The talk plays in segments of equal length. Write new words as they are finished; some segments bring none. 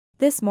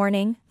This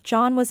morning,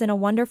 John was in a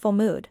wonderful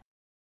mood.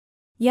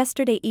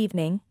 Yesterday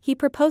evening, he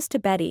proposed to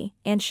Betty,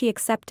 and she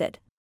accepted.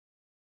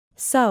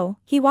 So,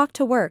 he walked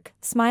to work,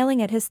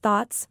 smiling at his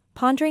thoughts,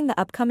 pondering the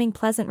upcoming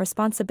pleasant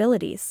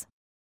responsibilities.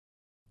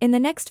 In the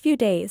next few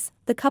days,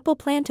 the couple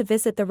planned to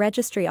visit the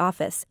registry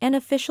office and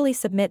officially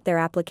submit their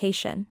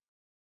application.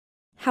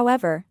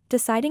 However,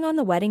 deciding on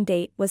the wedding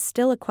date was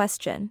still a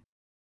question.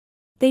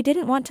 They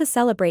didn't want to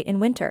celebrate in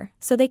winter,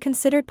 so they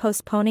considered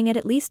postponing it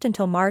at least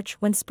until March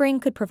when spring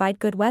could provide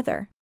good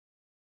weather.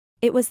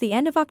 It was the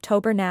end of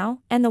October now,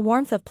 and the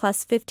warmth of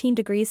plus 15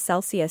 degrees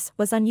Celsius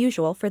was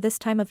unusual for this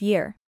time of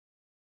year.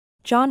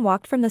 John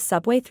walked from the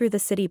subway through the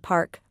city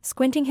park,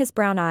 squinting his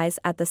brown eyes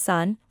at the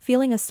sun,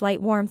 feeling a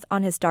slight warmth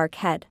on his dark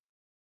head.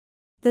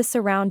 The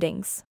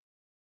surroundings.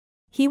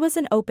 He was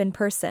an open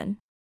person.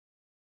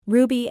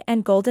 Ruby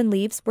and golden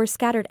leaves were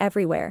scattered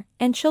everywhere,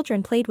 and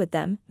children played with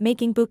them,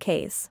 making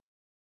bouquets.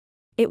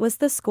 It was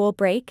the school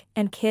break,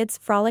 and kids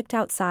frolicked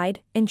outside,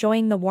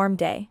 enjoying the warm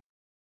day.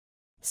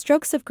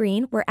 Strokes of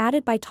green were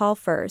added by tall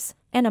firs,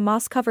 and a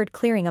moss-covered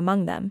clearing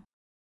among them.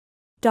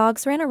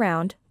 Dogs ran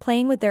around,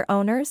 playing with their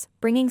owners,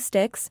 bringing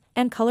sticks,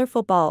 and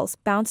colorful balls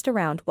bounced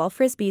around while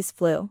frisbees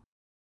flew.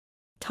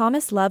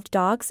 Thomas loved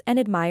dogs and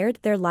admired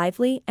their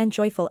lively and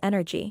joyful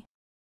energy.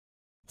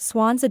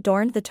 Swans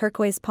adorned the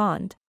turquoise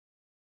pond.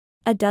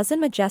 A dozen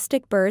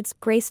majestic birds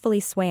gracefully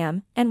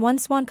swam, and one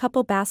swan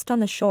couple basked on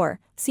the shore,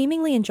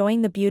 seemingly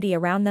enjoying the beauty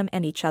around them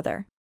and each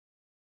other.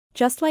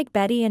 Just like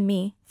Betty and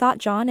me, thought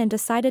John, and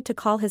decided to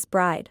call his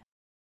bride.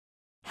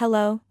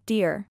 "Hello,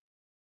 dear.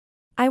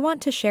 I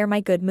want to share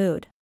my good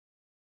mood."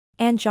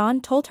 And John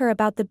told her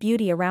about the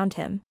beauty around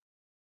him.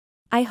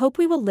 "I hope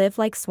we will live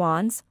like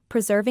swans,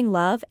 preserving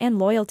love and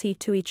loyalty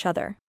to each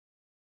other."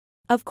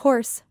 "Of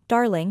course,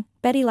 darling,"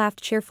 Betty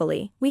laughed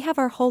cheerfully, "we have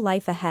our whole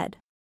life ahead.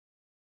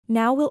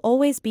 Now we'll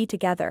always be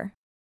together.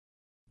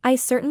 I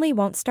certainly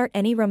won't start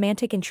any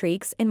romantic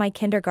intrigues in my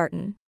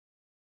kindergarten.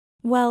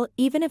 Well,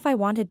 even if I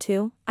wanted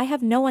to, I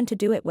have no one to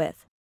do it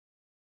with."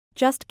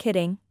 "Just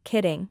kidding,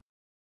 kidding."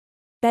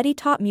 Betty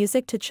taught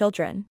music to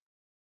children.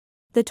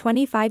 The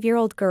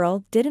 25-year-old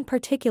girl didn't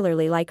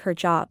particularly like her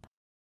job.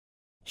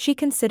 She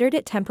considered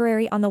it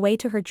temporary on the way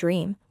to her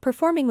dream,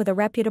 performing with a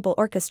reputable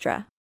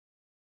orchestra.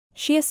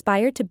 She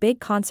aspired to big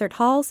concert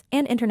halls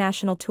and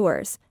international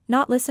tours,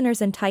 not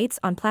listeners in tights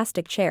on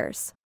plastic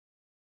chairs.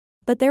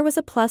 But there was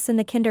a plus in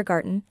the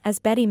kindergarten, as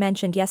Betty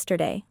mentioned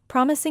yesterday,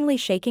 promisingly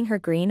shaking her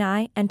green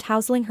eye and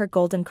tousling her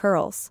golden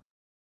curls.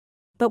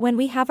 "But when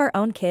we have our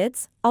own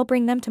kids, I'll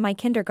bring them to my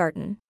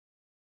kindergarten.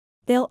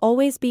 They'll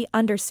always be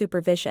under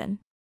supervision."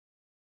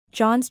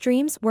 John's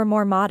dreams were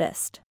more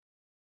modest.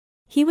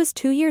 He was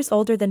 2 years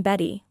older than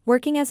Betty,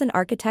 working as an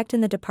architect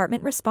in the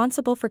department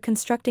responsible for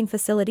constructing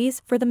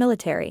facilities for the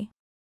military.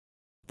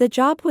 The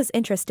job was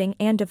interesting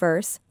and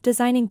diverse,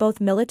 designing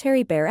both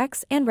military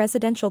barracks and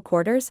residential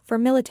quarters for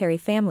military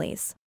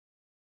families.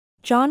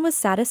 John was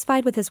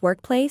satisfied with his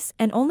workplace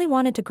and only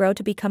wanted to grow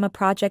to become a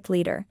project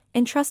leader,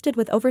 entrusted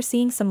with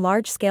overseeing some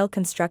large-scale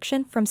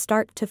construction from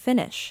start to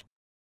finish.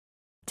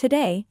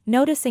 Today,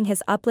 noticing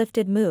his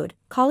uplifted mood,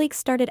 colleagues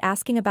started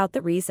asking about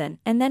the reason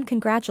and then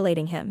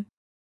congratulating him.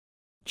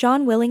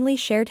 John willingly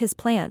shared his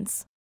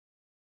plans.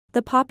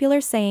 The popular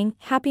saying,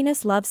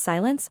 "Happiness loves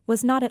silence,"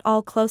 was not at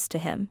all close to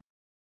him.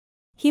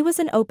 He was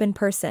an open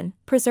person,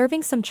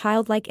 preserving some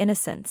childlike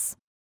innocence.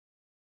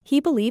 He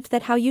believed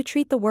that how you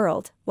treat the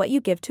world, what you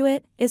give to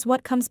it, is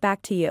what comes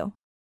back to you.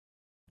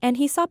 And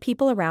he saw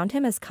people around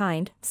him as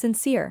kind,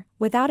 sincere,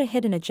 without a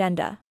hidden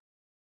agenda.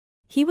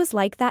 He was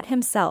like that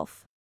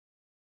himself.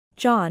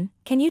 "John,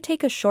 can you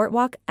take a short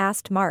walk?"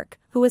 asked Mark,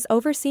 who was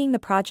overseeing the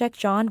project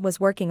John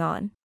was working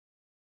on.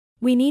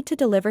 "We need to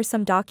deliver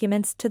some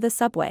documents to the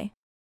subway.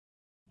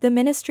 The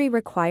ministry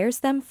requires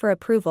them for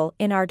approval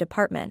in our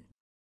department.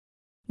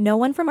 No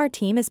one from our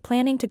team is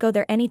planning to go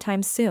there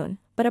anytime soon,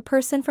 but a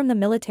person from the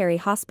military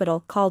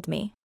hospital called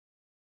me.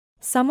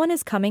 Someone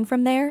is coming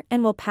from there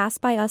and will pass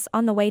by us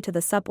on the way to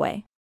the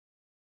subway.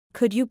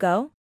 Could you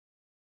go?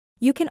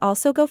 You can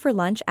also go for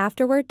lunch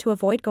afterward to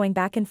avoid going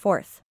back and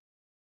forth."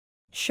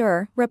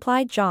 "Sure,"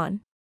 replied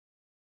John.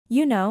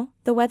 "You know,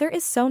 the weather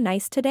is so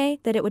nice today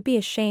that it would be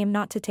a shame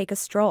not to take a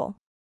stroll.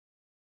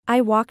 I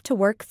walk to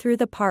work through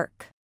the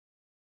park.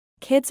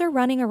 Kids are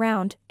running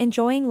around,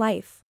 enjoying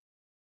life.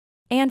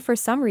 And for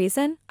some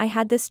reason, I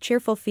had this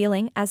cheerful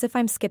feeling as if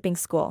I'm skipping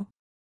school.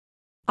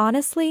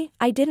 Honestly,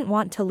 I didn't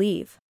want to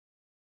leave.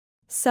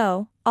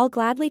 So, I'll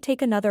gladly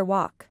take another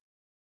walk."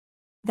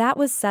 That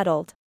was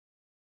settled.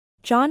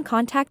 John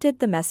contacted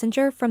the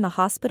messenger from the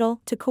hospital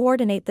to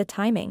coordinate the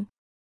timing.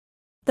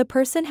 The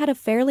person had a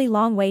fairly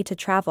long way to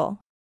travel.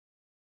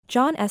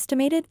 John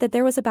estimated that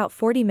there was about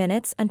 40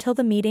 minutes until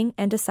the meeting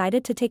and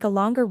decided to take a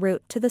longer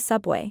route to the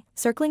subway,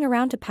 circling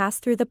around to pass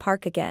through the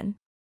park again.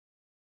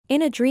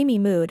 In a dreamy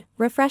mood,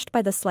 refreshed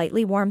by the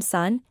slightly warm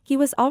sun, he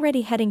was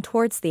already heading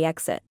towards the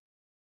exit.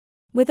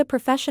 With a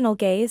professional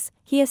gaze,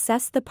 he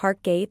assessed the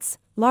park gates,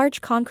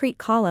 large concrete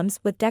columns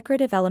with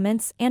decorative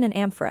elements and an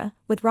amphora,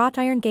 with wrought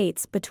iron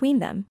gates between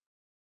them.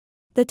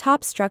 The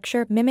top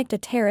structure mimicked a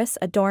terrace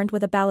adorned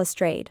with a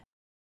balustrade.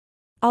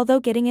 although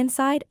getting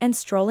inside and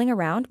strolling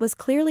around was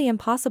clearly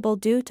impossible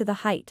due to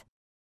the height.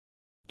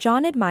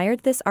 John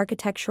admired this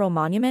architectural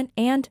monument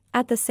and,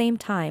 at the same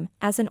time,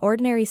 as an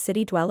ordinary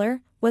city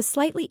dweller, was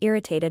slightly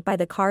irritated by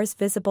the cars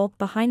visible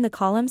behind the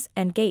columns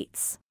and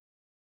gates.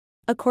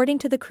 According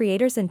to the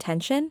creator's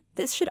intention,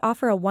 this should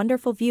offer a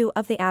wonderful view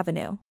of the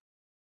avenue.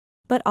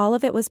 But all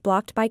of it was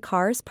blocked by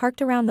cars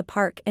parked around the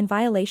park in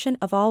violation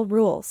of all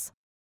rules.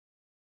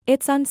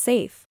 It's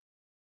unsafe.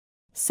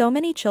 So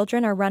many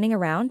children are running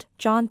around,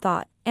 John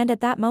thought, and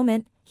at that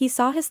moment, he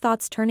saw his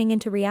thoughts turning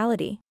into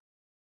reality.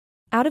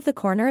 Out of the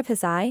corner of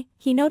his eye,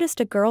 he noticed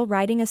a girl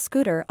riding a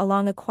scooter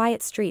along a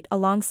quiet street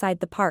alongside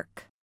the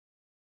park.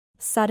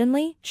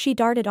 Suddenly, she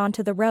darted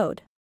onto the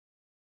road.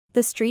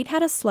 The street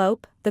had a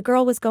slope, the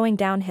girl was going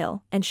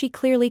downhill, and she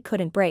clearly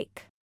couldn't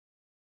brake.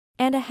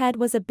 And ahead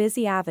was a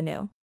busy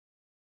avenue.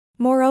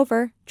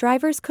 Moreover,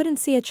 drivers couldn't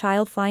see a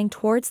child flying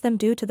towards them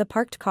due to the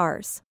parked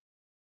cars.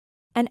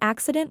 An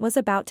accident was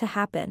about to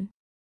happen.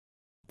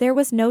 There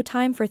was no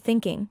time for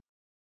thinking.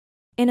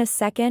 In a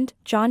second,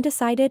 John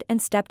decided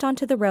and stepped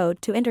onto the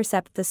road to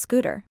intercept the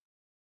scooter.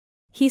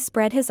 He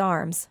spread his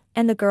arms,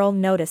 and the girl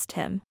noticed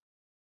him.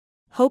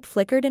 Hope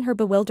flickered in her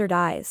bewildered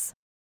eyes.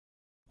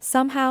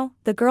 Somehow,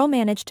 the girl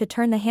managed to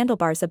turn the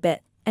handlebars a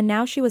bit, and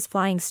now she was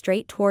flying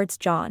straight towards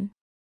John.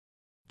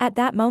 At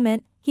that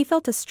moment, he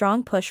felt a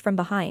strong push from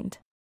behind.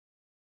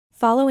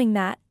 Following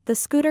that, the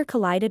scooter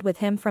collided with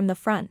him from the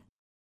front.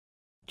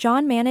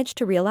 John managed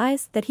to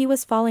realize that he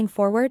was falling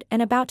forward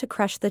and about to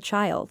crush the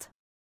child.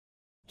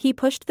 He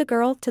pushed the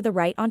girl to the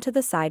right onto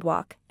the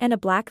sidewalk, and a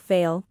black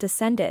veil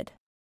descended.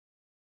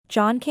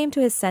 John came to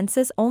his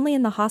senses only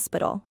in the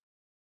hospital.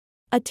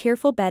 A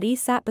tearful Betty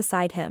sat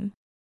beside him.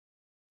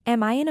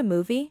 "Am I in a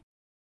movie?"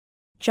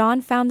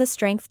 John found the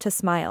strength to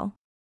smile.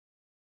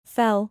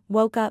 Fell,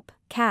 woke up,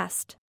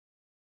 cast.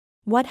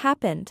 "What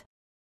happened?"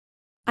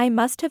 "I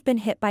must have been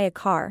hit by a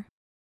car."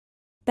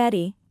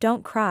 "Betty,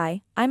 don't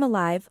cry, I'm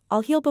alive,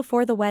 I'll heal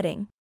before the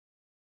wedding."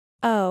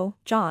 "Oh,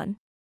 John."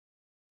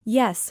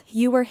 "Yes,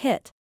 you were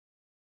hit.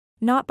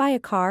 Not by a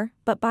car,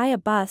 but by a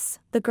bus,"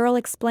 the girl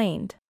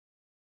explained.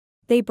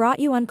 "They brought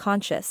you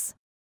unconscious.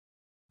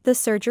 The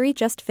surgery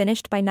just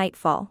finished by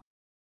nightfall.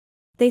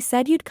 They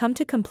said you'd come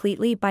to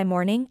completely by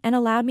morning and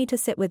allowed me to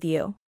sit with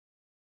you.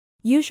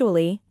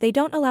 Usually, they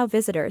don't allow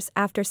visitors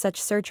after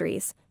such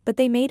surgeries, but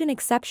they made an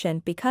exception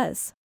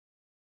because..."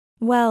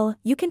 "Well,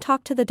 you can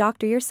talk to the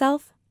doctor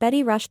yourself,"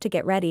 Betty rushed to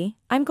get ready,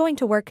 "I'm going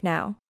to work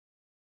now.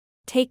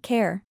 Take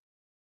care."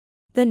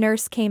 The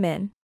nurse came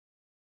in.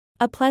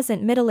 A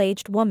pleasant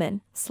middle-aged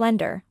woman,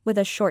 slender, with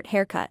a short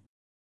haircut.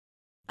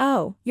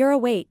 "Oh, you're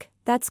awake,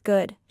 that's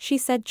good," she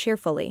said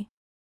cheerfully.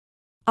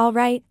 "All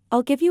right,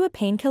 I'll give you a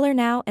painkiller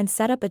now and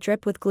set up a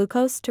drip with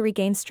glucose to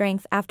regain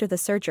strength after the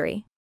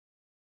surgery.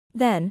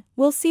 Then,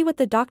 we'll see what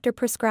the doctor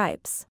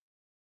prescribes.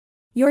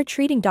 Your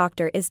treating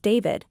doctor is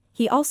David,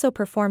 he also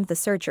performed the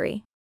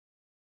surgery.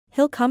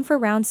 He'll come for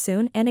rounds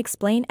soon and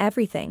explain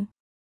everything.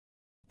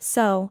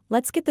 So,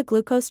 let's get the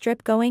glucose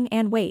drip going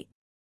and wait."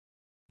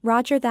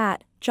 "Roger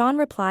that," John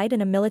replied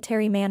in a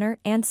military manner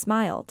and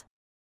smiled.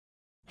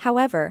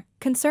 However,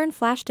 concern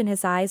flashed in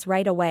his eyes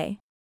right away.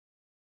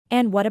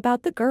 "And what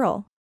about the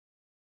girl?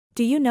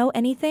 Do you know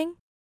anything?"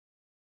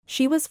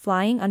 "She was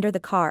flying under the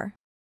car."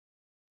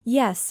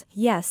 Yes,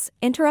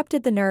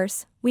 interrupted the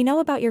nurse, "we know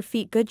about your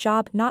feet, good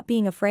job not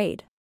being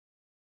afraid.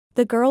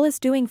 The girl is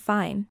doing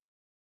fine.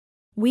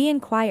 We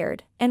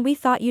inquired, and we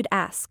thought you'd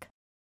ask.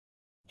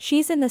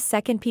 She's in the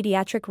second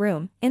pediatric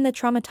room, in the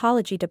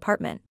traumatology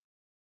department.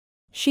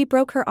 She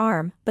broke her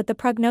arm, but the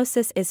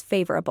prognosis is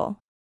favorable."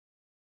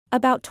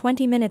 About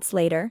 20 minutes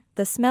later,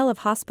 the smell of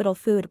hospital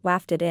food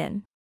wafted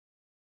in.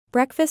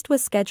 Breakfast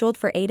was scheduled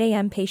for 8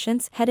 a.m.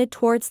 Patients headed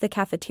towards the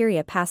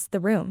cafeteria past the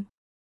room.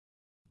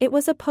 It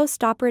was a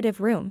post-operative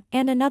room,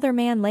 and another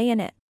man lay in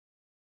it.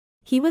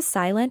 He was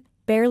silent,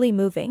 barely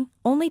moving,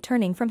 only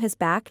turning from his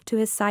back to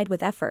his side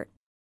with effort.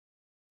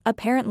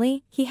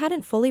 Apparently, he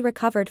hadn't fully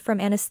recovered from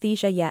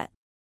anesthesia yet.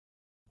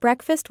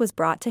 Breakfast was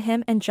brought to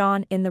him and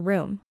John in the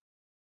room.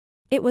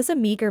 It was a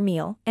meager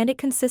meal, and it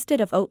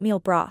consisted of oatmeal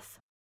broth.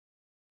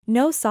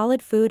 No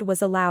solid food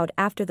was allowed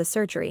after the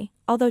surgery,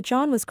 although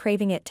John was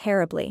craving it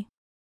terribly.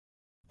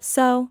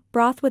 So,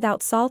 broth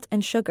without salt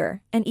and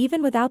sugar, and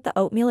even without the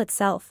oatmeal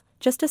itself,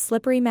 just a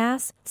slippery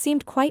mass,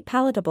 seemed quite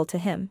palatable to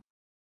him.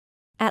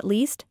 At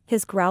least,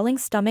 his growling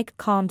stomach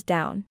calmed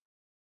down.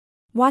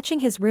 Watching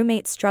his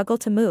roommate struggle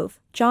to move,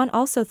 John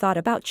also thought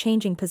about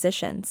changing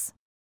positions.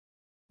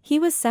 He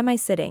was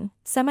semi-sitting,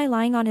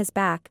 semi-lying on his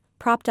back,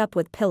 propped up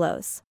with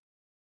pillows.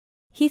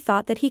 He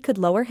thought that he could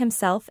lower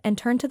himself and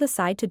turn to the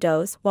side to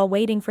doze while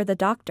waiting for the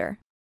doctor.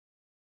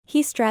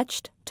 He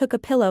stretched, took a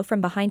pillow from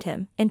behind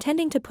him,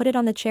 intending to put it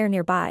on the chair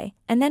nearby,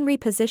 and then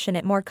reposition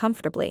it more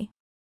comfortably.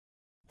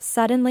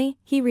 Suddenly,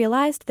 he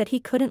realized that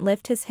he couldn't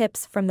lift his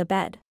hips from the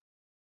bed.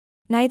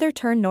 Neither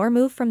turn nor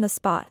move from the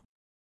spot.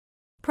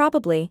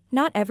 Probably,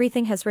 not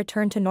everything has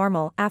returned to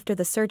normal after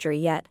the surgery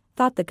yet,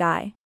 thought the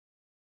guy.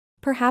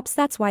 Perhaps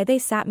that's why they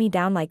sat me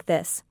down like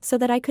this, so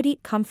that I could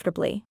eat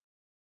comfortably.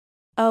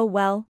 Oh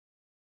well.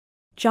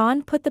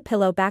 John put the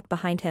pillow back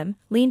behind him,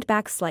 leaned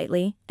back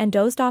slightly, and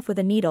dozed off with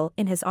a needle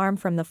in his arm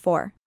from the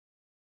floor.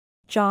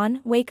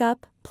 "John, wake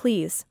up,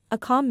 please," a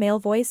calm male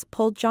voice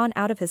pulled John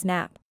out of his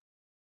nap.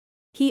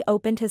 He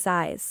opened his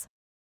eyes.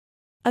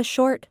 A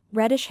short,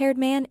 reddish-haired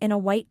man in a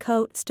white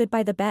coat stood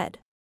by the bed.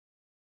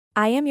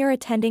 "I am your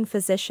attending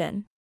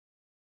physician.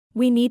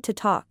 We need to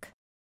talk."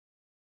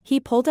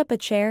 He pulled up a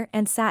chair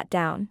and sat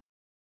down.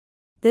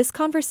 "This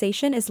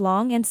conversation is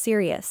long and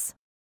serious.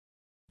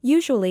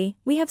 Usually,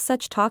 we have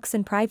such talks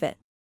in private.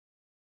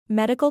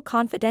 Medical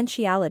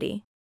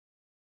confidentiality.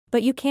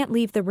 But you can't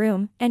leave the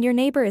room, and your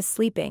neighbor is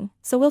sleeping,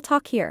 so we'll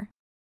talk here."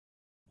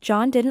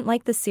 John didn't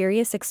like the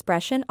serious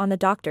expression on the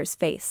doctor's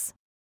face.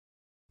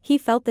 He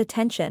felt the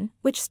tension,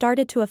 which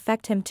started to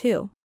affect him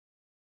too.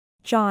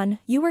 "John,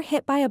 you were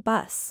hit by a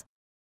bus.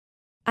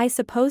 I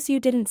suppose you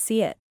didn't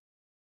see it.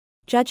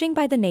 Judging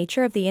by the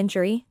nature of the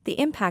injury, the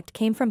impact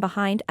came from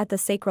behind at the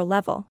sacral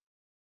level.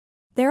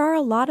 There are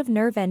a lot of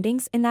nerve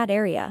endings in that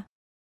area.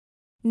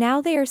 Now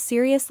they are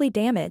seriously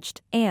damaged,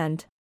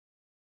 and..."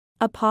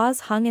 A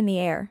pause hung in the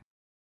air.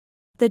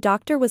 The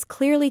doctor was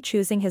clearly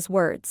choosing his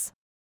words.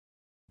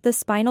 "The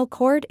spinal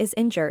cord is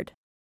injured.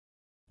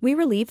 We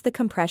relieved the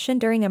compression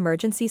during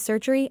emergency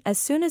surgery as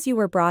soon as you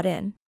were brought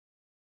in.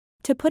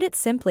 To put it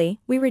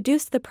simply, we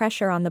reduced the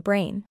pressure on the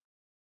brain.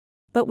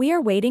 But we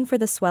are waiting for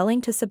the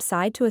swelling to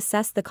subside to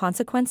assess the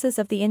consequences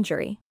of the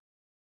injury."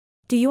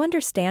 "Do you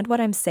understand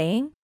what I'm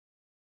saying?"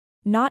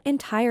 "Not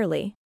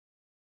entirely.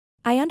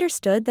 I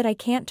understood that I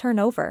can't turn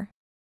over.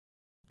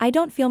 I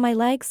don't feel my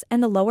legs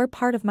and the lower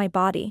part of my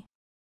body.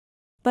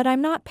 But I'm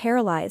not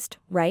paralyzed,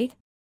 right?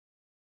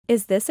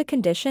 Is this a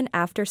condition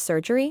after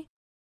surgery?"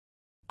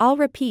 "I'll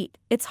repeat,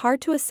 it's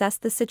hard to assess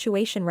the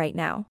situation right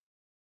now.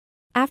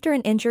 After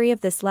an injury of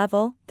this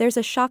level, there's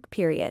a shock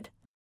period.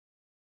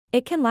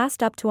 It can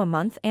last up to a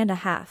month and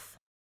a half.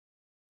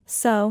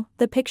 So,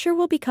 the picture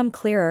will become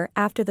clearer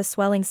after the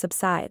swelling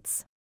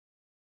subsides.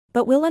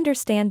 But we'll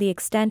understand the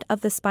extent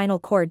of the spinal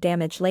cord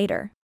damage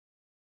later.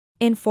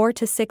 In 4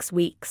 to 6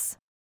 weeks.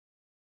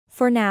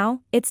 For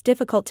now, it's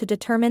difficult to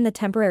determine the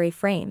temporary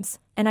frames,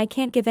 and I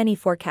can't give any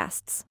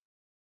forecasts.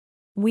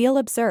 We'll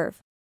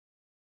observe.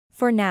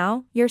 For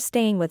now, you're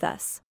staying with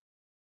us.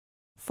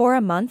 For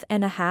a month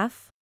and a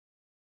half?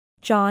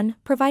 John,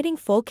 providing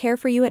full care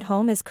for you at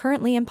home is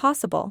currently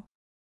impossible.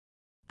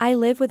 I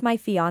live with my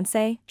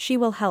fiancée, she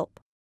will help.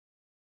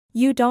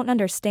 You don't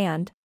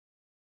understand.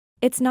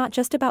 It's not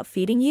just about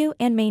feeding you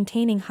and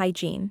maintaining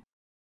hygiene.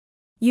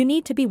 You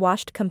need to be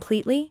washed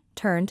completely,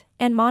 turned,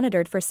 and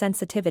monitored for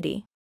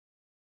sensitivity.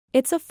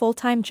 It's a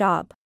full-time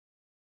job.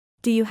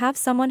 Do you have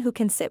someone who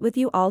can sit with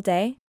you all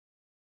day?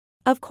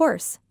 Of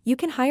course, you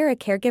can hire a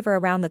caregiver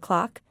around the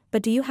clock,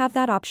 but do you have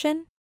that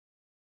option?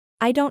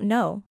 I don't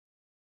know.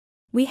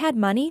 We had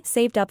money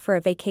saved up for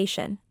a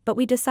vacation, but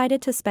we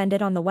decided to spend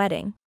it on the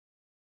wedding.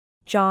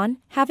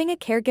 John, having a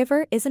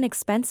caregiver is an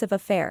expensive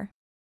affair.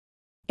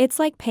 It's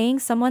like paying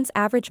someone's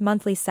average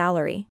monthly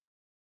salary.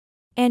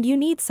 And you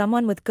need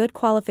someone with good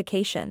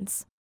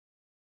qualifications.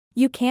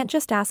 You can't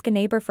just ask a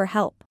neighbor for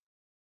help.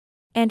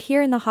 And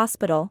here in the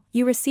hospital,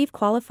 you receive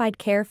qualified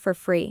care for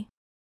free.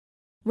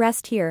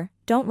 Rest here,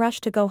 don't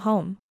rush to go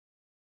home.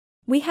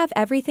 We have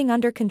everything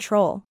under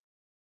control.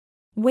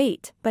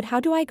 Wait, but how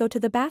do I go to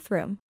the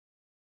bathroom?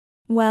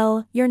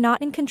 Well, you're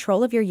not in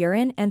control of your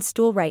urine and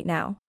stool right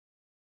now.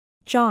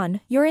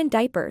 John, you're in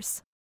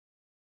diapers.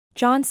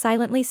 John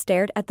silently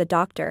stared at the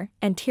doctor,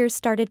 and tears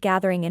started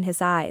gathering in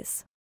his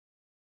eyes.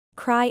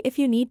 Cry if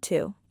you need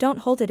to,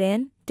 don't hold it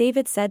in,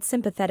 David said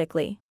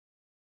sympathetically.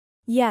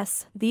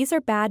 Yes, these are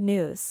bad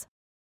news.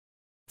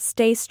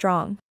 Stay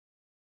strong.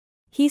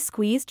 He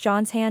squeezed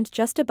John's hand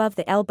just above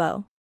the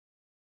elbow.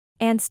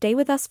 And stay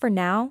with us for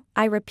now,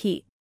 I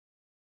repeat.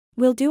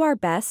 We'll do our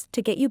best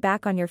to get you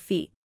back on your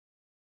feet.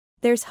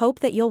 There's hope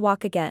that you'll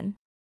walk again.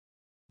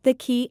 The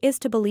key is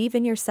to believe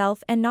in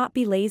yourself and not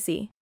be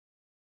lazy.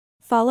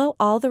 Follow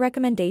all the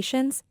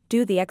recommendations,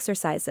 do the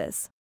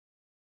exercises.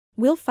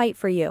 We'll fight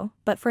for you,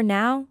 but for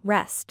now,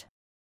 rest.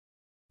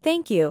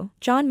 Thank you,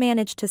 John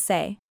managed to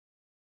say.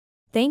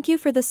 Thank you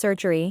for the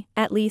surgery,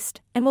 at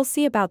least, and we'll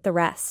see about the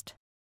rest.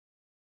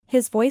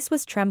 His voice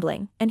was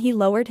trembling, and he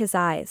lowered his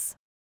eyes.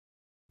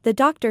 The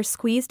doctor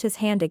squeezed his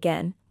hand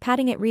again,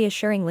 patting it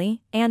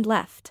reassuringly, and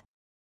left.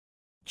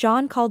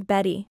 John called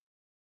Betty.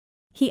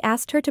 He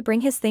asked her to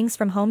bring his things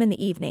from home in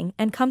the evening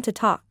and come to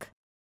talk.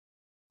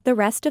 The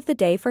rest of the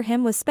day for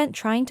him was spent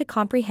trying to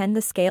comprehend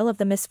the scale of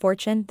the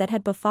misfortune that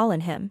had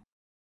befallen him.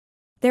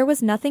 There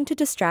was nothing to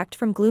distract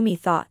from gloomy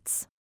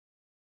thoughts.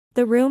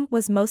 The room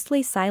was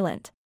mostly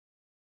silent.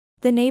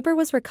 The neighbor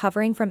was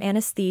recovering from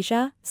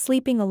anesthesia,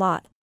 sleeping a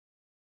lot.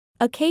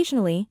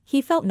 Occasionally,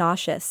 he felt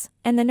nauseous,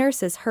 and the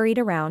nurses hurried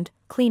around,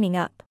 cleaning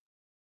up.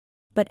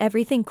 But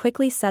everything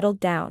quickly settled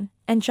down,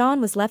 and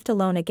John was left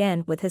alone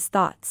again with his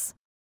thoughts.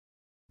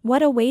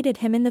 What awaited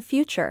him in the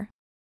future?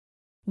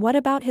 What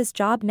about his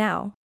job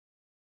now?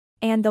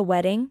 And the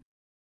wedding?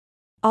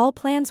 All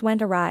plans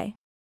went awry.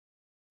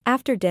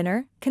 After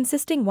dinner,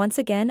 consisting once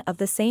again of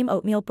the same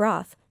oatmeal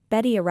broth,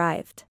 Betty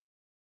arrived.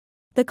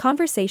 The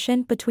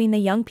conversation between the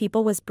young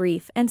people was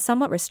brief and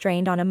somewhat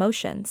restrained on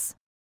emotions.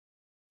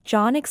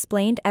 John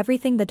explained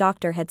everything the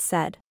doctor had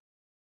said.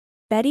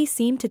 Betty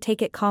seemed to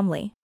take it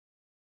calmly.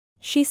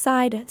 She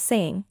sighed,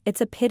 saying,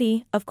 "It's a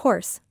pity, of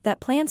course,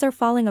 that plans are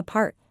falling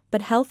apart,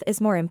 but health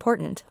is more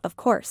important, of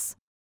course.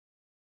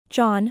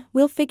 John,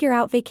 we'll figure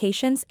out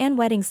vacations and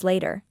weddings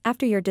later,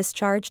 after you're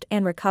discharged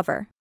and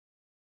recover.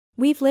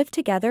 We've lived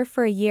together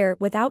for a year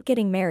without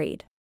getting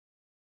married.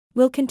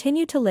 We'll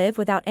continue to live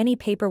without any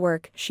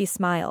paperwork," she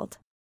smiled.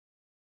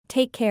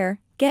 "Take care,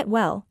 get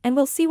well, and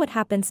we'll see what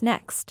happens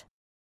next."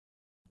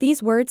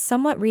 These words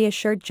somewhat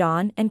reassured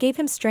John and gave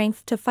him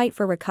strength to fight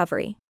for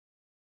recovery.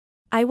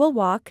 "I will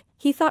walk,"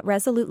 he thought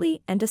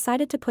resolutely and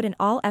decided to put in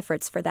all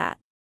efforts for that.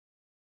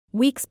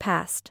 Weeks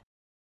passed.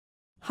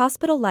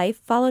 Hospital life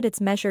followed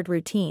its measured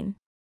routine.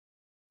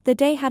 The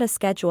day had a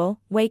schedule: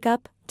 wake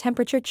up,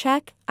 temperature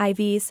check,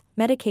 IVs,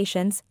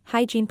 medications,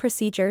 hygiene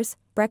procedures,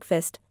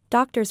 breakfast,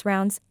 doctor's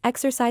rounds,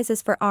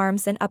 exercises for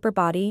arms and upper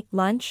body,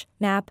 lunch,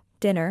 nap,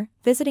 dinner,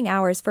 visiting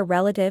hours for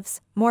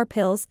relatives, more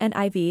pills and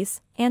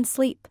IVs, and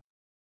sleep.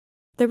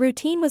 The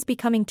routine was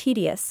becoming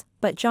tedious,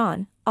 but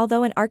John,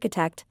 although an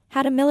architect,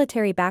 had a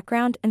military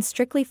background and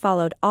strictly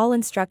followed all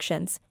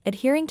instructions,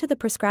 adhering to the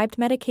prescribed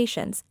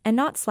medications and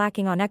not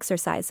slacking on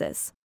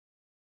exercises.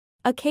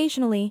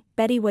 Occasionally,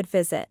 Betty would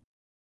visit.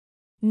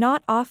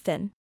 Not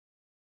often.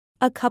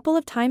 A couple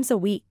of times a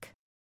week.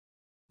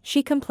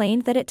 She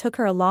complained that it took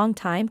her a long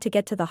time to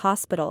get to the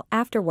hospital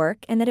after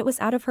work and that it was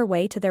out of her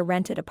way to their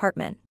rented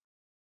apartment.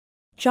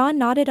 John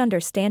nodded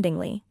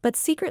understandingly, but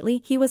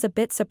secretly he was a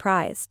bit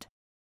surprised.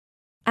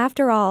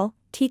 After all,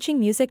 teaching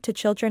music to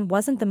children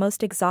wasn't the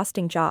most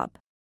exhausting job.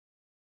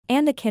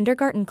 And the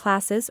kindergarten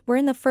classes were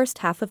in the first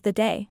half of the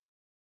day.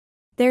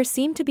 There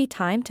seemed to be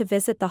time to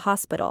visit the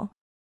hospital.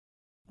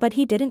 But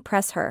he didn't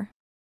press her.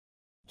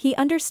 He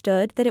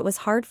understood that it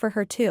was hard for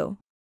her too.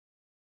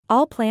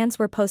 All plans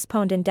were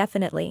postponed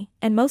indefinitely,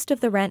 and most of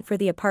the rent for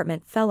the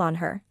apartment fell on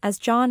her, as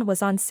John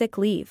was on sick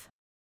leave.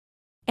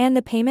 And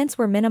the payments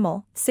were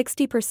minimal,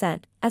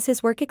 60%, as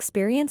his work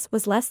experience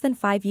was less than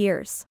 5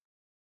 years.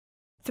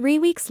 3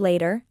 weeks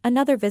later,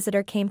 another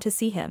visitor came to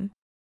see him.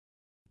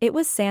 It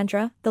was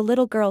Sandra, the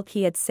little girl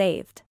he had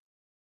saved.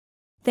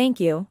 "Thank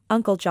you,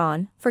 Uncle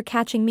John, for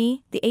catching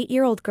me," the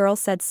 8-year-old girl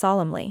said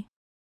solemnly.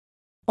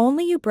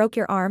 "Only you broke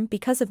your arm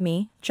because of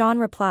me," John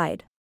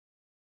replied.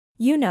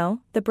 "You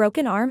know, the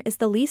broken arm is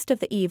the least of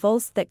the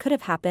evils that could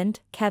have happened,"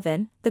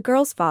 Kevin, the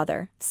girl's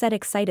father, said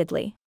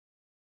excitedly.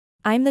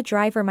 "I'm the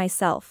driver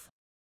myself.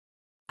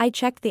 I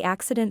checked the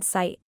accident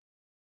site.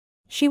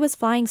 She was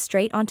flying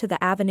straight onto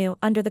the avenue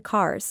under the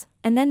cars,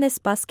 and then this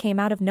bus came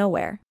out of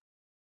nowhere.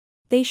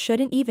 They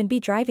shouldn't even be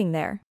driving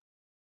there.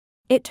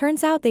 It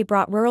turns out they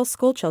brought rural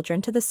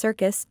schoolchildren to the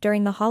circus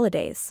during the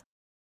holidays.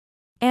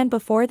 And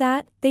before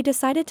that, they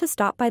decided to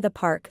stop by the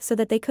park so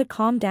that they could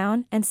calm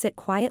down and sit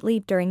quietly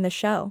during the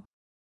show.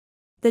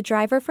 The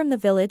driver from the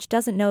village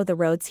doesn't know the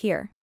roads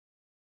here.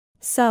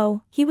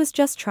 So, he was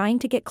just trying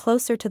to get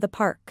closer to the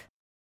park.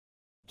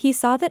 He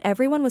saw that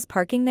everyone was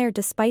parking there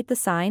despite the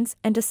signs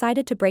and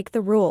decided to break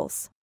the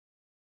rules.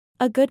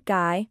 A good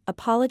guy,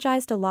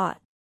 apologized a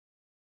lot.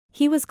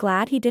 He was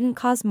glad he didn't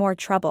cause more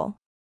trouble.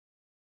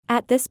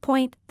 At this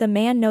point, the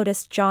man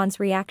noticed John's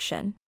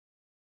reaction.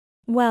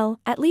 "Well,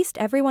 at least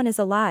everyone is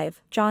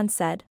alive," John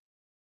said.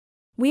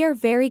 "We are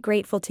very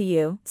grateful to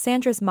you,"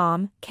 Sandra's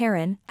mom,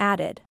 Karen,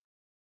 added.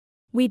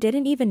 "We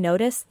didn't even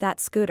notice that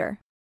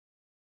scooter.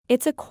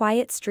 It's a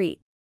quiet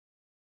street.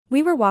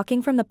 We were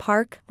walking from the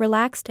park,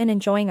 relaxed and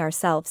enjoying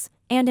ourselves,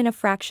 and in a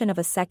fraction of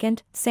a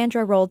second,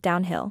 Sandra rolled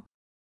downhill.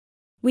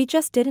 We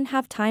just didn't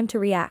have time to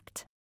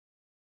react.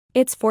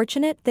 It's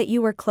fortunate that you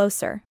were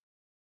closer."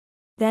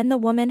 Then the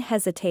woman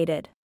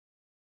hesitated.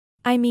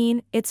 "I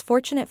mean, it's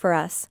fortunate for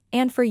us,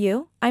 and for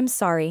you, I'm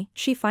sorry,"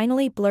 she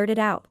finally blurted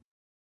out.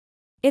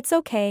 "It's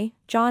okay,"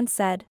 John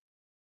said.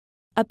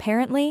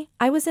 "Apparently,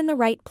 I was in the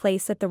right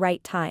place at the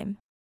right time.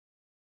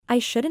 I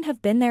shouldn't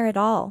have been there at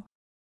all.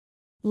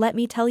 Let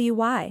me tell you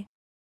why."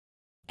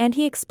 And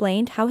he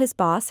explained how his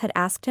boss had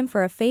asked him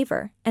for a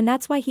favor, and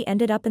that's why he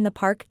ended up in the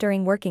park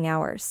during working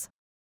hours.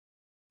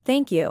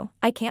 "Thank you,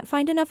 I can't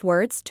find enough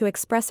words to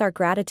express our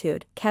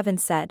gratitude," Kevin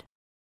said.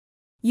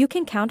 "You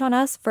can count on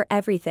us for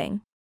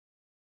everything.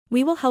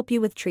 We will help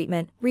you with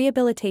treatment,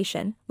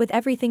 rehabilitation, with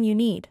everything you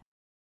need.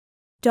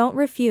 Don't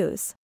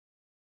refuse.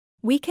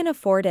 We can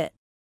afford it.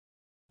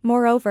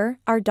 Moreover,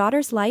 our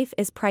daughter's life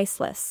is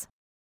priceless.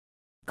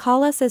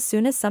 Call us as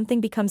soon as something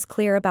becomes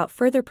clear about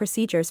further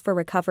procedures for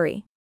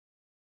recovery.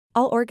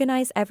 I'll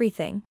organize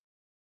everything."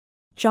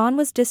 John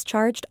was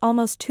discharged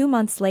almost 2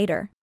 months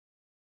later.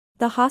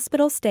 The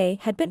hospital stay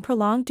had been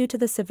prolonged due to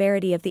the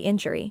severity of the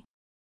injury.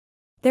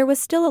 There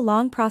was still a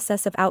long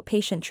process of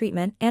outpatient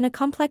treatment and a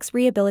complex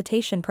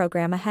rehabilitation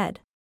program ahead.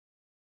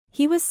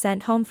 He was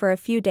sent home for a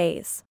few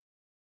days.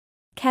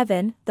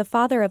 Kevin, the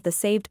father of the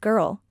saved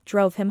girl,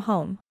 drove him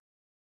home.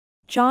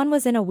 John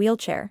was in a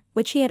wheelchair,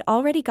 which he had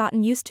already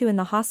gotten used to in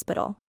the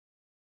hospital.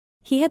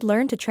 He had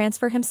learned to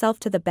transfer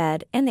himself to the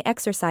bed and the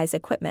exercise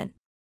equipment.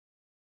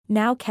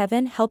 Now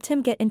Kevin helped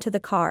him get into the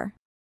car.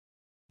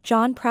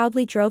 John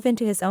proudly drove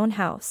into his own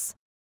house.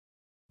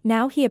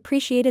 Now he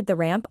appreciated the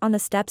ramp on the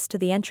steps to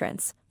the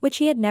entrance, which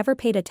he had never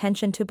paid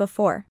attention to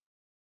before.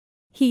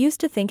 He used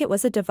to think it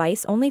was a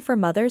device only for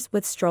mothers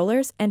with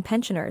strollers and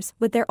pensioners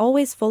with their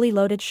always fully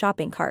loaded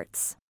shopping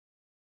carts.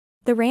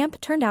 The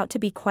ramp turned out to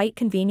be quite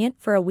convenient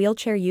for a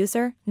wheelchair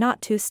user,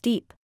 not too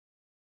steep.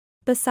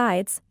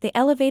 Besides, the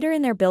elevator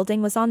in their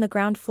building was on the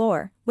ground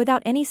floor,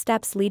 without any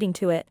steps leading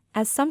to it,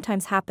 as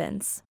sometimes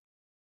happens.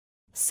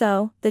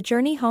 So, the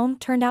journey home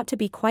turned out to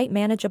be quite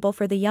manageable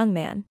for the young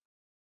man.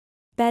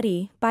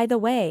 Betty, by the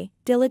way,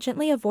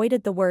 diligently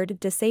avoided the word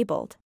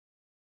disabled.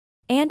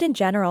 And in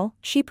general,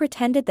 she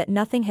pretended that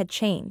nothing had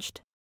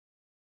changed.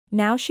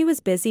 Now she was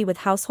busy with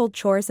household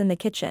chores in the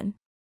kitchen.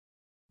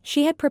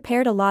 She had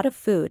prepared a lot of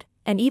food,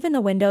 and even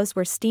the windows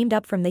were steamed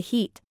up from the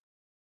heat.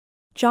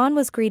 John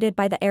was greeted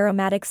by the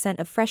aromatic scent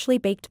of freshly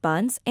baked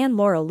buns and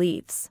laurel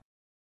leaves.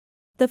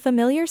 The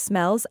familiar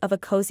smells of a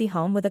cozy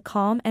home with a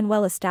calm and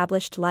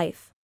well-established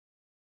life.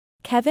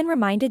 Kevin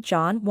reminded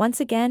John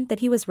once again that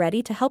he was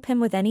ready to help him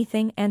with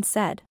anything and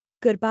said,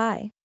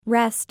 "Goodbye."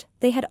 Rest,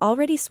 they had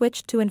already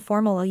switched to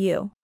informal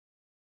you.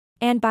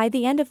 And by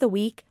the end of the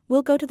week,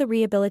 we'll go to the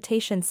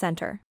rehabilitation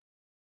center.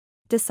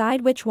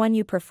 Decide which one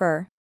you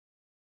prefer.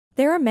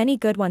 There are many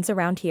good ones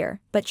around here,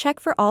 but check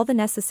for all the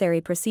necessary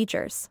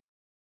procedures.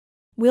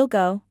 We'll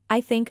go, I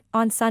think,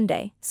 on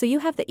Sunday, so you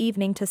have the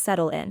evening to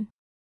settle in.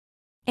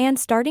 And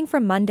starting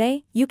from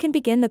Monday, you can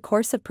begin the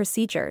course of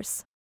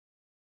procedures.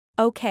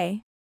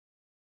 Okay.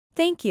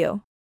 Thank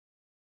you.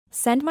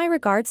 Send my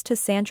regards to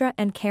Sandra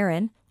and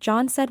Karen,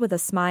 John said with a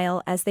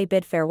smile as they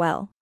bid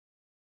farewell.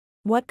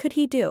 What could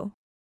he do?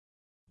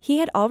 He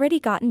had already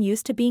gotten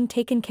used to being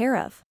taken care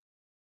of.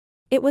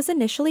 It was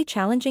initially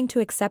challenging to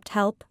accept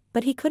help,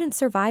 but he couldn't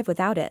survive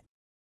without it.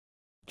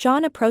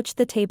 John approached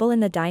the table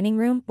in the dining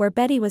room where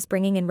Betty was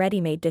bringing in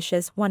ready-made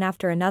dishes one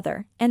after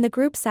another, and the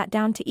group sat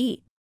down to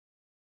eat.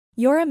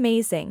 "You're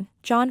amazing,"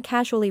 John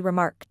casually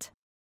remarked.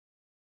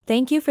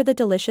 "Thank you for the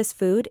delicious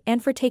food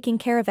and for taking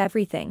care of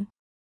everything.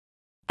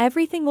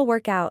 Everything will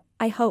work out,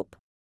 I hope.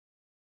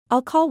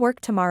 I'll call work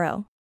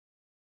tomorrow.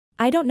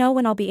 I don't know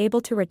when I'll be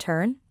able to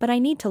return, but I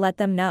need to let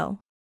them know."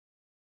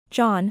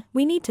 "John,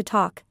 we need to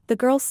talk," the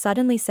girl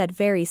suddenly said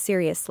very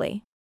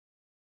seriously.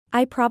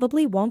 "I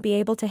probably won't be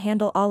able to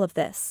handle all of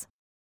this."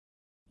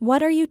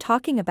 "What are you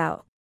talking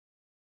about?"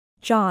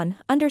 "John,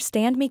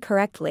 understand me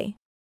correctly.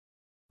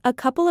 A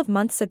couple of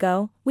months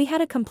ago, we had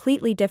a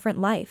completely different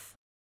life.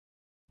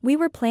 We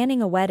were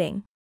planning a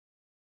wedding."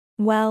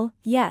 "Well,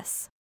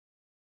 yes.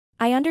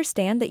 I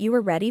understand that you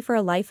were ready for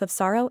a life of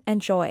sorrow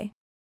and joy."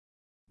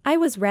 "I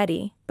was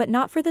ready, but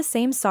not for the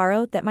same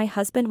sorrow that my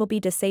husband will be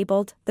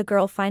disabled," the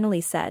girl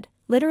finally said,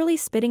 literally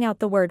spitting out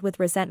the word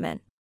with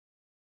resentment.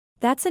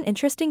 "That's an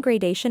interesting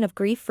gradation of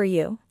grief for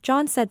you,"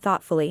 John said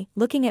thoughtfully,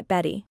 looking at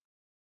Betty.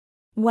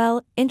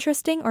 "Well,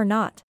 interesting or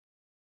not.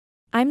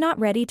 I'm not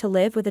ready to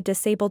live with a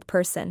disabled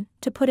person,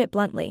 to put it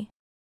bluntly.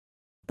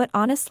 But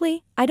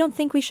honestly, I don't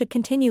think we should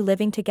continue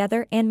living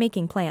together and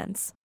making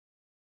plans."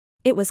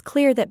 It was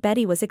clear that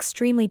Betty was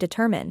extremely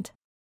determined.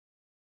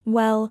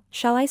 "Well,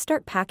 shall I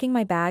start packing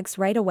my bags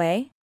right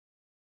away?"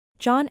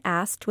 John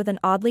asked with an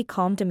oddly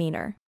calm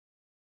demeanor.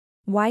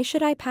 "Why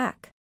should I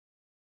pack?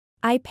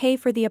 I pay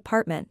for the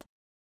apartment.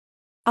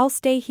 I'll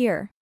stay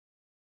here.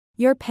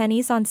 Your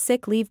pennies on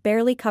sick leave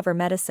barely cover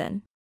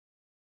medicine.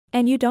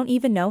 And you don't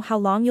even know how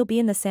long you'll be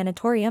in the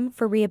sanatorium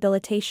for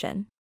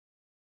rehabilitation.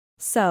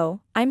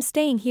 So, I'm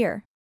staying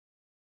here.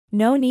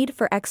 No need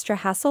for extra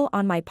hassle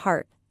on my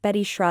part,"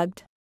 Betty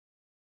shrugged.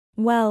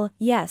 "Well,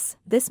 yes,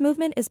 this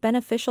movement is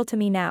beneficial to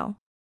me now.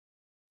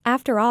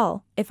 After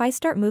all, if I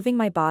start moving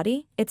my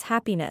body, it's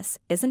happiness,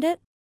 isn't it?"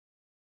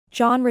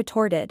 John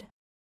retorted.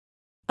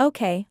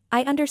 "Okay,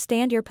 I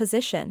understand your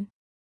position.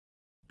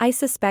 I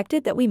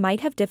suspected that we might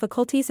have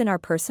difficulties in our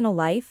personal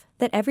life,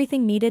 that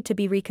everything needed to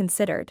be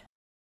reconsidered.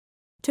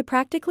 To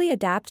practically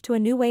adapt to a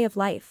new way of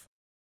life.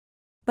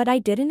 But I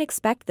didn't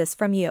expect this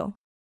from you.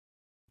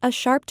 A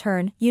sharp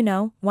turn,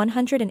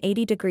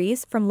 180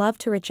 degrees from love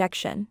to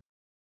rejection."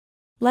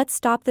 "Let's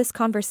stop this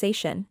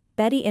conversation,"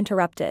 Betty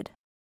interrupted.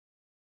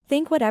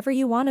 "Think whatever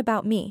you want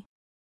about me.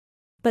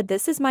 But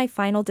this is my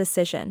final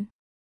decision.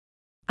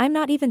 I'm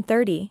not even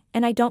 30,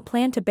 and I don't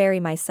plan to bury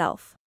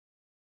myself.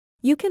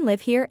 You can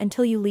live here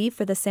until you leave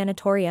for the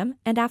sanatorium,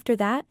 and after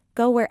that,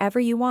 go wherever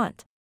you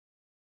want."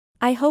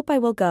 "I hope I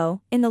will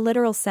go, in the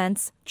literal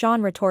sense,"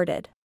 John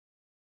retorted.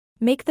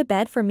 "Make the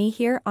bed for me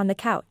here on the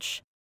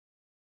couch.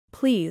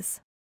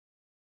 Please.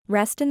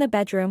 Rest in the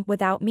bedroom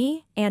without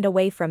me, and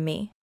away from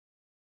me."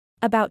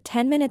 About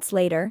 10 minutes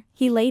later,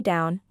 he lay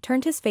down,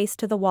 turned his face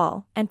to the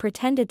wall, and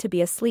pretended to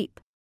be asleep.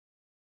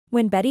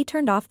 When Betty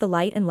turned off the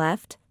light and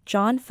left,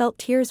 John felt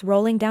tears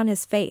rolling down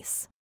his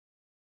face.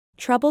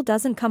 Trouble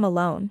doesn't come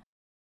alone.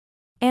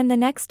 And the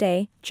next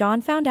day,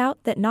 John found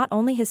out that not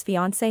only his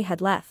fiancée had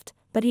left,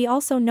 but he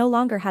also no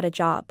longer had a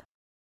job.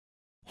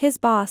 His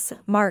boss,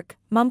 Mark,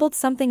 mumbled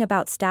something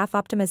about staff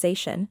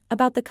optimization,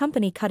 about the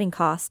company cutting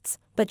costs,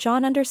 but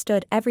John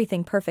understood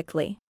everything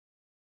perfectly.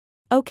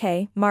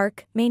 Okay,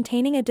 Mark,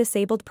 maintaining a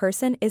disabled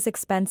person is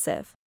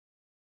expensive.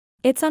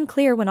 It's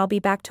unclear when I'll be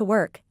back to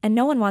work, and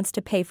no one wants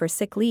to pay for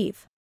sick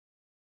leave.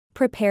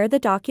 Prepare the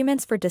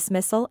documents for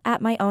dismissal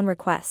at my own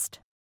request.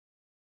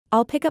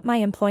 I'll pick up my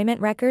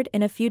employment record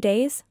in a few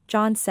days,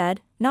 John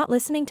said, not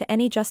listening to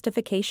any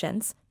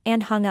justifications,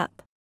 and hung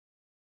up.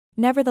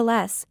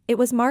 Nevertheless, it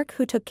was Mark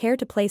who took care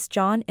to place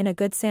John in a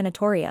good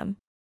sanatorium.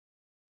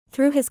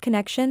 Through his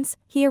connections,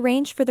 he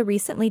arranged for the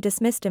recently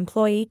dismissed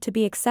employee to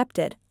be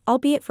accepted,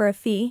 albeit for a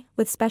fee,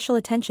 with special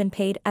attention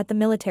paid at the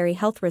military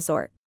health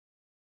resort.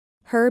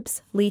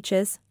 Herbs,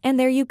 leeches, and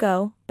there you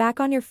go, back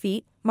on your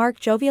feet, Mark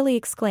jovially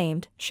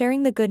exclaimed,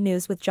 sharing the good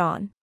news with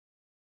John.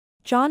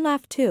 John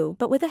laughed too,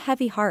 but with a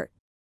heavy heart.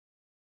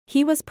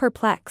 He was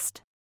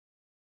perplexed.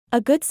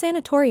 A good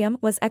sanatorium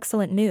was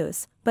excellent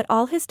news, but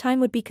all his time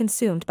would be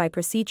consumed by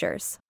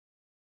procedures.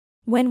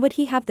 When would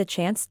he have the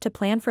chance to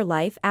plan for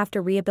life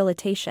after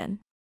rehabilitation?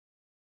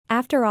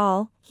 After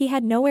all, he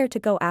had nowhere to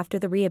go after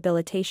the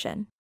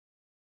rehabilitation.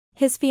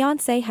 His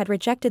fiancée had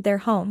rejected their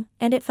home,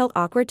 and it felt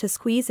awkward to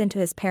squeeze into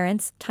his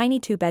parents' tiny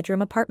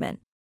two-bedroom apartment.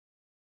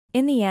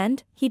 In the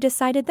end, he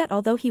decided that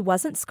although he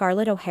wasn't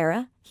Scarlett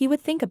O'Hara, he would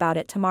think about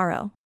it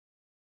tomorrow.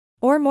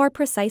 Or more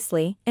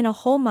precisely, in a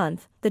whole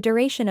month, the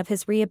duration of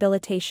his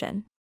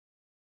rehabilitation.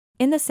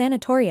 In the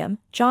sanatorium,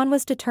 John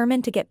was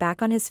determined to get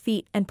back on his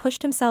feet and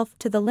pushed himself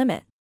to the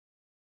limit.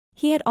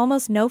 He had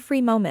almost no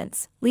free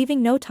moments,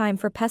 leaving no time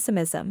for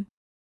pessimism.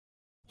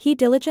 He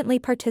diligently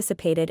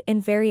participated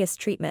in various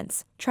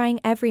treatments, trying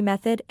every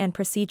method and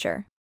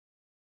procedure.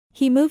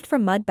 He moved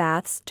from mud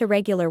baths to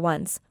regular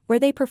ones, where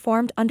they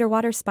performed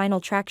underwater spinal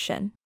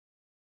traction.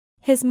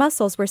 His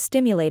muscles were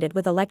stimulated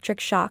with electric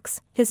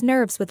shocks, his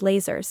nerves with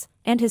lasers,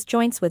 and his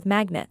joints with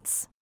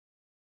magnets.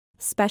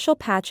 Special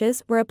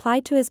patches were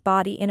applied to his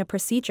body in a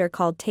procedure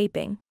called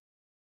taping.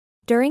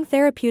 During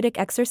therapeutic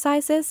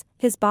exercises,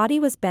 his body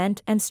was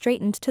bent and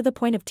straightened to the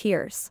point of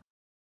tears.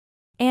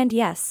 And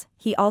yes,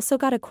 he also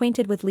got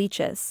acquainted with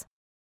leeches.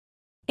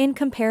 In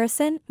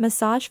comparison,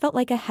 massage felt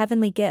like a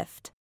heavenly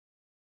gift.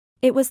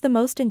 It was the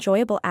most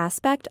enjoyable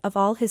aspect of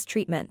all his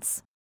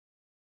treatments.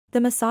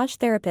 The massage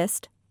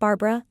therapist,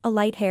 Barbara, a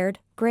light-haired,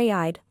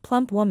 gray-eyed,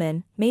 plump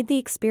woman, made the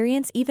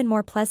experience even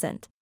more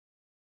pleasant.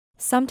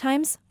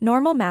 Sometimes,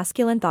 normal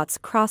masculine thoughts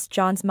crossed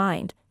John's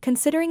mind,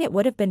 considering it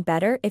would have been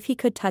better if he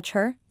could touch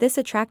her, this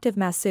attractive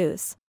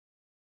masseuse.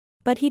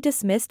 But he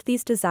dismissed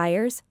these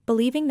desires,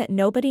 believing that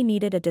nobody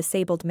needed a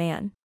disabled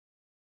man.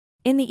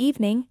 In the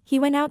evening, he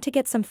went out to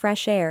get some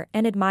fresh air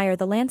and admire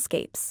the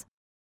landscapes.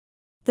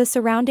 The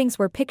surroundings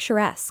were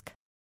picturesque.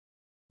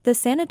 The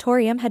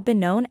sanatorium had been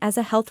known as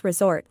a health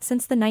resort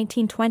since the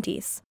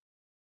 1920s.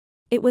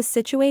 It was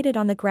situated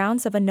on the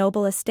grounds of a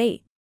noble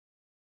estate.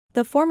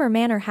 The former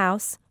manor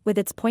house, with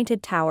its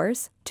pointed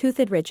towers,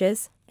 toothed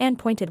ridges, and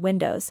pointed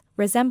windows,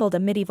 resembled a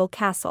medieval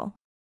castle.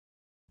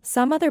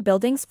 Some other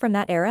buildings from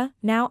that era,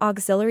 now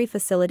auxiliary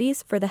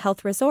facilities for the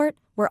health resort,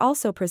 were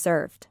also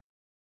preserved.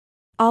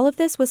 All of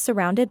this was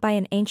surrounded by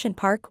an ancient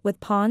park with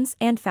ponds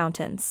and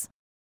fountains.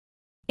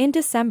 In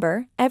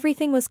December,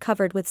 everything was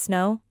covered with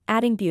snow,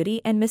 adding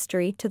beauty and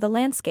mystery to the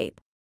landscape.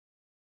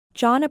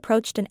 John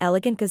approached an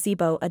elegant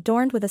gazebo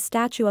adorned with a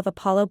statue of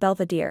Apollo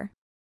Belvedere.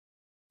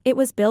 It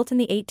was built in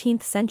the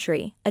 18th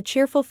century, a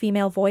cheerful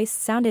female voice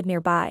sounded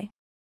nearby.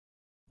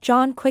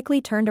 John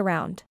quickly turned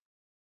around.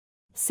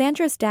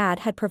 Sandra's dad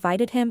had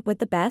provided him with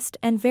the best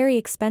and very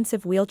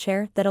expensive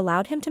wheelchair that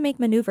allowed him to make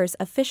maneuvers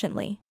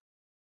efficiently.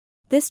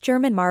 This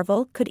German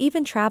marvel could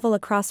even travel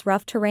across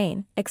rough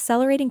terrain,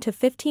 accelerating to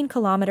 15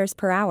 kilometers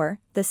per hour.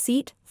 The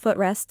seat,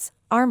 footrests,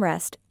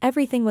 armrest,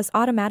 everything was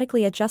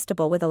automatically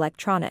adjustable with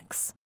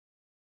electronics.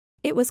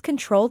 It was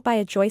controlled by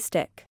a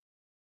joystick.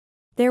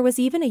 There was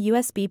even a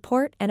USB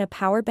port and a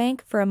power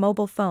bank for a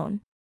mobile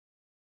phone.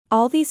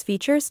 All these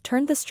features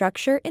turned the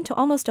structure into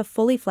almost a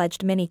fully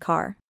fledged mini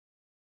car.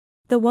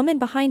 The woman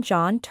behind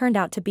John turned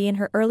out to be in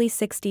her early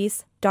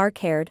 60s,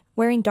 dark-haired,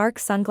 wearing dark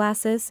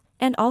sunglasses,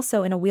 and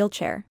also in a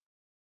wheelchair.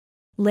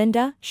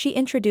 Linda, she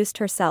introduced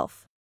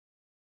herself.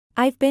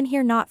 I've been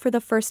here not for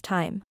the first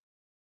time.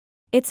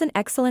 It's an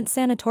excellent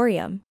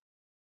sanatorium.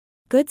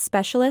 Good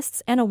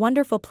specialists and a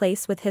wonderful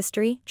place with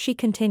history, she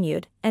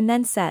continued, and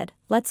then said,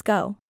 let's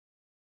go.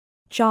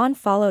 John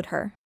followed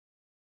her.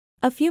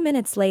 A few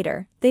minutes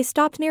later, they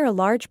stopped near a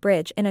large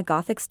bridge in a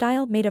Gothic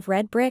style made of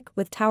red brick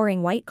with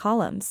towering white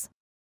columns.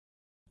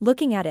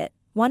 Looking at it,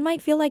 one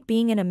might feel like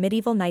being in a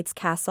medieval knight's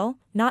castle,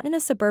 not in a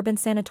suburban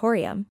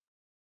sanatorium.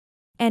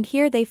 And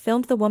here they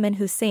filmed the woman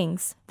who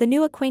sings, the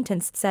new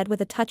acquaintance said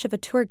with a touch of a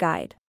tour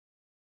guide.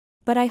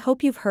 But I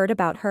hope you've heard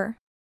about her.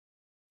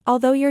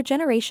 Although your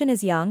generation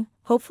is young,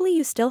 hopefully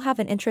you still have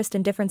an interest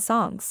in different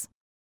songs.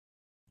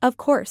 Of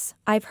course,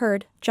 I've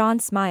heard, John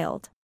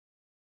smiled.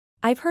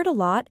 I've heard a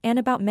lot and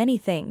about many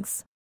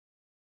things.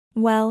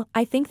 Well,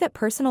 I think that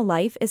personal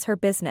life is her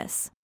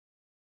business.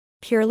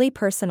 Purely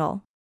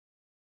personal.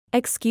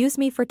 Excuse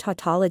me for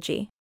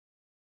tautology.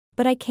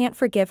 But I can't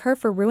forgive her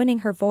for ruining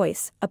her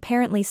voice,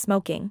 apparently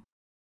smoking.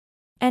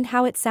 And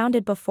how it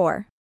sounded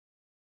before.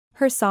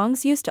 Her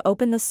songs used to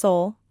open the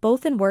soul,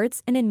 both in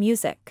words and in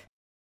music.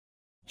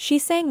 She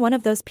sang one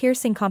of those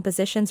piercing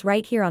compositions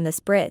right here on this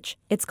bridge.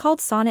 It's called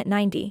Sonnet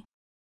 90.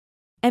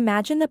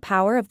 Imagine the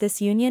power of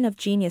this union of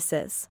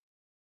geniuses.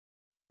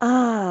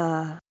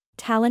 Ah.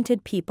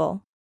 Talented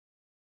people.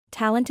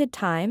 Talented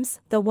times,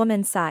 the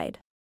woman sighed.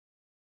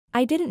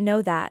 I didn't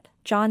know that,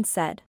 John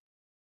said.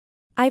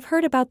 I've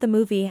heard about the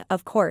movie,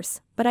 of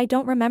course, but I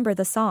don't remember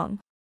the song.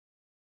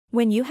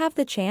 When you have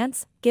the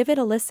chance, give it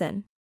a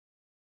listen.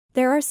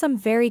 There are some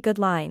very good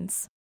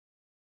lines.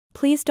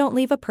 Please don't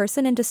leave a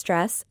person in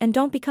distress and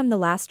don't become the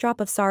last drop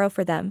of sorrow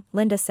for them,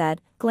 Linda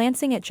said,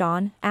 glancing at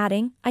John,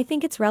 adding, I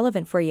think it's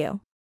relevant for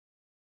you.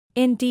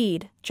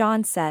 Indeed,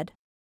 John said.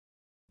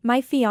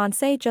 My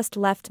fiancé just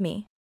left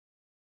me.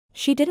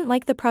 She didn't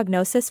like the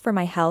prognosis for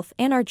my health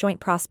and our joint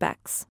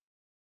prospects.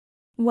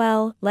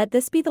 Well, let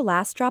this be the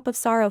last drop of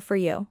sorrow for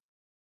you.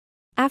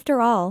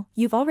 After all,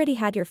 you've already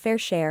had your fair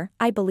share,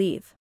 I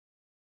believe.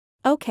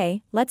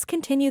 Okay, let's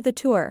continue the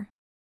tour.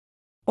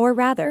 Or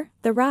rather,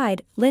 the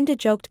ride, Linda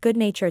joked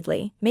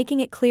good-naturedly, making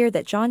it clear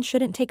that John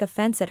shouldn't take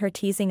offense at her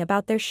teasing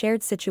about their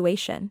shared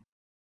situation.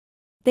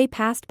 They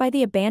passed by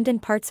the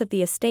abandoned parts of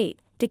the estate,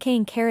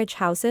 decaying carriage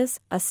houses,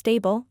 a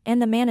stable,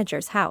 and the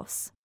manager's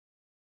house.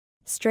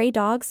 Stray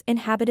dogs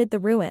inhabited the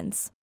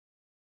ruins.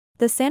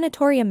 The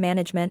sanatorium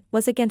management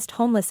was against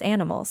homeless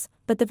animals,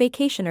 but the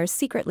vacationers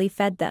secretly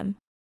fed them.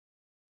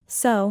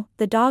 So,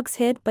 the dogs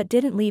hid but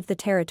didn't leave the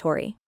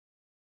territory.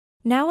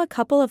 Now a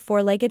couple of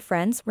four-legged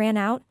friends ran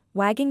out,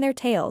 wagging their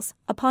tails,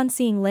 upon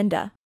seeing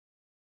Linda.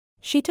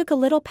 She took a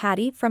little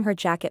patty from her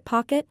jacket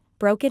pocket,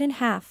 broke it in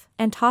half,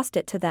 and tossed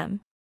it to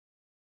them.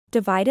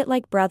 Divide it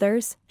like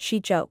brothers, she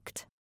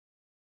joked.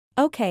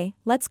 Okay,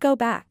 let's go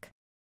back.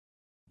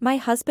 My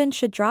husband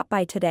should drop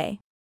by today.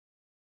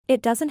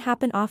 It doesn't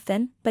happen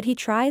often, but he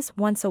tries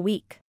once a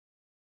week.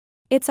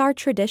 It's our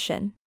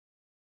tradition.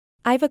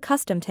 I've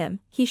accustomed him,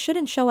 he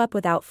shouldn't show up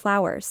without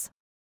flowers.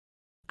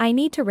 I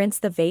need to rinse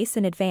the vase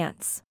in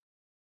advance.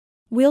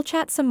 We'll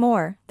chat some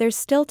more, there's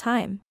still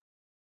time.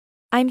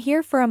 I'm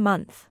here for a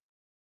month.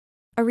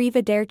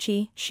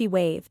 Arrivederci, she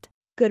waved.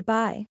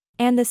 Goodbye.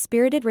 And the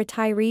spirited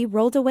retiree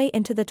rolled away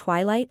into the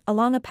twilight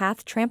along a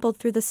path trampled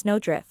through the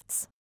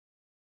snowdrifts.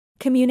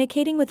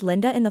 Communicating with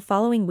Linda in the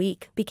following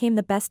week became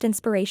the best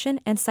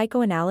inspiration and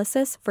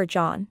psychoanalysis for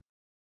John.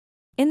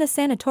 In the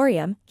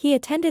sanatorium, he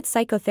attended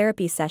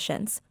psychotherapy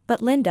sessions,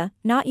 but Linda,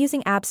 not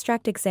using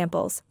abstract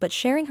examples but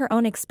sharing her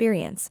own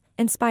experience,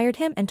 inspired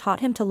him and taught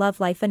him to love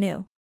life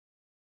anew.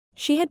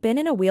 She had been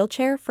in a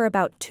wheelchair for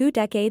about 2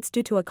 decades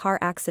due to a car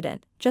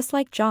accident, just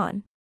like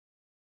John.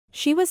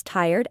 She was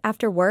tired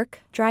after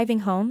work, driving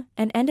home,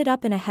 and ended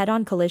up in a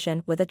head-on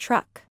collision with a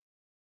truck.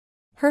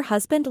 Her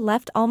husband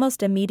left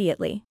almost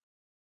immediately.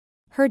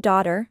 Her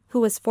daughter, who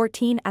was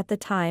 14 at the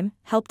time,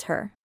 helped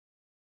her.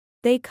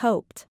 They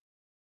coped.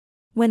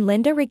 When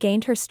Linda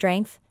regained her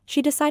strength,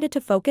 she decided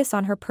to focus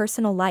on her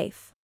personal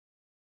life.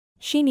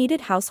 She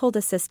needed household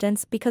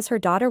assistance because her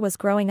daughter was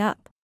growing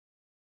up.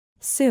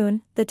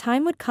 Soon, the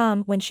time would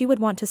come when she would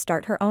want to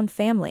start her own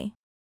family.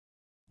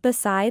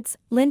 Besides,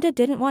 Linda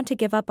didn't want to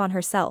give up on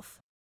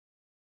herself.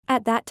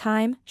 At that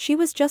time, she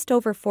was just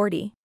over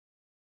 40.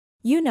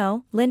 You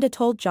know, Linda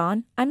told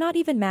John, I'm not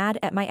even mad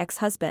at my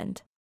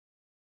ex-husband.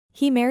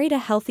 He married a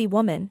healthy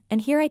woman,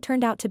 and here I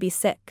turned out to be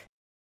sick.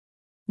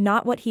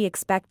 Not what he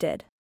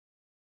expected.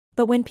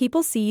 But when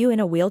people see you in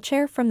a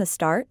wheelchair from the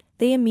start,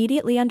 they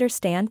immediately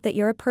understand that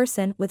you're a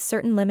person with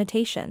certain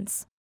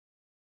limitations.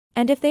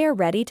 And if they are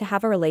ready to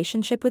have a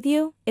relationship with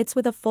you, it's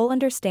with a full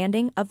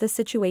understanding of the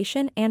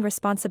situation and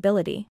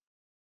responsibility.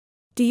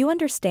 Do you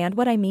understand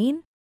what I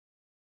mean?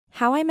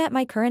 How I met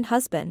my current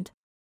husband.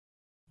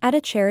 At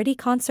a charity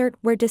concert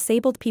where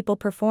disabled people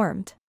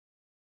performed.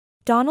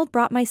 Donald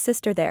brought my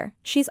sister there,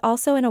 she's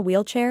also in a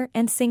wheelchair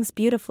and sings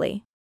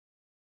beautifully.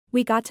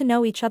 We got to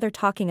know each other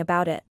talking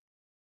about it.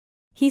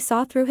 He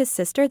saw through his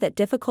sister that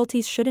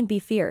difficulties shouldn't be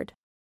feared.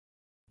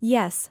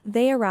 Yes,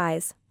 they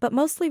arise, but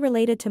mostly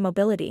related to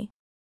mobility.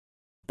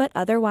 But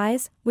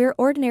otherwise, we're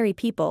ordinary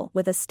people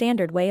with a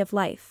standard way of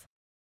life.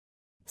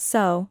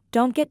 So,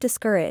 don't get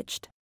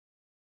discouraged.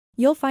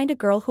 You'll find a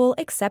girl who'll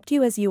accept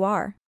you as you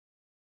are.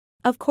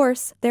 Of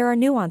course, there are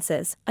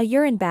nuances. A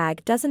urine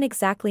bag doesn't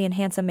exactly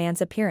enhance a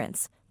man's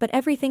appearance, but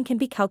everything can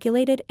be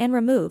calculated and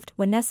removed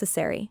when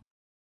necessary.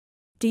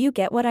 Do you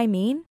get what I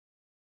mean?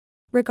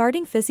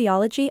 Regarding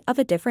physiology of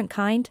a different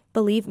kind,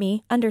 believe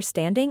me,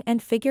 understanding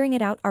and figuring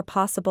it out are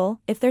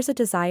possible if there's a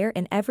desire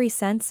in every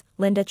sense,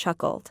 Linda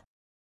chuckled.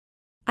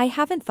 I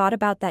haven't thought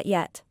about that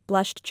yet,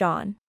 blushed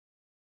John.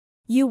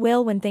 You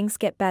will when things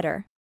get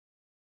better.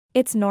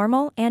 It's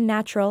normal and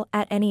natural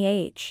at any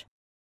age.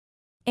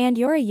 And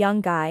you're a young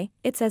guy,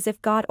 it's as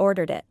if God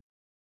ordered it.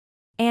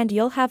 And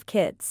you'll have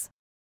kids.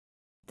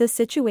 The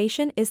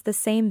situation is the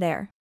same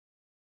there.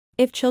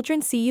 If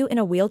children see you in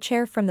a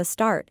wheelchair from the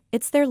start,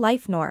 it's their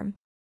life norm.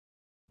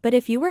 But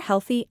if you were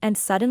healthy and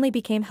suddenly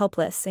became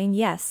helpless, and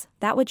yes,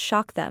 that would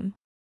shock them.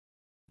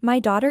 My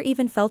daughter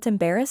even felt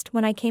embarrassed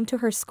when I came to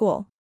her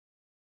school.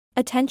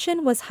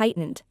 Attention was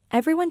heightened,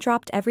 everyone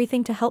dropped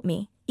everything to help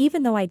me,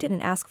 even though I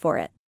didn't ask for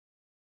it.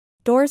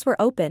 Doors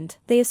were opened,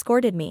 they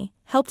escorted me,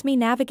 helped me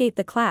navigate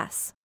the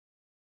class.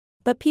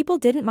 But people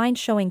didn't mind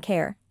showing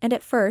care, and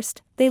at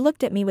first, they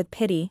looked at me with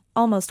pity,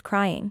 almost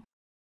crying.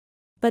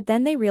 But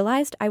then they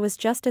realized I was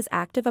just as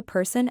active a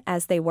person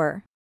as they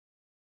were.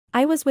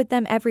 I was with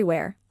them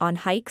everywhere, on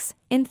hikes,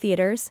 in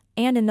theaters,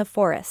 and in the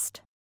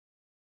forest.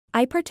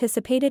 I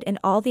participated in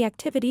all the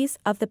activities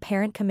of the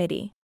parent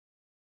committee.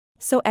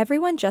 So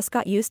everyone just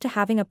got used to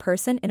having a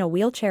person in a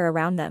wheelchair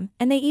around them,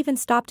 and they even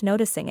stopped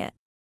noticing it.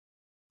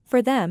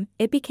 For them,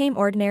 it became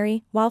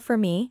ordinary, while for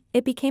me,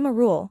 it became a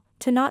rule,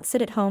 to not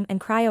sit at home and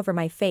cry over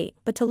my fate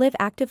but to live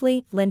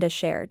actively, Linda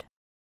shared.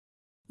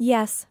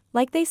 Yes,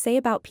 like they say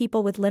about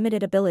people with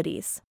limited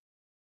abilities.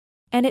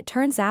 And it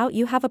turns out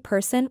you have a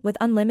person with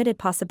unlimited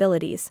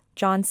possibilities,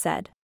 John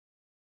said.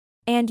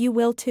 And you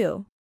will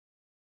too.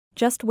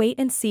 Just wait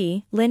and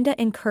see, Linda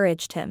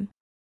encouraged him.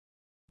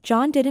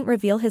 John didn't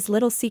reveal his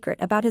little secret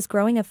about his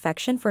growing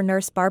affection for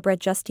Nurse Barbara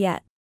just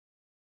yet.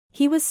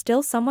 He was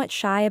still somewhat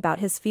shy about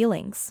his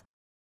feelings.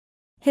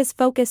 His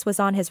focus was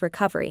on his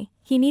recovery.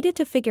 He needed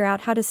to figure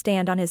out how to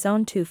stand on his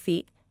own 2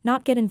 feet,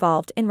 not get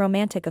involved in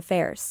romantic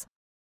affairs.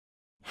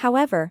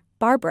 However,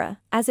 Barbara,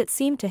 as it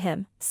seemed to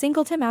him,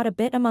 singled him out a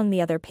bit among the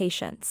other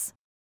patients.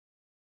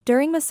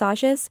 During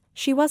massages,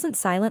 she wasn't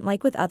silent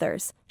like with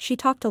others, she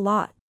talked a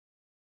lot.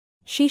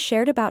 She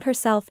shared about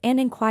herself and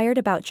inquired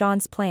about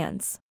John's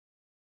plans.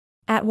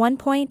 At one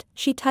point,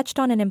 she touched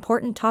on an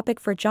important topic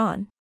for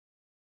John.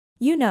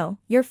 You know,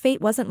 your fate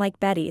wasn't like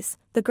Betty's,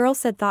 the girl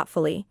said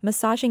thoughtfully,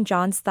 massaging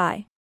John's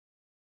thigh.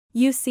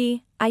 You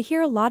see, I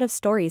hear a lot of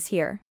stories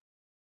here.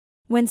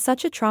 When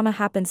such a trauma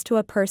happens to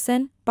a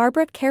person,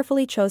 Barbara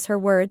carefully chose her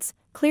words,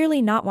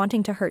 clearly not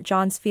wanting to hurt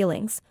John's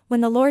feelings.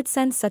 When the Lord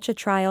sends such a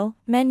trial,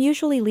 men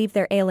usually leave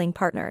their ailing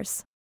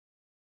partners.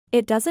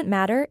 It doesn't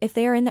matter if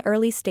they are in the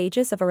early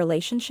stages of a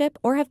relationship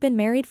or have been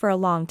married for a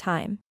long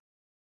time.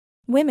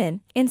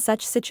 Women, in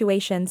such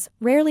situations,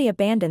 rarely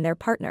abandon their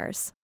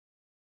partners.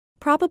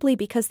 Probably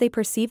because they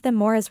perceive them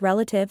more as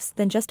relatives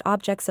than just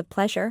objects of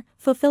pleasure,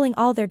 fulfilling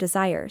all their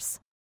desires.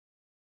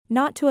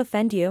 Not to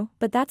offend you,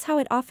 but that's how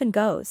it often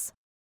goes.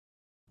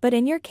 But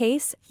in your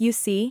case, you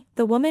see,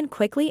 the woman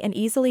quickly and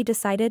easily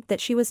decided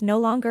that she was no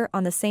longer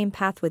on the same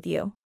path with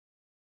you.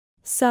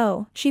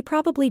 So, she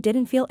probably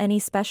didn't feel any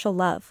special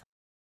love.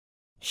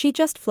 She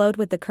just flowed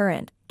with the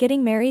current,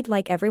 getting married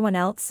like everyone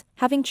else,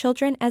 having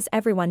children as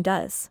everyone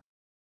does.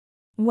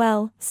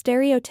 Well,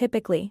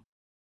 stereotypically.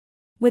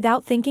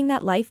 Without thinking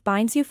that life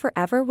binds you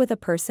forever with a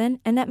person,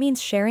 and that means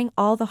sharing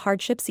all the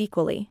hardships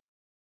equally.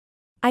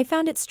 I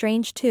found it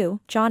strange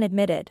too, John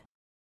admitted.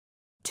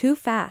 Too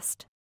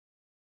fast.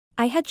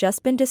 I had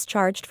just been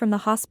discharged from the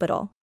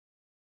hospital.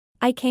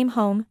 I came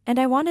home, and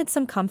I wanted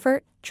some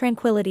comfort,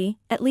 tranquility,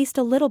 at least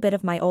a little bit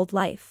of my old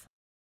life.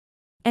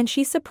 And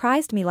she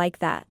surprised me like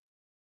that.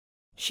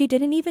 She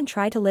didn't even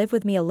try to live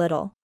with me a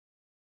little.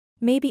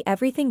 Maybe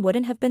everything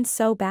wouldn't have been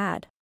so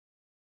bad.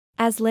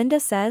 As Linda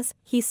says,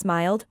 he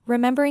smiled,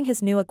 remembering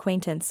his new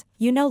acquaintance.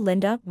 You know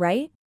Linda,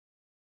 right?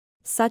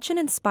 Such an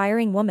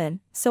inspiring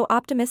woman, so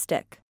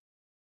optimistic.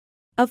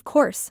 Of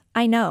course,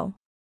 I know.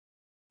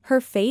 Her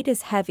fate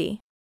is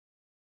heavy.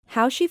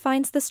 How she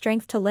finds the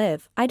strength to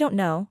live, I don't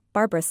know,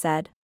 Barbara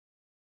said.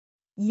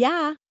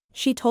 Yeah.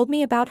 She told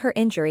me about her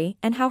injury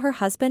and how her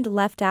husband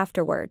left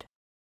afterward.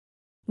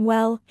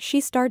 Well,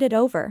 she started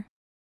over.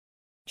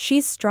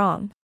 She's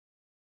strong.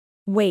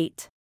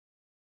 Wait.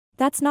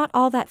 That's not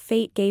all that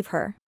fate gave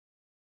her.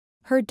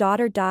 Her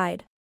daughter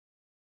died.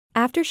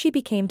 After she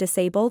became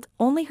disabled,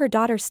 only her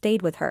daughter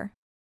stayed with her.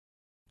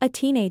 A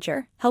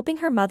teenager, helping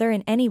her mother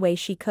in any way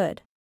she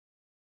could.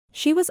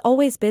 She was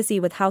always busy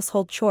with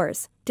household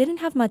chores, didn't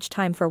have much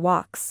time for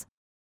walks.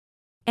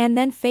 And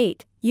then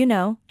fate, you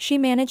know, she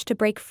managed to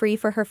break free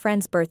for her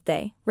friend's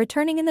birthday,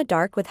 returning in the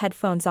dark with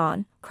headphones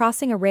on,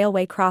 crossing a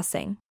railway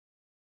crossing.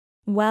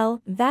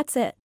 Well, that's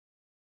it.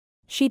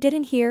 She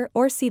didn't hear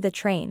or see the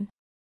train.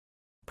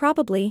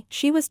 Probably,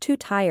 she was too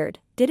tired,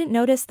 didn't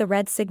notice the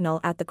red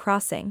signal at the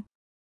crossing.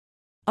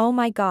 Oh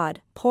my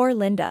God, poor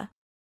Linda.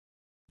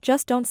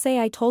 Just don't say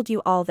I told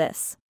you all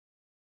this.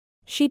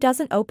 She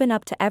doesn't open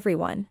up to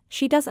everyone,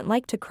 she doesn't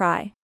like to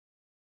cry.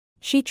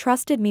 She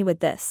trusted me with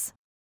this.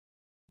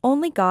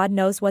 Only God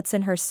knows what's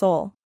in her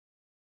soul.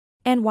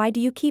 And why do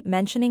you keep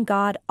mentioning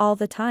God all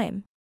the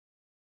time?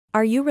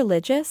 Are you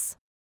religious?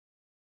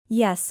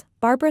 Yes,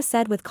 Barbara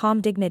said with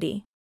calm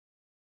dignity.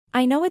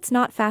 I know it's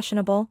not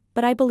fashionable,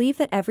 but I believe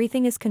that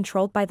everything is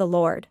controlled by the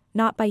Lord,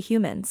 not by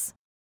humans.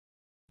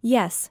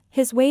 Yes,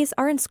 His ways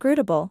are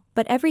inscrutable,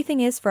 but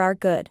everything is for our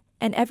good,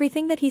 and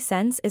everything that He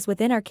sends is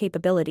within our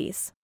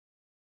capabilities.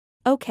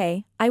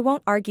 Okay, I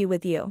won't argue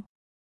with you.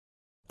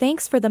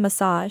 Thanks for the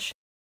massage.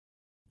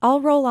 I'll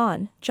roll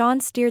on,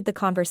 John steered the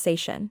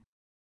conversation.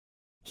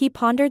 He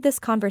pondered this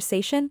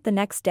conversation the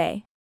next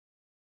day.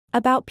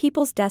 About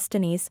people's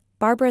destinies,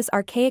 Barbara's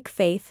archaic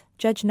faith,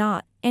 judge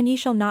not, and ye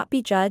shall not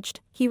be judged,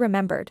 he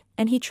remembered,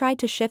 and he tried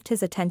to shift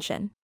his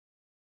attention.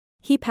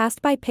 He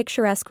passed by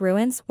picturesque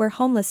ruins where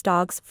homeless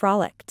dogs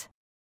frolicked.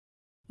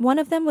 One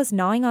of them was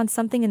gnawing on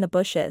something in the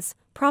bushes,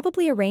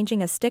 probably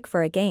arranging a stick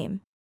for a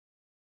game.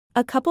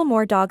 A couple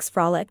more dogs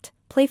frolicked,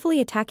 playfully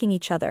attacking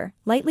each other,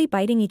 lightly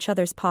biting each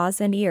other's paws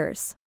and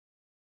ears.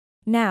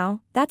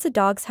 Now, that's a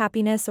dog's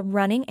happiness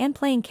running and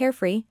playing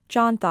carefree,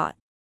 John thought.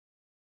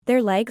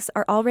 Their legs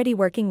are already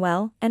working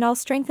well, and I'll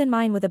strengthen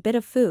mine with a bit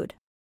of food.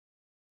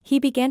 He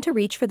began to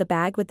reach for the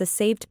bag with the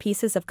saved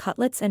pieces of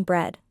cutlets and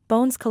bread,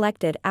 bones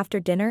collected after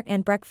dinner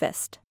and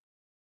breakfast.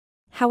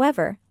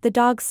 However, the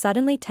dogs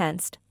suddenly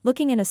tensed,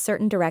 looking in a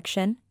certain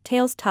direction,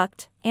 tails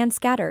tucked, and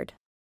scattered.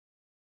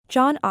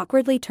 John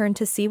awkwardly turned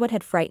to see what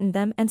had frightened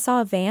them and saw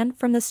a van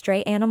from the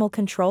Stray Animal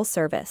Control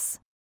Service.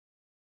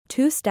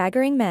 Two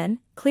staggering men,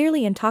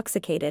 clearly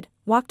intoxicated,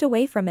 walked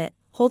away from it,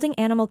 holding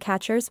animal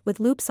catchers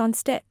with loops on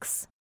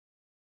sticks.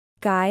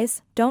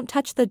 "Guys, don't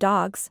touch the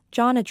dogs,"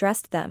 John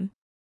addressed them.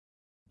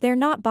 "They're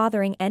not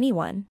bothering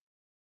anyone.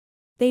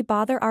 They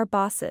bother our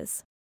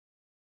bosses.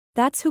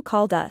 That's who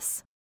called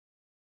us."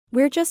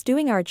 "We're just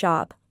doing our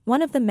job,"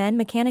 one of the men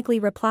mechanically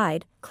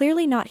replied,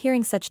 clearly not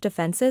hearing such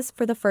defenses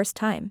for the first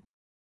time.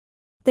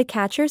 The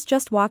catchers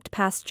just walked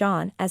past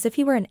John as if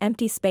he were an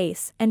empty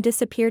space and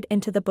disappeared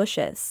into the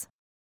bushes.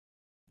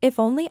 If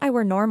only I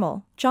were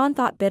normal, John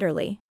thought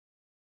bitterly.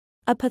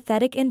 A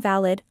pathetic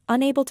invalid,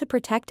 unable to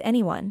protect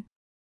anyone.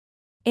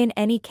 In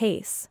any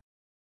case.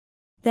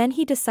 Then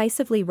he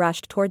decisively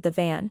rushed toward the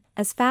van,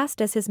 as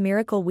fast as his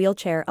miracle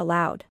wheelchair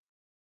allowed.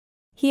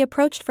 He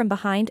approached from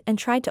behind and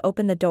tried to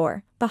open the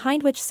door,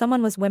 behind which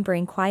someone was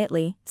whimpering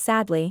quietly,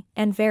 sadly,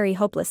 and very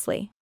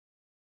hopelessly.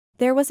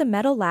 There was a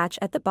metal latch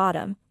at the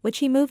bottom, which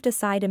he moved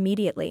aside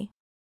immediately.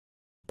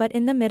 But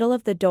in the middle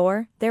of the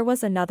door, there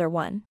was another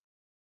one.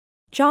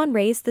 John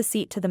raised the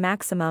seat to the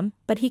maximum,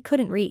 but he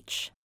couldn't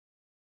reach.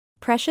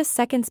 Precious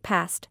seconds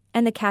passed,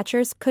 and the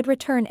catchers could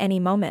return any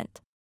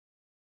moment.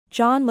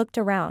 John looked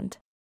around.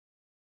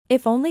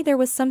 If only there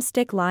was some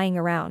stick lying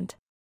around.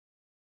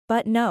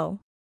 But no.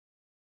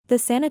 The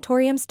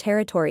sanatorium's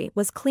territory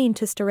was clean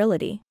to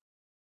sterility.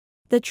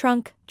 The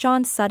trunk,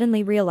 John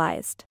suddenly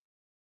realized.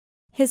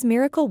 His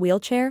miracle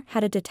wheelchair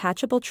had a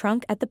detachable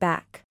trunk at the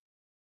back.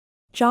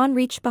 John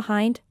reached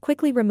behind,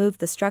 quickly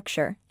removed the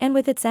structure, and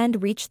with its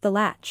end reached the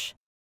latch.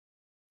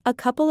 A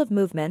couple of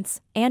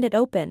movements, and it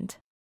opened.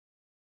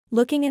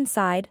 Looking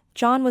inside,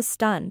 John was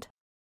stunned.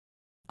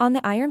 On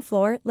the iron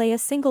floor lay a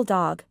single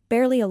dog,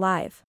 barely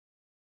alive.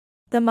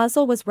 The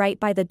muzzle was right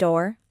by the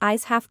door,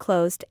 eyes half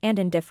closed and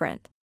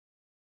indifferent.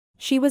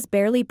 She was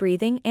barely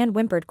breathing and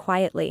whimpered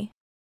quietly.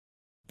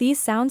 These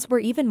sounds were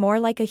even more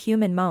like a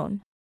human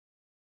moan.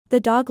 The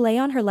dog lay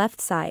on her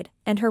left side,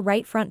 and her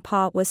right front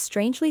paw was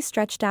strangely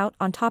stretched out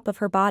on top of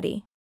her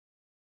body.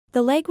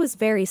 The leg was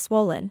very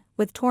swollen,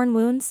 with torn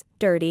wounds,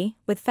 dirty,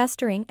 with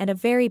festering and a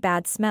very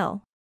bad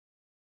smell.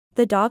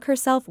 The dog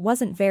herself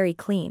wasn't very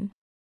clean.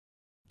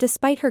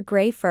 Despite her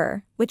gray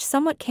fur, which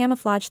somewhat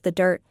camouflaged the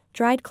dirt,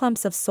 dried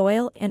clumps of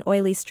soil and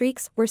oily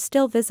streaks were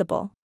still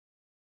visible.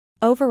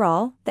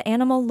 Overall, the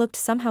animal looked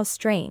somehow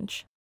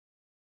strange.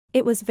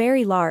 It was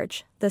very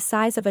large, the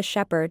size of a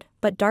shepherd,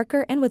 but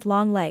darker and with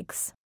long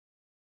legs.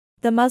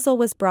 The muzzle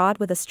was broad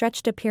with a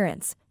stretched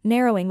appearance,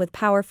 narrowing with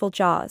powerful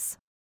jaws.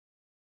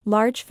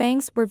 Large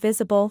fangs were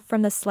visible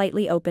from the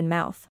slightly open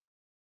mouth.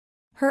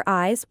 Her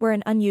eyes were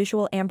an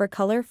unusual amber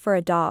color for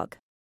a dog.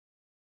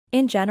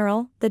 In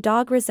general, the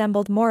dog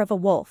resembled more of a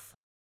wolf.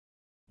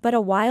 But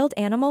a wild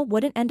animal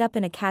wouldn't end up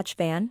in a catch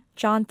van,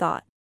 John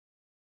thought.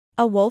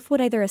 A wolf would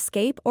either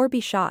escape or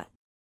be shot.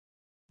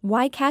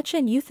 Why catch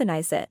and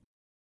euthanize it?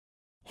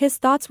 His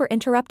thoughts were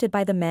interrupted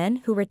by the men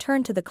who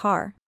returned to the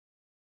car.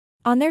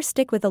 On their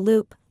stick with a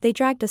loop, they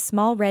dragged a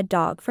small red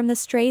dog from the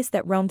strays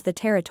that roamed the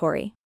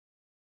territory.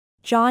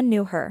 John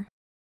knew her.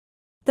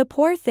 The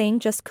poor thing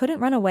just couldn't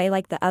run away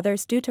like the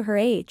others due to her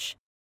age.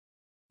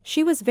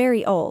 She was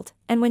very old,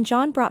 and when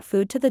John brought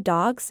food to the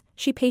dogs,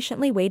 she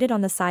patiently waited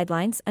on the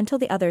sidelines until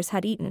the others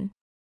had eaten.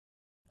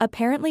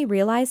 Apparently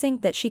realizing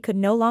that she could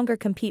no longer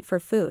compete for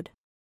food.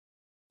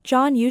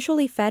 John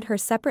usually fed her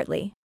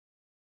separately.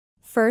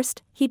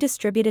 First, he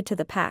distributed to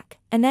the pack,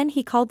 and then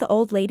he called the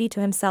old lady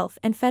to himself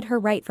and fed her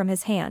right from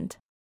his hand.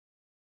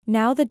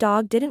 Now the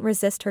dog didn't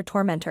resist her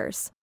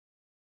tormentors.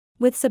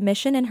 With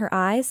submission in her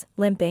eyes,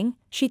 limping,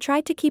 she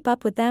tried to keep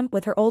up with them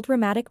with her old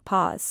rheumatic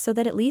paws so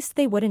that at least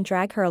they wouldn't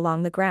drag her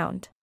along the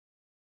ground.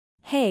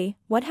 "Hey,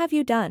 what have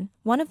you done?"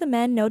 One of the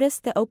men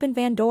noticed the open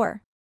van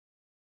door.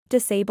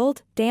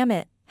 "Disabled, damn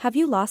it, have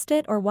you lost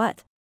it or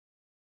what?"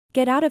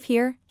 "Get out of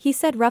here," he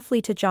said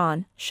roughly to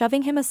John,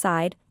 shoving him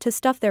aside to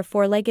stuff their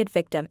four-legged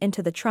victim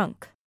into the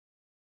trunk.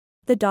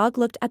 The dog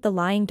looked at the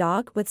lying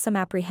dog with some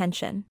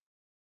apprehension.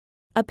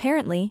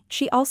 Apparently,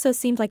 she also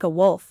seemed like a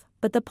wolf,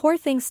 but the poor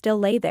thing still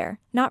lay there,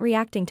 not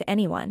reacting to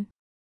anyone.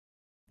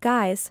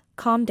 "Guys,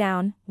 calm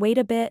down, wait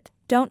a bit,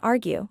 don't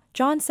argue,"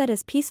 John said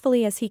as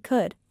peacefully as he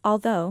could,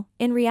 although,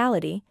 in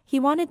reality, he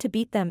wanted to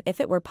beat them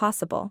if it were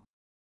possible.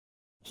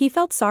 He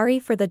felt sorry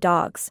for the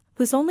dogs,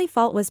 whose only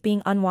fault was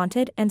being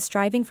unwanted and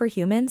striving for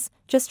humans,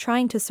 just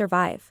trying to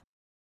survive.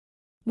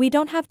 "We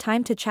don't have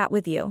time to chat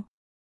with you.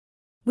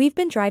 We've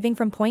been driving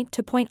from point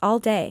to point all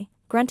day,"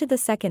 grunted the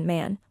second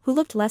man, who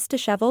looked less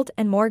disheveled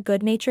and more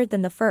good-natured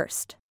than the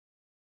first.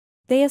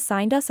 They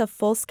assigned us a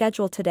full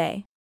schedule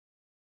today.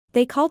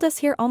 They called us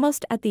here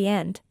almost at the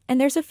end,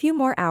 and there's a few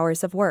more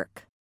hours of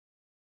work.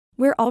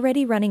 We're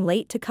already running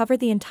late to cover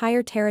the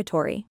entire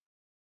territory.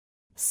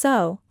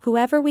 So,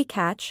 whoever we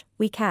catch,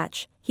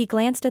 he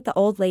glanced at the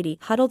old lady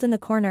huddled in the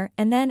corner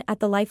and then at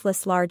the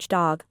lifeless large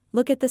dog.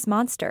 Look at this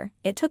monster,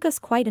 it took us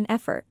quite an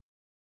effort.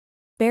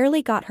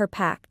 Barely got her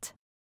packed.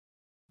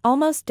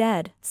 Almost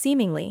dead,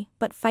 seemingly,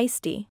 but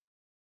feisty.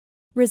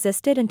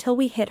 Resisted until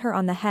we hit her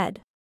on the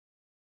head.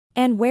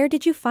 And where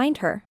did you find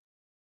her?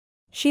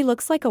 She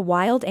looks like a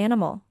wild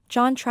animal.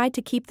 John tried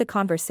to keep the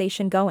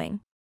conversation going.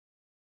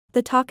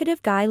 The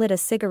talkative guy lit a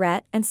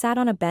cigarette and sat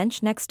on a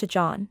bench next to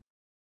John.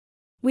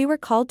 We were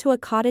called to a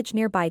cottage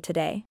nearby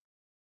today.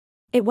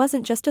 It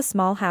wasn't just a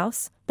small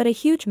house, but a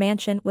huge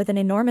mansion with an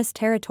enormous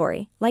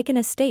territory, like an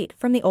estate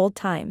from the old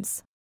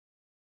times.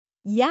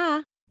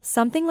 Yeah.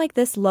 Something like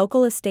this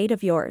local estate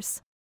of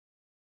yours.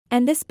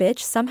 And this bitch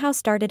somehow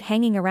started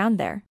hanging around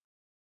there.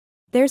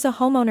 There's a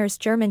homeowner's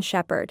German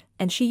shepherd,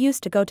 and she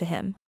used to go to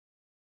him.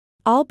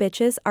 All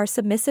bitches are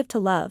submissive to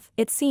love,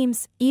 it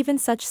seems, even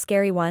such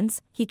scary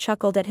ones. He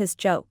chuckled at his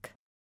joke.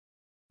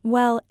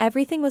 Well,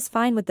 everything was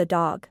fine with the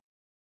dog.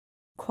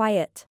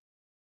 Quiet.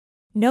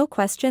 No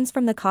questions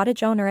from the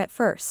cottage owner at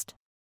first.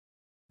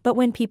 But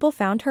when people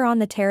found her on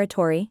the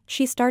territory,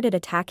 she started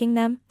attacking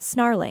them,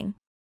 snarling.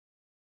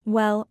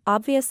 Well,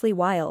 obviously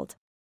wild.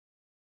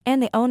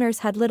 And the owners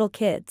had little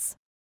kids.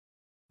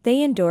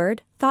 They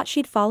endured, thought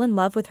she'd fall in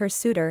love with her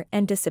suitor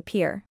and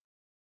disappear.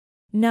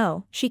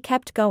 No, she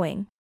kept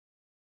going.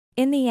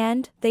 In the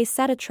end, they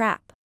set a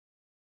trap.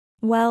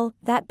 Well,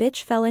 that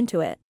bitch fell into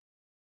it.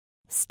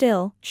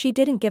 Still, she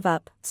didn't give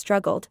up,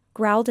 struggled,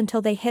 growled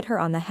until they hit her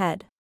on the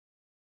head.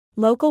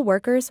 Local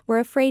workers were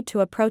afraid to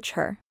approach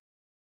her.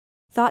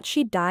 Thought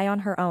she'd die on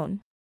her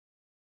own.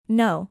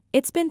 No,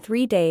 it's been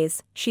 3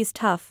 days, she's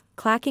tough,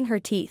 clacking her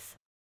teeth.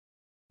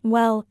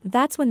 Well,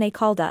 that's when they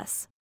called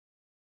us.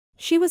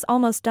 She was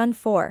almost done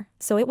for,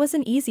 so it was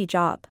an easy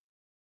job.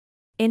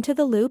 Into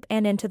the loop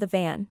and into the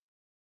van.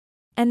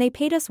 And they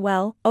paid us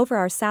well, over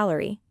our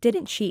salary,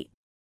 didn't cheat.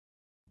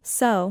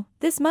 So,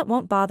 this mutt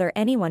won't bother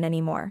anyone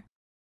anymore.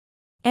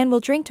 And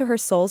we'll drink to her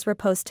soul's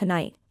repose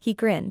tonight, he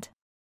grinned.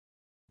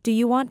 Do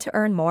you want to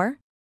earn more?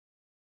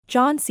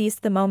 John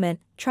seized the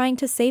moment, trying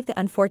to save the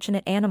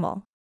unfortunate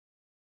animal.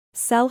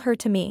 Sell her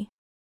to me.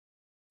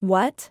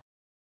 What?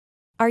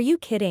 Are you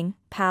kidding,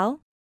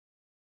 pal?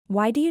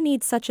 Why do you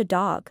need such a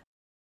dog?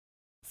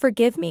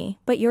 Forgive me,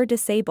 but you're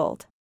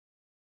disabled.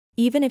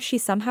 Even if she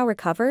somehow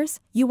recovers,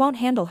 you won't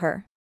handle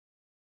her.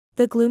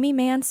 The gloomy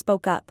man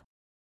spoke up.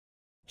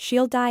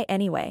 She'll die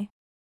anyway.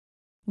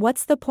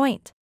 What's the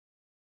point?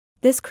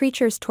 This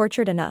creature's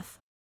tortured enough.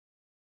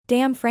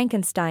 Damn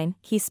Frankenstein,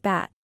 he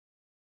spat.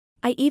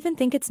 I even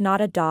think it's not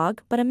a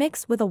dog but a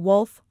mix with a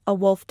wolf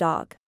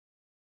dog.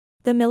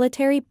 The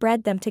military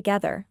bred them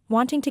together,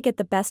 wanting to get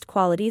the best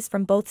qualities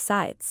from both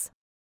sides.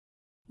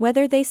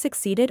 Whether they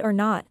succeeded or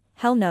not,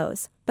 hell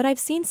knows, but I've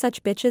seen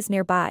such bitches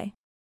nearby.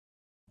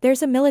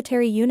 There's a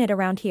military unit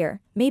around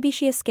here, maybe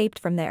she escaped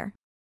from there.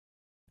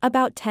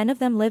 About 10 of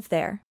them live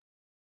there.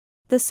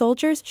 The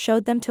soldiers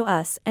showed them to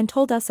us and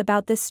told us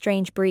about this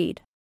strange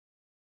breed.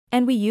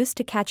 And we used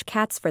to catch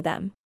cats for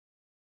them.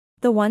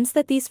 The ones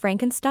that these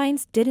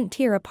Frankensteins didn't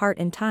tear apart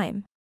in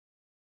time.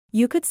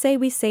 You could say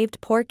we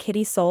saved poor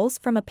kitty souls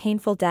from a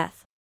painful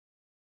death.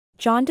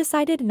 John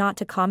decided not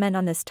to comment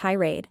on this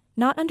tirade,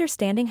 not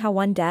understanding how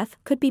one death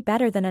could be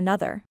better than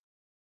another.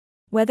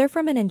 Whether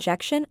from an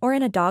injection or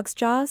in a dog's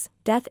jaws,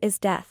 death is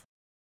death.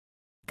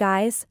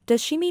 Guys,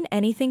 does she mean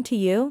anything to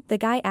you? The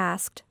guy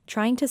asked,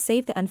 trying to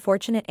save the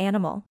unfortunate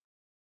animal.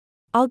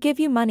 I'll give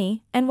you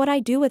money, and what I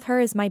do with her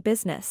is my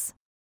business.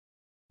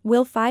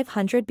 Will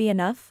 500 be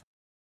enough?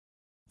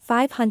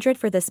 500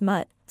 for this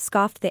mutt,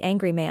 scoffed the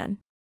angry man.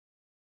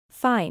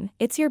 Fine,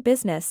 it's your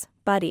business,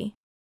 buddy.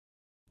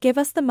 Give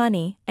us the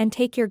money, and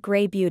take your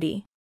gray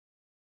beauty.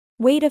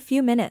 Wait a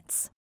few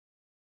minutes.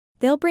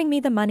 They'll bring me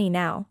the money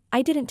now,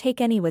 I didn't take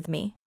any with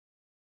me.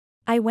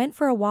 I went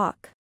for a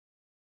walk.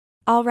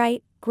 All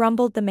right,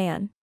 grumbled the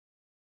man.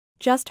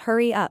 Just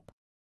hurry up.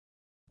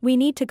 We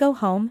need to go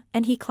home,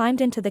 and he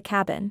climbed into the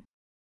cabin.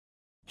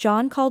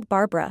 John called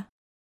Barbara.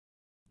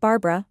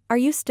 Barbara, are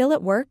you still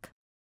at work?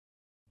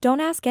 Don't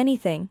ask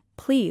anything,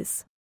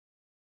 please.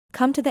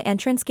 Come to the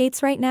entrance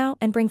gates right now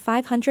and bring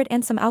 500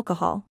 and some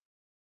alcohol.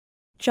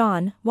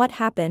 John, what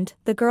happened?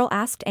 The girl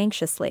asked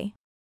anxiously.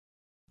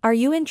 Are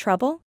you in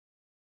trouble?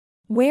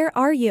 Where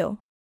are you?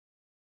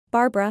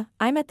 Barbara,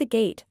 I'm at the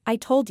gate, I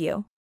told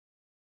you.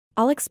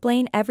 I'll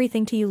explain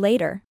everything to you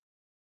later.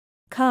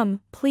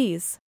 Come,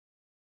 please.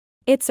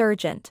 It's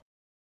urgent.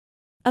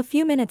 A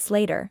few minutes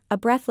later, a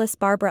breathless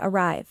Barbara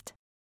arrived.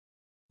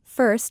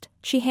 First,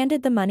 she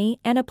handed the money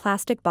and a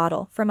plastic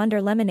bottle from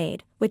under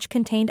lemonade, which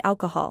contained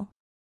alcohol.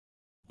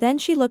 Then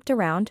she looked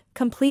around,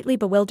 completely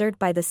bewildered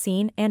by the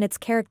scene and its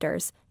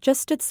characters, just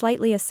stood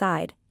slightly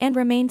aside, and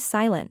remained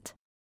silent.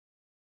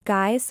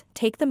 Guys,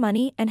 take the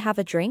money and have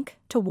a drink,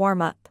 to warm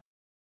up.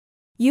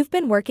 You've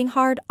been working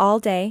hard all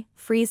day,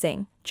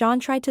 freezing, John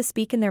tried to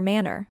speak in their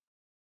manner.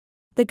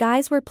 The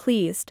guys were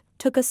pleased,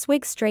 took a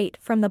swig straight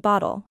from the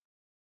bottle.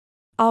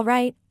 All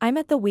right, I'm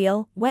at the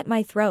wheel, wet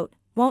my throat,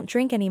 won't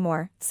drink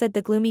anymore, said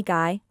the gloomy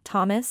guy,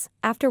 Thomas,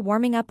 after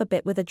warming up a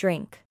bit with a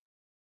drink.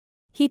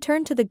 He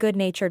turned to the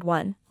good-natured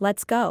one,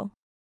 let's go.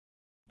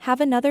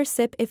 Have another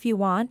sip if you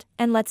want,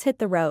 and let's hit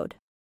the road.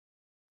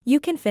 You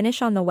can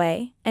finish on the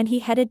way, and he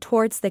headed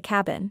towards the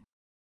cabin.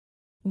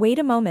 Wait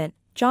a moment,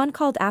 John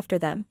called after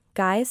them,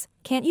 guys,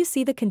 can't you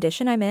see the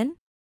condition I'm in?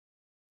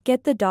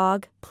 Get the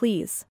dog,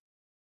 please.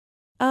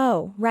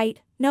 Oh, right,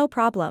 no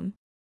problem.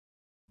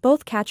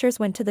 Both catchers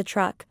went to the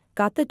truck,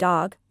 got the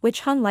dog,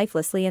 which hung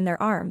lifelessly in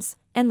their arms,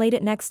 and laid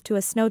it next to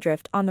a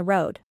snowdrift on the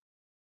road.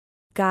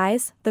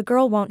 Guys, the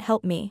girl won't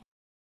help me.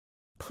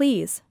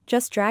 Please,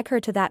 just drag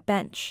her to that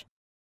bench.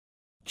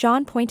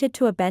 John pointed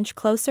to a bench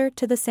closer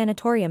to the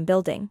sanatorium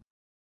building.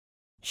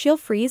 She'll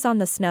freeze on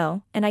the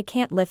snow, and I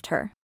can't lift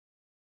her.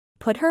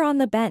 Put her on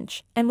the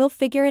bench, and we'll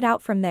figure it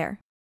out from there.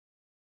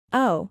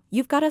 Oh,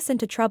 you've got us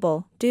into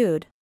trouble,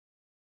 dude.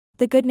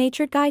 The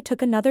good-natured guy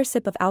took another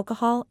sip of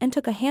alcohol and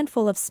took a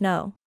handful of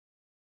snow.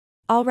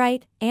 All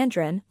right,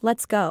 Andrin,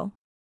 let's go.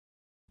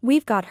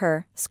 We've got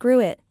her, screw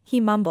it,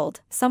 he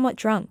mumbled, somewhat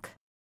drunk.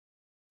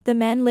 The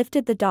men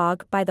lifted the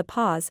dog by the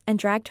paws and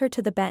dragged her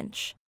to the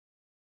bench.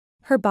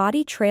 Her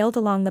body trailed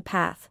along the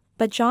path,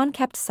 but John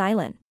kept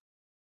silent.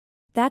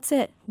 That's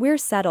it, we're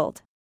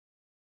settled.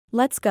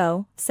 Let's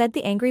go, said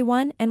the angry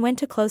one and went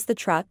to close the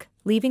truck,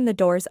 leaving the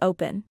doors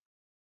open.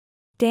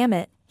 Damn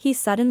it, he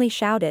suddenly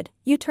shouted,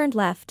 you turned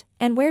left,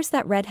 and where's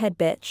that redhead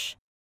bitch?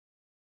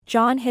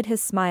 John hid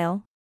his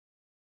smile.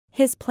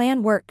 His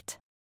plan worked.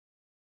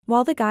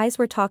 While the guys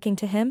were talking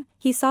to him,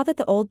 he saw that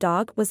the old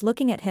dog was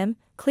looking at him,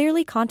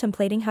 clearly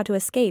contemplating how to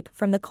escape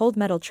from the cold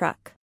metal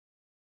truck.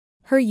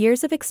 Her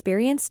years of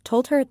experience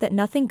told her that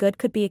nothing good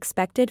could be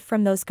expected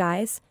from those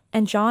guys,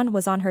 and John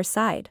was on her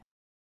side.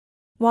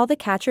 While the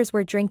catchers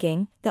were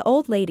drinking, the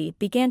old lady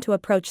began to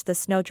approach the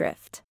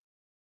snowdrift.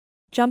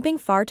 Jumping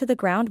far to the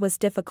ground was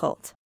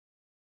difficult.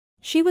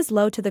 She was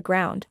low to the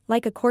ground,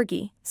 like a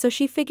corgi, so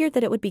she figured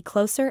that it would be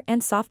closer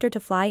and softer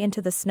to fly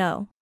into the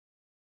snow.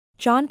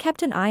 John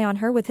kept an eye on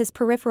her with his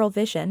peripheral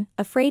vision,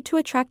 afraid to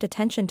attract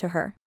attention to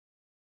her.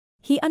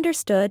 He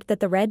understood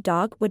that the red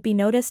dog would be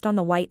noticed on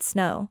the white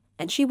snow,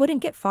 and she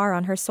wouldn't get far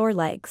on her sore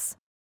legs.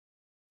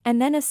 And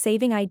then a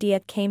saving idea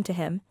came to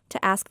him,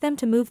 to ask them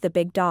to move the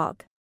big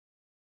dog.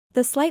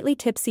 The slightly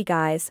tipsy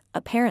guys,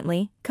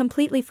 apparently,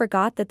 completely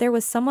forgot that there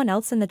was someone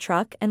else in the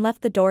truck and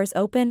left the doors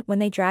open when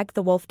they dragged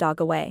the wolf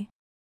dog away.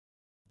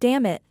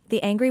 Damn it,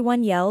 the angry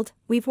one yelled,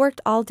 we've worked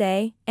all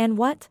day, and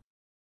what?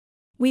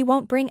 We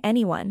won't bring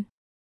anyone.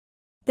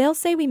 They'll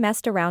say we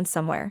messed around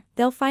somewhere,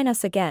 they'll fine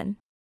us again.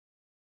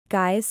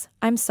 Guys,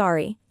 I'm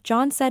sorry,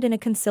 John said in a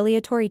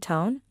conciliatory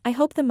tone, I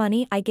hope the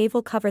money I gave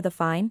will cover the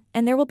fine,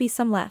 and there will be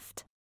some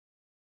left.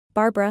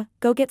 Barbara,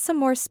 go get some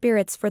more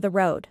spirits for the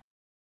road.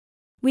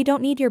 We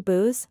don't need your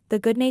booze, the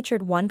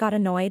good-natured one got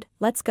annoyed,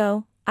 let's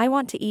go, I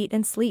want to eat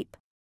and sleep.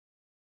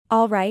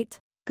 All right,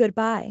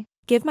 Goodbye.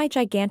 give my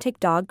gigantic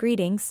dog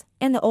greetings,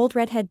 and the old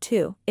redhead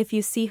too, if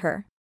you see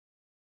her.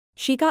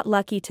 She got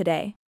lucky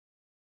today.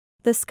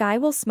 The sky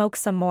will smoke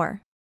some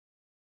more.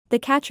 The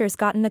catchers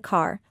got in the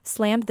car,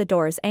 slammed the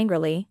doors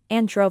angrily,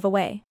 and drove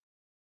away.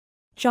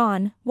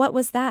 John, what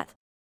was that?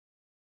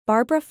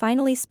 Barbara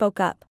finally spoke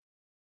up.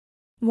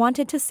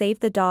 Wanted to save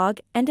the dog,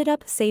 ended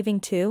up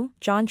saving too,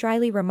 John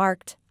dryly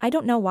remarked, I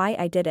don't know why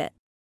I did it.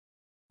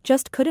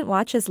 Just couldn't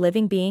watch as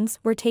living beings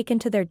were taken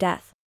to their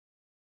death.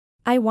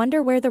 I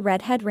wonder where the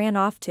redhead ran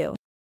off to.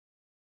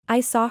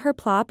 I saw her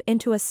plop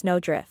into a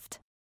snowdrift.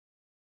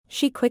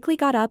 She quickly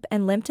got up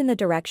and limped in the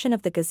direction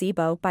of the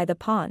gazebo by the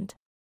pond.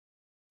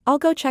 I'll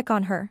go check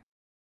on her.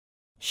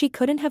 She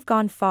couldn't have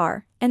gone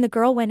far, and the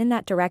girl went in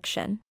that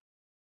direction.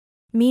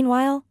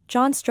 Meanwhile,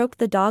 John stroked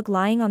the dog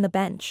lying on the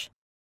bench.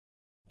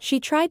 She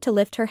tried to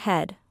lift her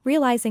head,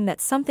 realizing that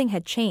something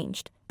had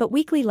changed, but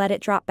weakly let it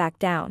drop back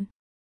down.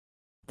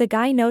 The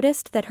guy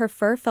noticed that her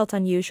fur felt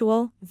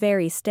unusual,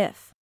 very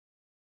stiff.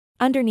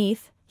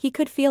 Underneath, he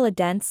could feel a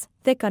dense,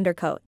 thick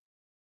undercoat.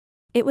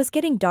 It was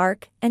getting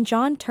dark, and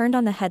John turned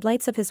on the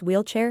headlights of his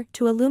wheelchair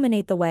to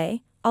illuminate the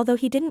way, although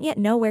he didn't yet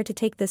know where to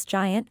take this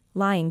giant,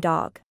 lying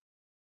dog.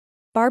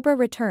 Barbara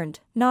returned,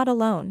 not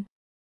alone.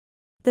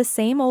 The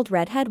same old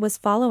redhead was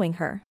following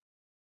her.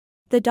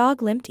 The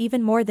dog limped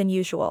even more than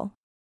usual.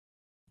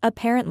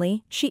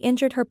 Apparently, she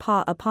injured her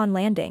paw upon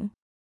landing.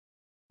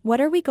 What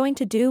are we going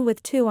to do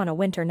with two on a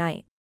winter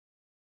night?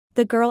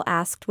 The girl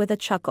asked with a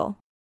chuckle.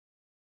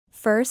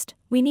 First,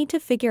 we need to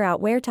figure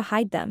out where to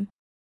hide them.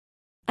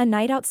 A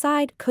night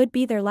outside could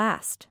be their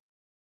last.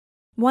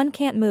 One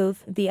can't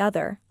move, the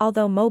other,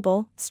 although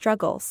mobile,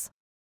 struggles.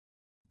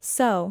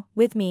 So,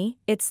 with me,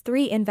 it's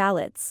 3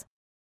 invalids.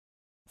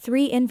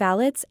 3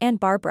 invalids and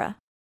Barbara.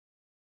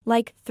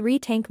 Like 3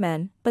 tank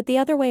men, but the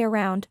other way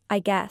around, I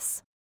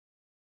guess.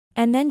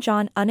 And then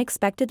John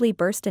unexpectedly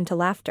burst into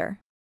laughter.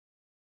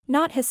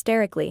 Not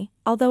hysterically,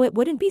 although it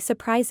wouldn't be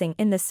surprising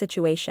in this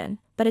situation,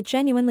 but a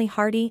genuinely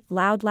hearty,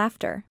 loud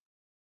laughter.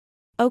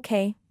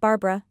 Okay,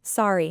 Barbara,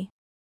 sorry.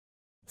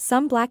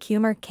 Some black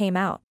humor came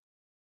out.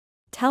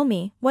 Tell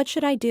me, what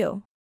should I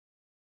do?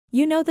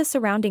 You know the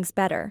surroundings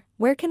better,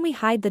 where can we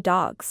hide the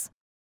dogs?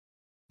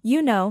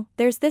 You know,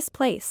 there's this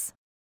place.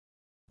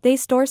 They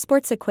store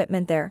sports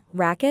equipment there,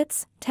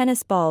 rackets,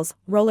 tennis balls,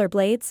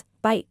 rollerblades,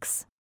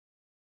 bikes.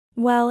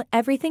 Well,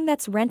 everything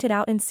that's rented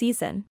out in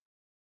season.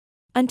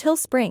 Until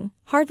spring,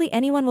 hardly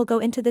anyone will go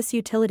into this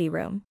utility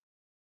room.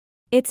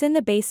 It's in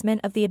the basement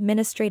of the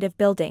administrative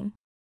building.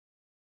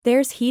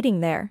 There's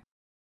heating there.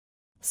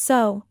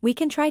 So, we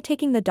can try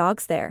taking the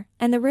dogs there,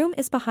 and the room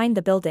is behind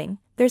the building,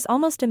 there's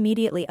almost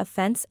immediately a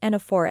fence and a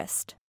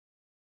forest.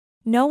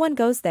 No one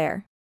goes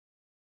there.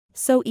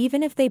 So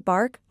even if they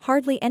bark,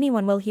 hardly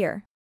anyone will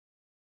hear.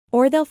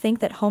 Or they'll think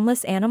that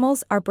homeless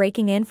animals are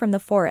breaking in from the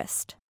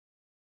forest.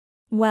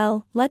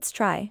 Well, let's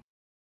try.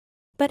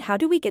 But how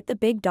do we get the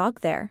big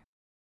dog there?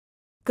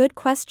 Good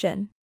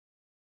question.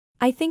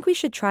 I think we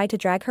should try to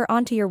drag her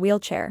onto your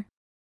wheelchair.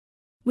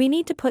 We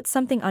need to put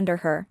something under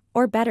her,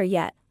 or better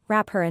yet,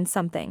 wrap her in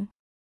something.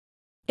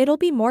 It'll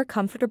be more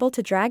comfortable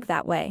to drag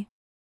that way.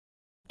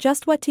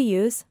 Just what to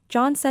use,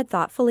 John said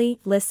thoughtfully.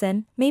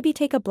 Listen, maybe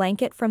take a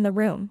blanket from the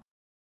room.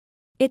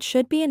 It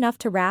should be enough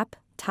to wrap,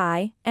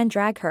 tie, and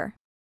drag her.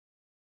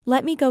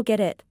 Let me go get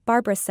it,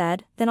 Barbara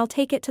said, then I'll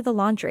take it to the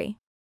laundry.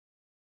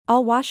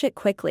 I'll wash it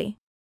quickly.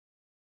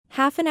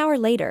 Half an hour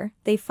later,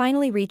 they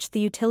finally reached the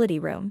utility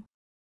room.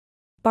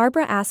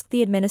 Barbara asked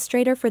the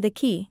administrator for the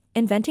key,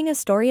 inventing a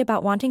story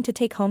about wanting to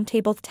take home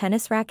table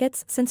tennis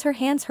rackets since her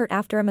hands hurt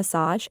after a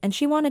massage and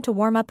she wanted to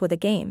warm up with a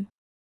game.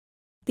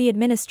 The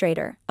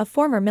administrator, a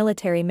former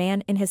military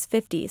man in his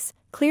 50s,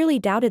 clearly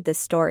doubted this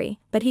story,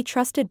 but he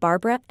trusted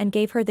Barbara and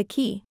gave her the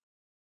key.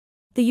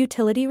 The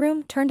utility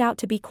room turned out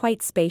to be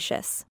quite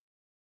spacious.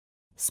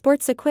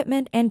 Sports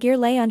equipment and gear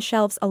lay on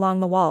shelves along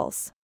the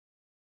walls.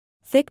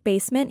 Thick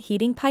basement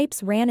heating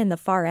pipes ran in the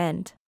far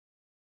end.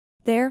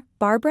 There,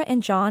 Barbara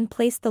and John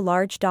placed the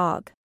large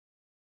dog.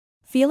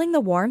 Feeling the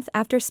warmth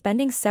after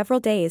spending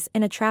several days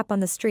in a trap on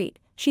the street,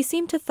 she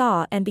seemed to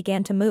thaw and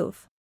began to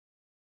move.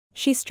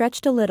 She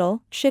stretched a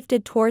little,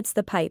 shifted towards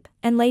the pipe,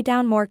 and lay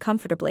down more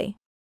comfortably.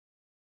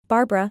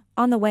 Barbara,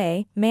 on the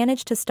way,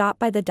 managed to stop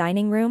by the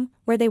dining room,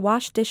 where they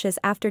washed dishes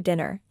after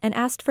dinner, and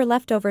asked for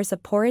leftovers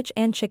of porridge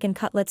and chicken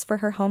cutlets for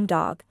her home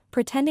dog,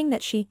 pretending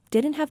that she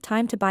didn't have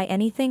time to buy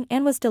anything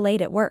and was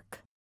delayed at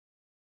work.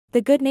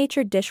 The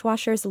good-natured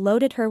dishwashers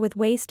loaded her with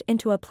waste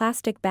into a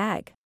plastic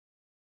bag.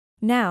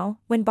 Now,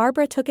 when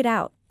Barbara took it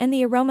out, and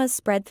the aromas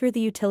spread through the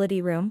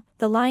utility room,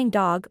 the lying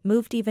dog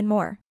moved even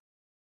more.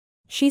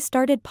 She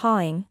started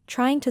pawing,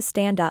 trying to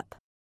stand up.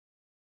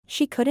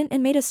 She couldn't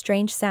and made a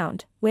strange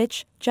sound,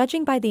 which,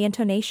 judging by the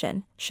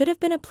intonation, should have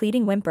been a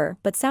pleading whimper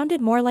but sounded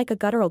more like a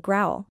guttural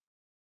growl.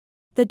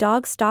 The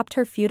dog stopped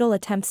her futile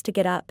attempts to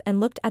get up and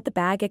looked at the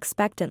bag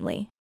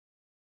expectantly.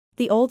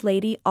 The old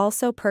lady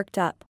also perked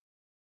up.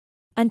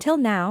 Until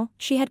now,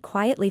 she had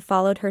quietly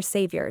followed her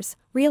saviors,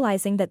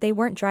 realizing that they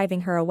weren't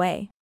driving her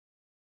away.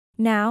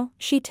 Now,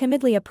 she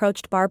timidly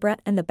approached Barbara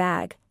and the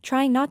bag,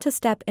 trying not to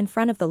step in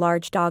front of the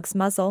large dog's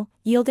muzzle,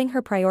 yielding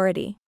her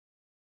priority.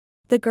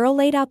 The girl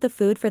laid out the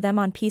food for them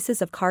on pieces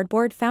of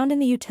cardboard found in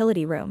the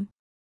utility room.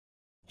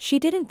 She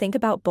didn't think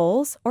about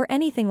bowls or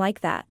anything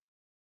like that.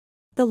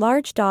 The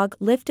large dog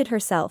lifted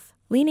herself,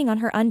 leaning on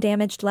her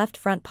undamaged left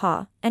front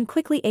paw, and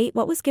quickly ate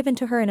what was given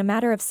to her in a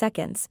matter of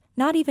seconds,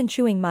 not even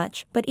chewing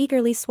much but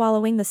eagerly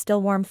swallowing the still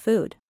warm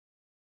food.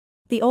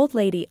 The old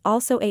lady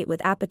also ate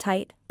with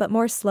appetite, but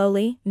more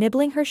slowly,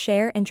 nibbling her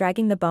share and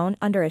dragging the bone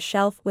under a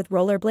shelf with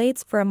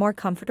rollerblades for a more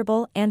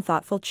comfortable and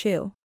thoughtful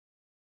chew.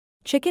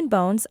 Chicken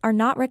bones are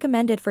not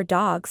recommended for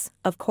dogs,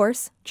 of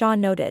course,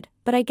 John noted,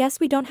 but I guess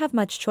we don't have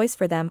much choice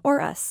for them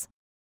or us.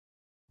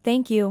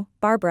 Thank you,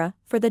 Barbara,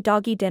 for the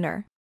doggy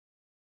dinner.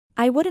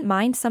 I wouldn't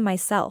mind some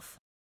myself.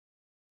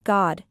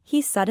 God,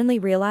 he suddenly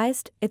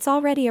realized, it's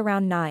already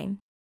around 9.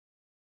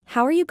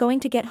 How are you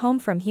going to get home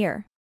from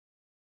here?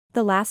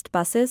 The last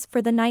buses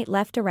for the night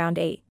left around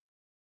 8.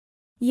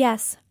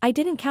 Yes, I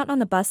didn't count on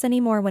the bus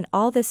anymore when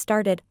all this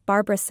started,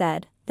 Barbara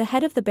said. The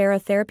head of the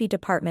barotherapy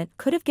department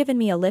could have given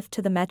me a lift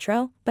to the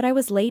metro, but I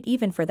was late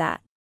even for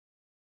that.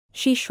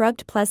 She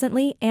shrugged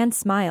pleasantly and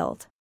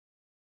smiled.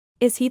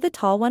 Is he the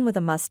tall one with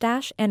a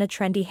mustache and a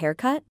trendy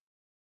haircut?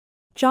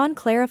 John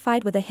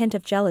clarified with a hint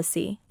of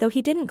jealousy, though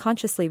he didn't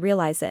consciously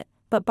realize it,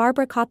 but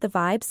Barbara caught the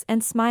vibes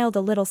and smiled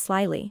a little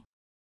slyly.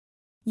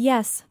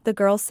 Yes, the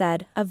girl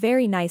said, a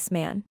very nice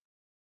man.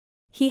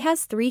 He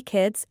has 3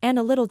 kids and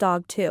a little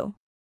dog too.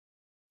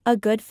 A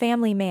good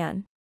family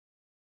man.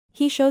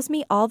 He shows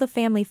me all the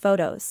family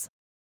photos.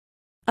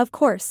 Of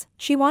course,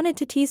 she wanted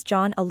to tease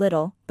John a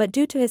little, but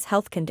due to his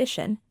health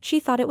condition, she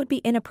thought it would be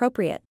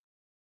inappropriate.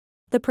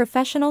 The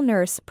professional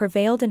nurse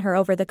prevailed in her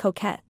over the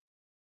coquette.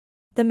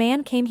 The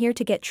man came here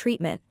to get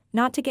treatment,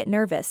 not to get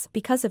nervous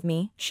because of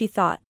me, she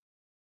thought.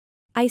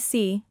 I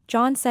see,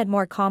 John said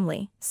more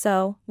calmly,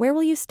 so, where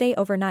will you stay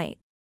overnight?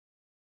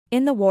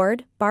 In the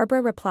ward,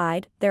 Barbara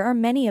replied, there are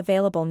many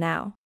available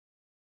now.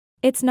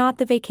 It's not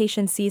the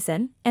vacation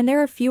season, and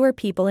there are fewer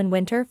people in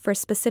winter for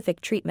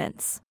specific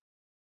treatments.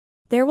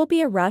 There will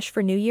be a rush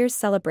for New Year's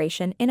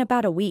celebration in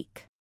about a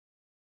week.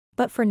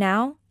 But for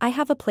now, I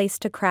have a place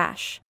to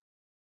crash.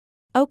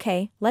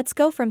 Okay, let's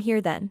go from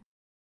here then.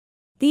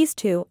 These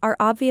two are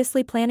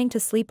obviously planning to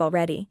sleep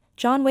already.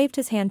 John waved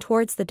his hand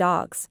towards the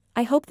dogs.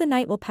 I hope the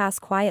night will pass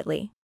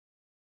quietly.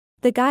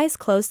 The guys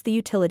closed the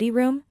utility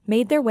room,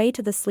 made their way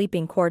to the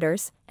sleeping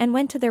quarters, and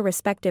went to their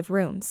respective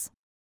rooms.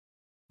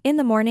 In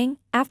the morning,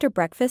 after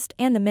breakfast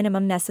and the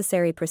minimum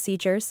necessary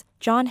procedures,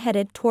 John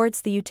headed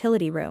towards the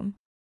utility room.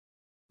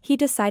 He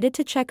decided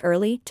to check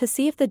early to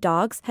see if the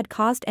dogs had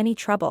caused any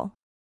trouble.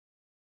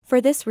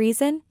 For this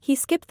reason, he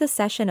skipped the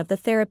session of the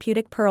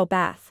therapeutic pearl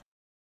bath.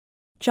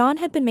 John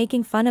had been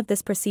making fun of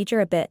this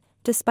procedure a bit,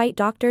 despite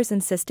doctors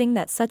insisting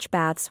that such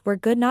baths were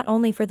good not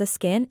only for the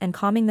skin and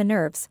calming the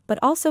nerves but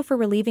also for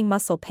relieving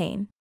muscle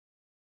pain.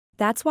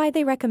 That's why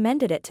they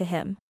recommended it to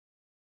him.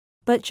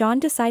 But John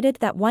decided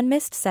that one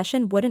missed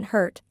session wouldn't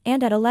hurt,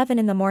 and at 11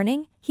 in the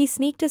morning, he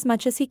sneaked as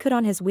much as he could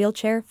on his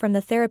wheelchair from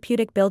the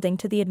therapeutic building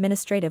to the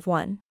administrative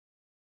one.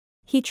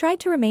 He tried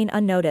to remain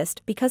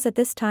unnoticed because at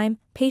this time,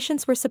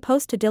 patients were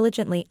supposed to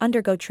diligently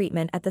undergo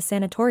treatment at the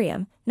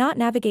sanatorium, not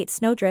navigate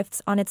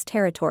snowdrifts on its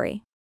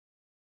territory.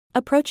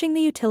 Approaching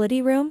the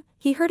utility room,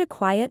 he heard a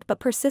quiet but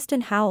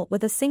persistent howl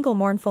with a single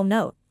mournful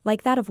note,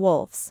 like that of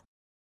wolves.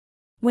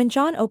 When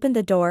John opened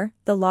the door,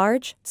 the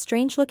large,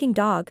 strange-looking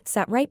dog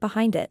sat right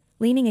behind it,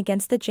 leaning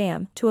against the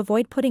jamb to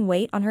avoid putting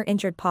weight on her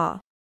injured paw.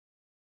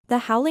 The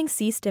howling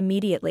ceased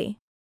immediately.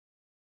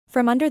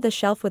 From under the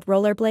shelf with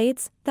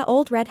rollerblades, the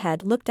old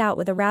redhead looked out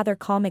with a rather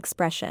calm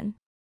expression.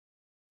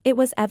 It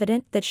was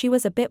evident that she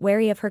was a bit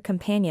wary of her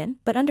companion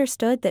but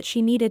understood that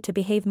she needed to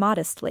behave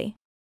modestly.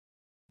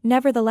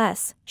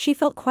 Nevertheless, she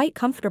felt quite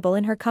comfortable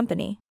in her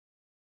company.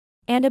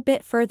 And a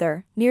bit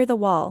further, near the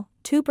wall,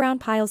 two brown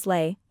piles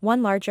lay,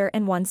 one larger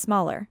and one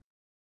smaller.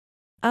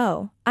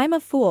 Oh, I'm a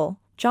fool,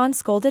 John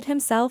scolded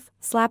himself,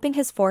 slapping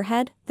his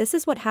forehead. This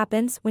is what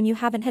happens when you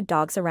haven't had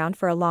dogs around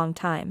for a long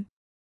time.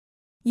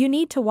 You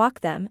need to walk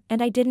them,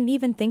 and I didn't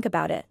even think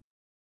about it.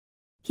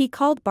 He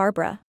called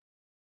Barbara.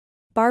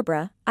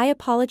 Barbara, I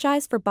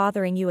apologize for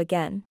bothering you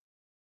again.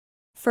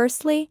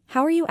 Firstly,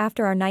 how are you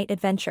after our night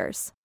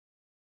adventures?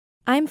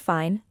 I'm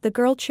fine, the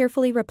girl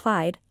cheerfully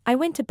replied. I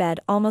went to bed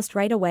almost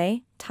right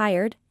away,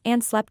 tired,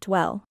 and slept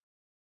well.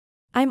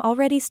 I'm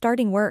already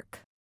starting work.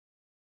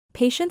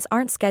 Patients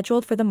aren't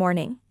scheduled for the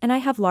morning, and I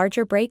have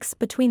larger breaks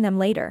between them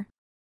later.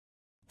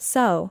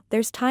 So,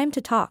 there's time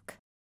to talk.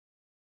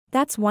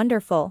 That's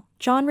wonderful,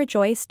 John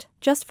rejoiced.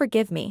 Just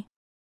forgive me.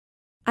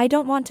 I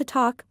don't want to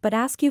talk but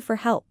ask you for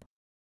help.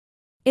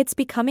 It's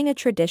becoming a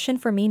tradition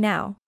for me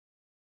now.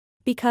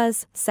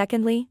 Because,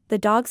 secondly, the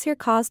dogs here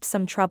caused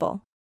some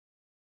trouble.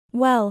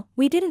 Well,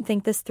 we didn't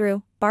think this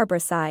through, Barbara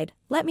sighed.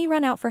 Let me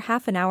run out for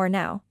half an hour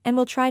now, and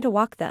we'll try to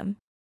walk them.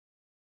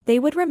 They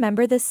would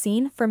remember this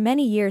scene for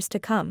many years to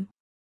come.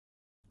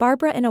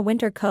 Barbara in a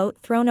winter coat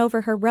thrown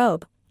over her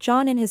robe,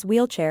 John in his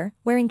wheelchair,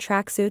 wearing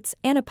tracksuits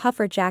and a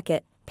puffer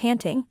jacket,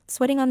 panting,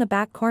 sweating on the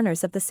back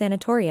corners of the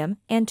sanatorium,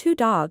 and two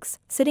dogs,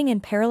 sitting in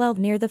parallel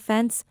near the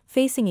fence,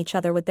 facing each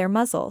other with their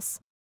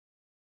muzzles.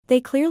 They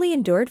clearly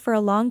endured for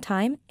a long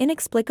time,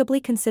 inexplicably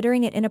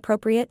considering it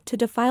inappropriate to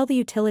defile the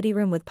utility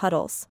room with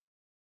puddles.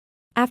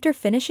 After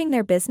finishing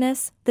their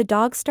business, the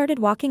dogs started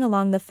walking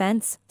along the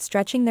fence,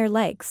 stretching their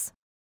legs.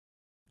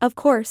 Of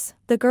course,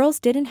 the girls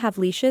didn't have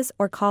leashes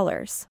or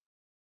collars.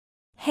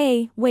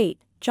 Hey, wait,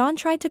 John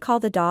tried to call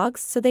the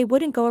dogs so they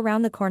wouldn't go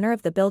around the corner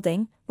of the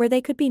building, where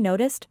they could be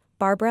noticed.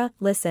 Barbara,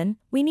 listen,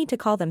 we need to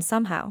call them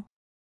somehow.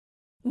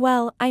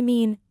 Well, I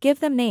mean,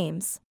 give them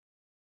names.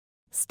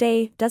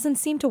 Stay doesn't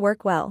seem to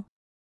work well.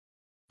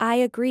 I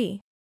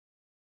agree.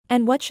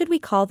 And what should we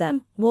call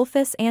them?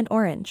 Wolfus and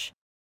Orange.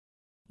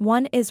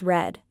 One is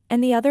red,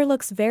 and the other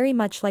looks very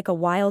much like a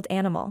wild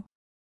animal.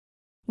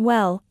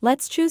 Well,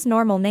 let's choose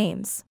normal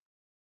names.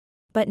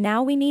 But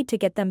now we need to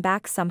get them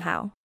back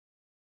somehow.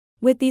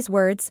 With these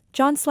words,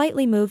 John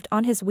slightly moved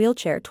on his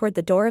wheelchair toward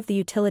the door of the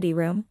utility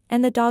room,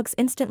 and the dogs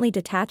instantly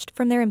detached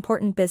from their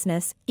important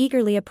business,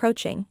 eagerly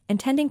approaching,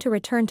 intending to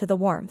return to the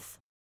warmth.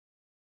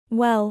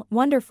 Well,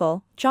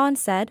 wonderful, John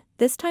said,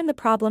 this time the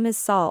problem is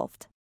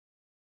solved.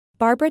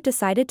 Barbara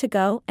decided to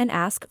go and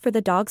ask for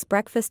the dog's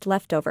breakfast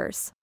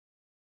leftovers.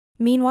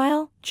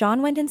 Meanwhile,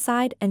 John went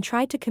inside and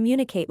tried to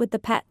communicate with the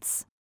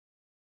pets.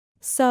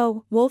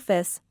 So,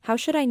 Wolfus, how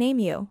should I name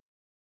you?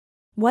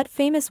 What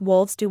famous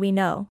wolves do we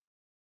know?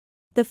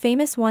 The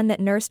famous one that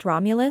nursed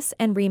Romulus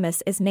and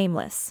Remus is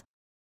nameless.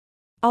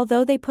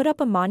 Although they put up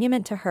a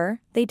monument to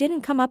her, they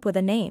didn't come up with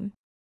a name.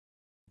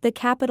 The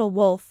capital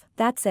Wolf,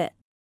 that's it.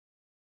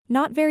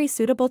 Not very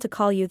suitable to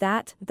call you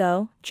that,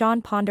 though,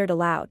 John pondered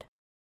aloud.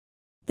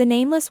 The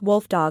nameless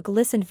wolf dog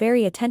listened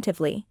very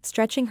attentively,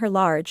 stretching her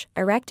large,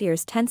 erect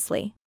ears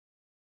tensely.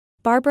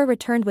 Barbara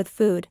returned with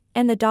food,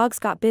 and the dogs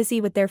got busy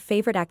with their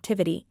favorite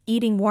activity,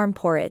 eating warm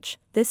porridge,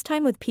 this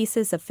time with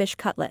pieces of fish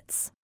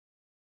cutlets.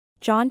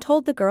 John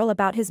told the girl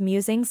about his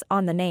musings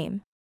on the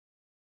name.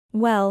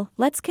 Well,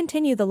 let's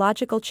continue the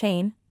logical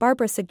chain,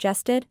 Barbara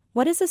suggested.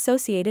 What is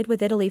associated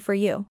with Italy for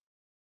you?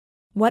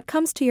 What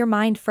comes to your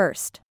mind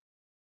first?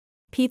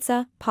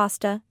 pizza,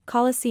 pasta,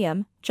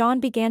 Colosseum, John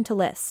began to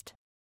list.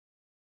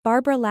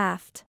 Barbara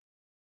laughed.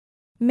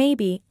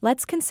 Maybe,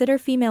 let's consider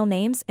female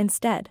names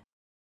instead.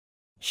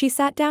 She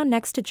sat down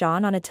next to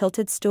John on a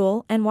tilted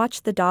stool and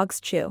watched the dogs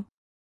chew.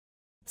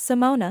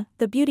 Simona,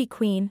 the beauty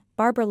queen,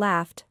 Barbara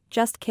laughed,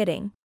 just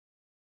kidding.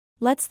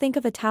 Let's think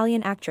of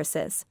Italian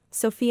actresses: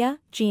 Sofia,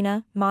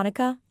 Gina,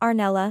 Monica,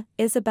 Arnella,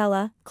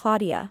 Isabella,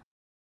 Claudia.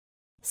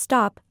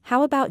 Stop,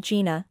 how about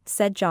Gina,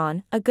 said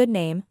John, a good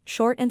name,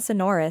 short and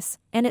sonorous,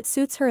 and it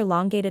suits her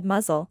elongated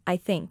muzzle, I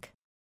think.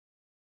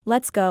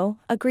 Let's go,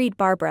 agreed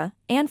Barbara,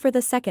 and for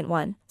the second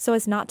one, so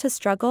as not to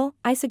struggle,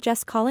 I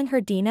suggest calling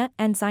her Dina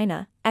and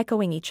Zina,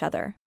 echoing each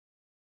other.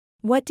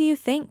 What do you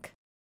think?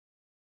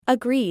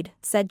 Agreed,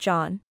 said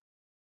John.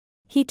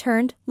 He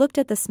turned, looked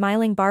at the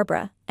smiling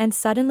Barbara, and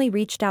suddenly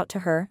reached out to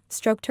her,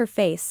 stroked her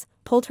face,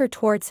 pulled her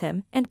towards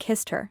him, and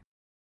kissed her.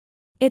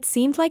 It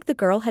seemed like the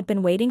girl had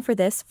been waiting for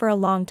this for a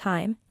long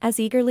time, as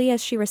eagerly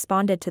as she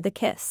responded to the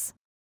kiss.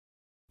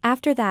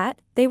 After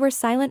that, they were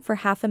silent for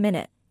half a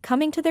minute,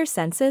 coming to their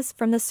senses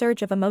from the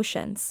surge of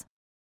emotions.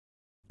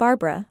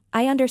 Barbara,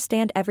 I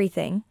understand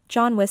everything,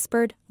 John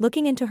whispered,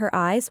 looking into her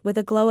eyes with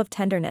a glow of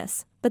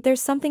tenderness, but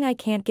there's something I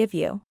can't give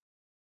you.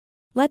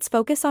 Let's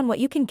focus on what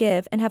you can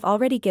give and have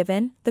already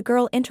given, the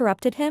girl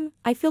interrupted him.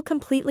 I feel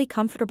completely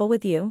comfortable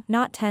with you,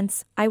 not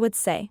tense, I would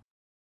say.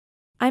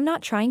 I'm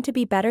not trying to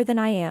be better than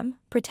I am,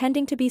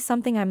 pretending to be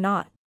something I'm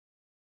not.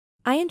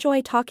 I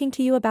enjoy talking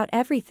to you about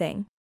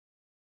everything.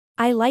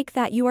 I like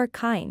that you are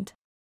kind.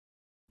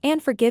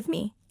 And forgive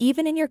me,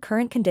 even in your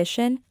current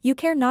condition, you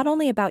care not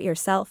only about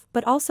yourself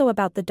but also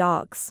about the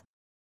dogs.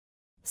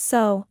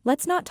 So,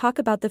 let's not talk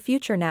about the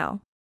future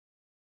now.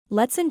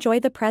 Let's enjoy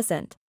the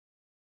present.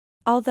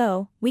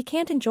 Although, we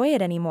can't enjoy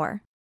it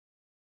anymore.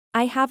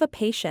 I have a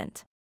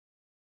patient.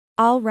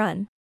 I'll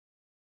run.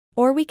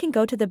 Or we can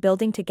go to the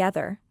building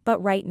together,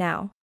 but right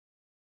now.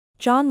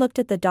 John looked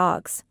at the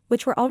dogs,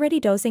 which were already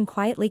dozing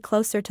quietly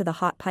closer to the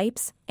hot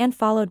pipes, and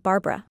followed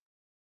Barbara.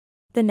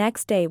 The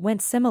next day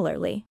went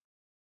similarly.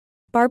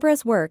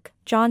 Barbara's work,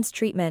 John's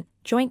treatment,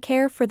 joint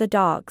care for the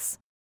dogs.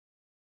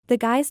 The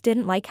guys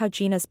didn't like how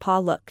Gina's paw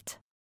looked.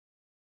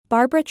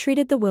 Barbara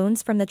treated the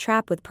wounds from the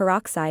trap with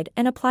peroxide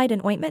and applied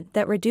an ointment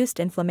that reduced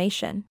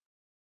inflammation.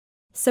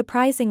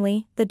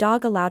 Surprisingly, the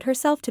dog allowed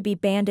herself to be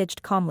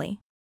bandaged calmly.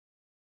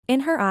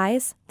 In her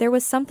eyes, there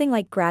was something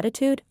like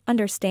gratitude,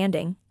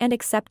 understanding, and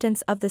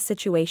acceptance of the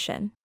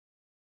situation.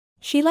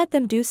 She let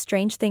them do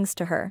strange things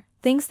to her,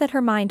 things that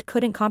her mind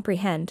couldn't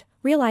comprehend,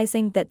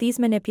 realizing that these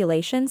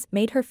manipulations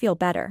made her feel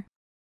better.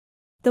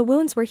 The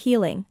wounds were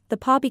healing, the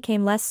paw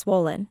became less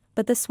swollen,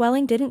 but the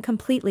swelling didn't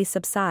completely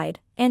subside,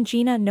 and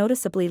Gina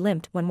noticeably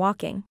limped when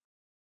walking.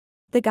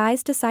 The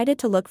guys decided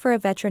to look for a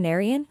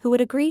veterinarian who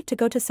would agree to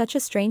go to such a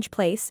strange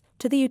place,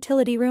 to the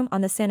utility room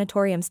on the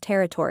sanatorium's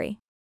territory.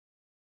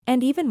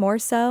 And even more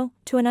so,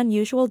 to an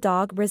unusual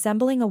dog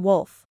resembling a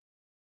wolf.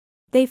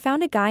 They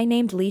found a guy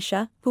named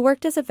Lisha, who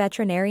worked as a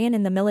veterinarian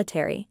in the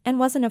military and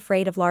wasn't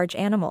afraid of large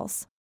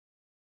animals.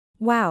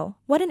 Wow,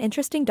 what an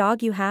interesting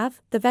dog you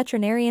have, the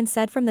veterinarian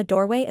said from the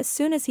doorway as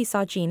soon as he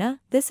saw Gina.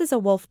 This is a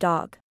wolf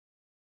dog.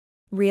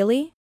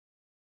 Really?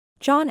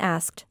 John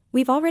asked.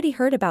 We've already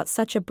heard about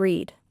such a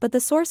breed, but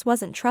the source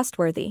wasn't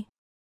trustworthy.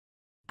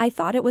 I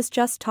thought it was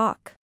just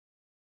talk.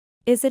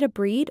 Is it a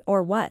breed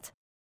or what?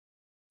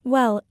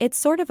 Well, it's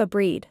sort of a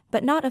breed,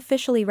 but not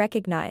officially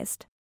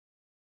recognized.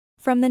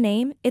 From the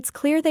name, it's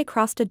clear they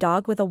crossed a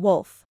dog with a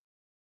wolf.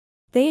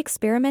 They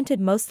experimented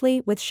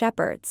mostly with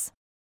shepherds.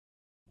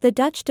 The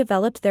Dutch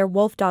developed their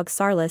wolf dog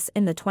Sarlis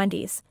in the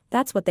 20s,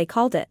 that's what they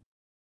called it.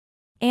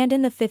 And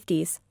in the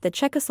 50s, the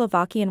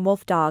Czechoslovakian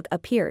wolf dog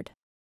appeared.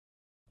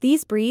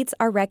 These breeds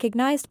are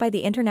recognized by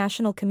the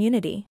international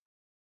community.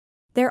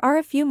 There are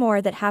a few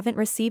more that haven't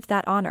received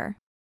that honor.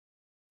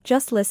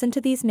 Just listen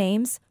to these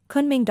names: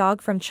 Kunming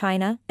dog from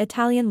China,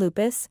 Italian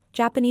Lupus,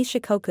 Japanese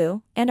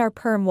Shikoku, and our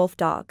Perm wolf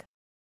dog.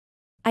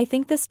 I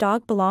think this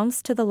dog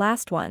belongs to the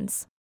last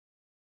ones.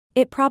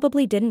 It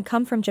probably didn't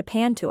come from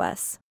Japan to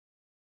us.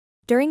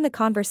 During the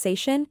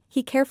conversation,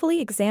 he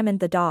carefully examined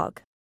the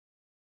dog.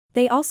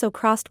 They also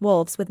crossed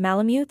wolves with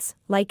Malamutes,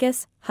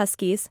 Lycus,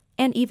 Huskies,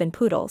 and even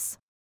poodles.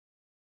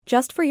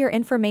 Just for your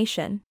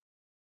information.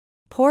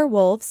 Poor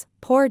wolves,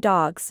 poor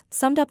dogs,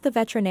 summed up the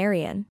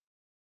veterinarian.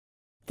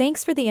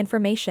 Thanks for the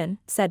information,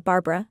 said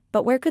Barbara,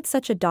 but where could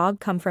such a dog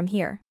come from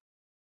here?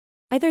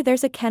 Either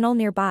there's a kennel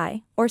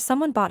nearby, or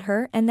someone bought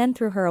her and then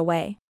threw her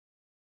away.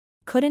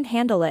 Couldn't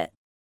handle it.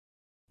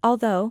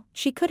 Although,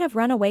 she could have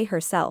run away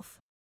herself.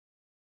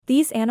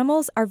 These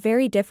animals are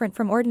very different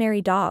from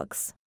ordinary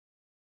dogs.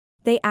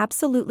 They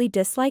absolutely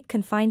dislike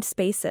confined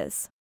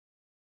spaces.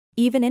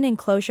 Even in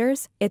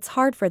enclosures, it's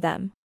hard for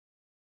them.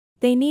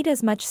 They need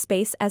as much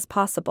space as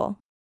possible.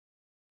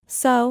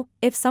 So,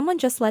 if someone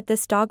just let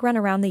this dog run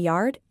around the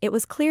yard, it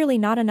was clearly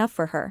not enough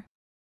for her.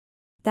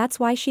 That's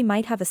why she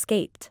might have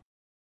escaped.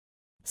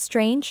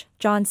 Strange,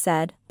 John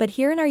said, but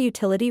here in our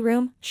utility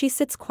room, she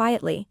sits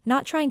quietly,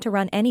 not trying to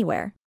run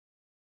anywhere.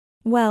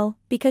 Well,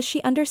 because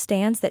she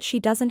understands that she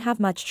doesn't have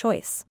much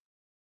choice.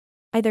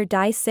 Either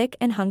die sick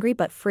and hungry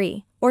but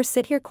free, or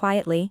sit here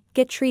quietly,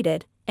 get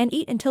treated, and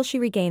eat until she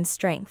regains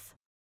strength.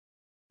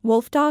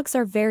 Wolf dogs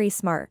are very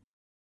smart.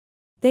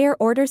 They are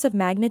orders of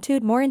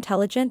magnitude more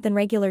intelligent than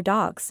regular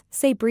dogs,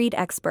 say breed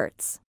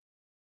experts.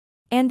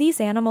 And these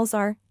animals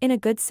are, in a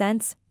good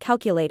sense,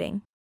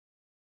 calculating.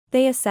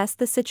 They assess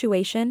the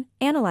situation,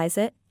 analyze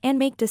it, and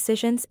make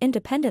decisions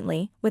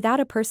independently, without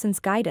a person's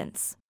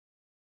guidance.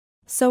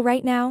 So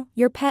right now,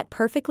 your pet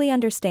perfectly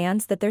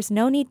understands that there's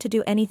no need to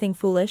do anything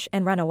foolish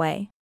and run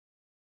away.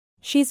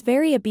 She's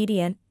very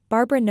obedient,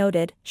 Barbara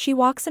noted. She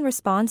walks and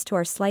responds to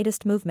our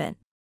slightest movement.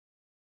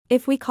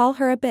 If we call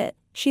her a bit,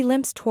 she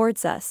limps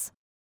towards us.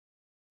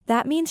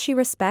 That means she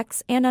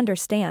respects and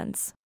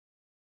understands.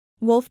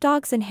 Wolf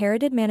dogs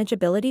inherited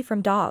manageability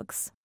from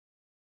dogs.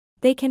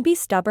 They can be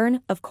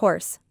stubborn, of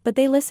course, but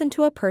they listen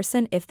to a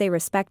person if they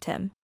respect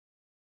him.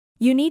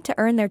 You need to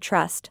earn their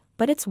trust,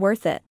 but it's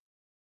worth it.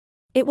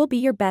 It will be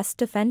your best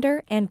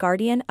defender and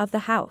guardian of the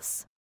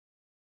house.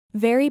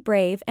 Very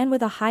brave and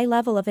with a high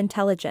level of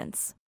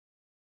intelligence.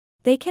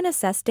 They can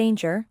assess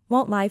danger,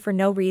 won't lie for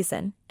no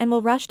reason, and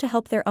will rush to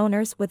help their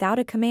owners without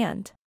a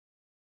command.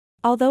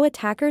 Although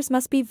attackers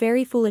must be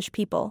very foolish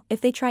people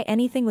if they try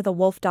anything with a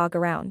wolf dog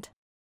around.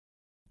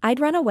 I'd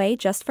run away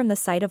just from the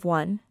sight of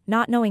one,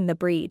 not knowing the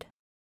breed.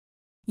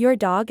 Your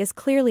dog is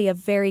clearly of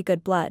very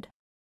good blood.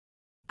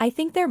 I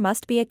think there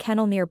must be a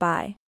kennel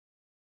nearby.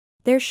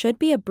 There should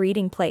be a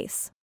breeding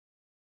place.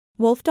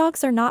 Wolf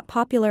dogs are not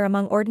popular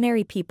among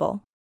ordinary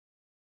people.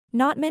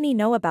 Not many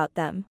know about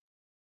them.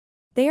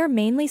 They are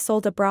mainly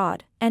sold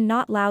abroad, and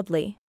not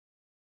loudly.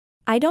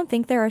 I don't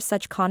think there are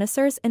such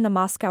connoisseurs in the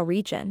Moscow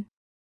region.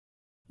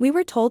 We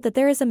were told that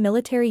there is a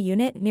military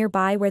unit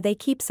nearby where they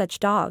keep such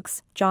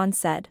dogs, John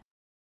said.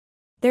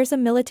 There's a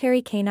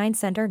military canine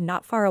center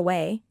not far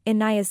away, in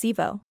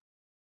Nyazevo.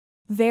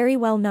 Very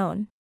well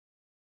known.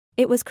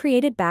 It was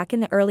created back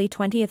in the early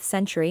 20th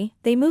century,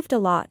 they moved a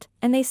lot,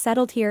 and they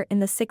settled here in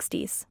the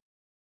 60s.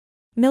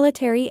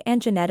 Military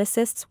and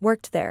geneticists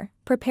worked there,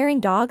 preparing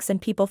dogs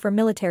and people for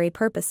military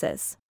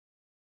purposes.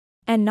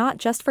 And not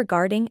just for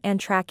guarding and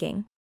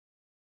tracking.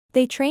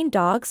 They trained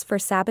dogs for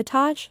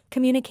sabotage,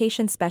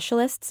 communication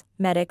specialists,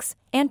 medics,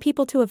 and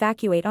people to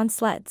evacuate on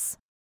sleds.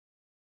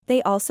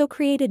 They also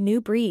created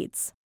new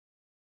breeds.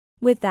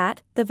 With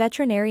that, the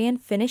veterinarian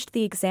finished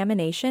the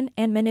examination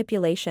and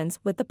manipulations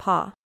with the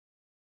paw.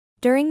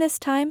 During this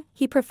time,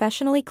 he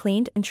professionally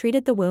cleaned and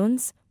treated the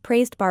wounds,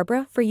 praised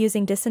Barbara for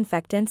using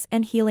disinfectants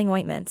and healing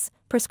ointments,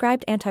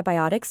 prescribed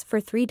antibiotics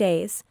for 3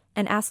 days,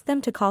 and asked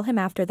them to call him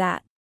after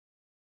that.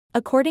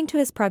 According to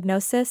his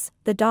prognosis,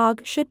 the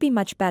dog should be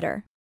much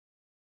better.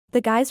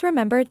 The guys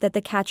remembered that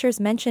the catchers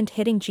mentioned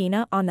hitting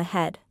Gina on the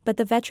head, but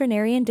the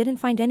veterinarian didn't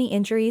find any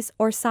injuries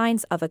or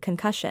signs of a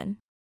concussion.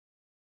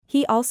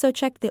 He also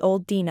checked the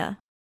old Dina.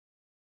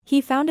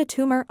 He found a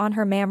tumor on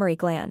her mammary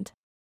gland.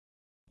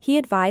 He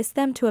advised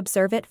them to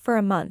observe it for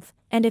a month,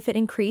 and if it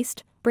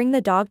increased, bring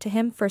the dog to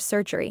him for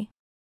surgery.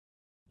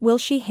 Will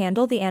she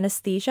handle the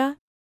anesthesia?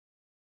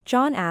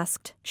 John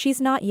asked.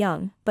 She's not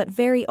young, but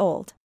very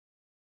old.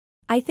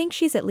 I think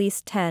she's at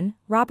least 10,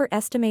 Robert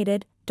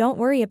estimated. Don't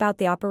worry about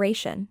the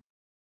operation.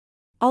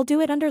 I'll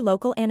do it under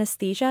local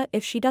anesthesia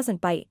if she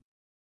doesn't bite.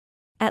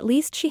 At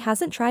least she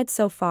hasn't tried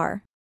so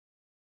far.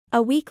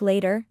 A week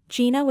later,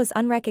 Gina was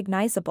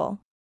unrecognizable.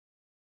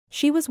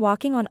 She was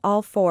walking on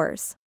all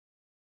fours.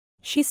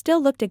 She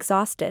still looked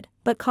exhausted,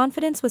 but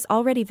confidence was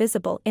already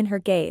visible in her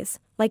gaze,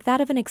 like that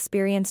of an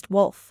experienced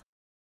wolf.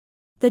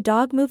 The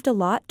dog moved a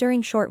lot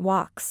during short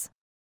walks.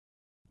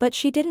 But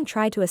she didn't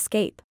try to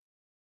escape.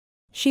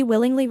 She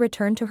willingly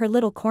returned to her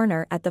little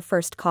corner at the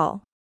first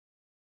call.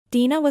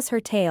 Dina was her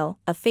tail,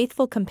 a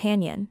faithful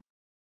companion.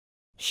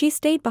 She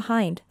stayed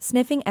behind,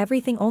 sniffing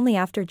everything only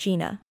after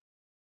Gina.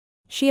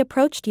 She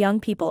approached young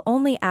people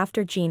only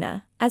after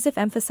Gina, as if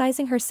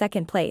emphasizing her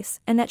second place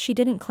and that she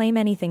didn't claim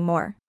anything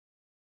more.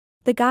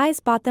 The guys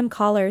bought them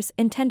collars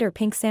in tender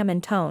pink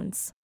salmon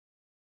tones.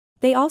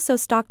 They also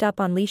stocked up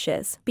on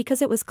leashes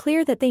because it was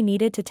clear that they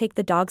needed to take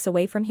the dogs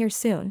away from here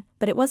soon,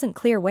 but it wasn't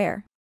clear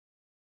where.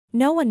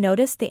 No one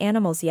noticed the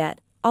animals yet,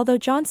 although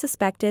John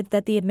suspected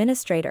that the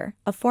administrator,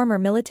 a former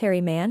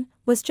military man,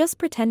 was just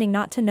pretending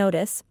not to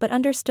notice but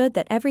understood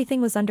that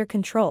everything was under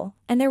control,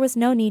 and there was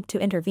no need to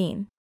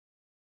intervene.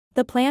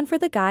 The plan for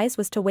the guys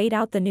was to wait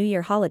out the New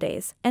Year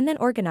holidays and then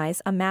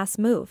organize a mass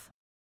move.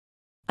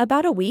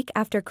 About a week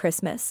after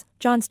Christmas,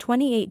 John's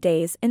 28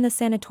 days in the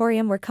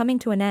sanatorium were coming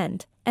to an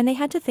end, and they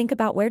had to think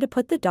about where to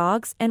put the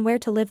dogs and where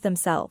to live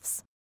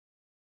themselves.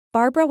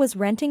 Barbara was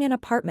renting an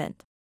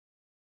apartment.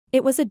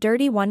 It was a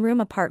dirty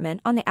one-room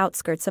apartment on the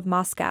outskirts of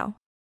Moscow.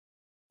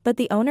 But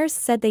the owners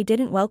said they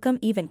didn't welcome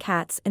even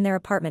cats in their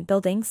apartment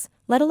buildings,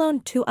 let alone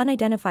 2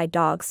 unidentified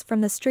dogs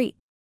from the street.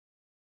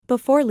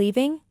 Before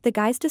leaving, the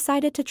guys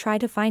decided to try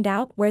to find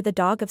out where the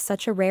dog of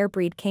such a rare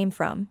breed came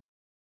from.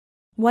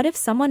 What if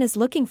someone is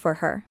looking for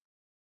her?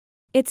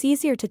 It's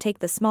easier to take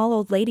the small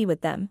old lady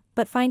with them,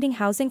 but finding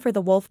housing for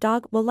the wolf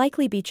dog will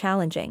likely be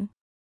challenging.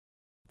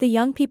 The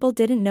young people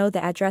didn't know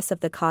the address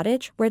of the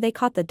cottage where they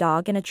caught the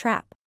dog in a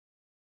trap.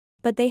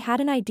 but they had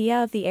an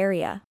idea of the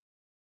area.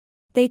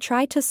 They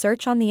tried to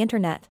search on the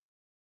internet,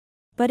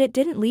 but it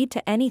didn't lead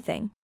to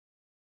anything.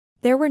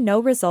 There were no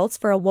results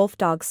for a wolf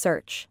dog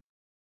search.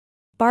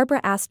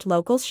 Barbara asked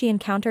locals she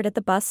encountered at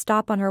the bus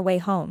stop on her way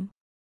home.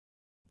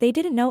 They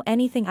didn't know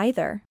anything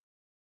either.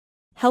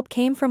 Help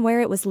came from where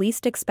it was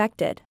least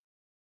expected.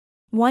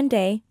 One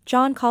day,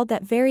 John called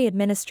that very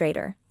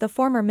administrator, the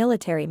former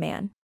military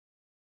man.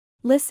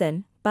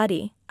 "Listen,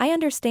 buddy, I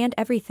understand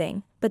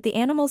everything, but the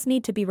animals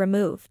need to be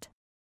removed.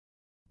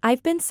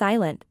 I've been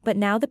silent, but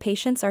now the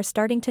patients are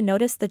starting to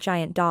notice the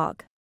giant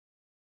dog.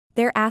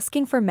 They're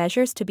asking for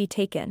measures to be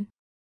taken.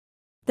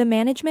 The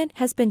management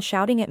has been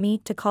shouting at me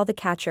to call the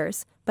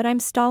catchers, but I'm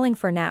stalling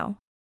for now.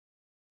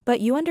 But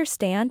you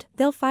understand,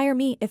 they'll fire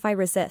me if I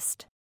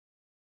resist.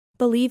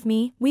 Believe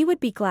me, we would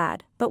be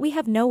glad, but we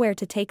have nowhere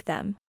to take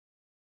them.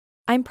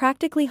 I'm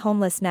practically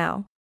homeless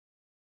now.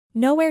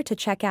 Nowhere to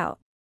check out.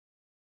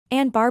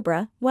 And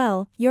Barbara,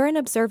 well, you're an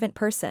observant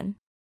person.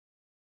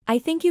 I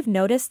think you've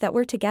noticed that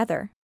we're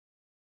together.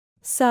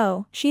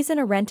 So, she's in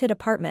a rented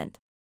apartment.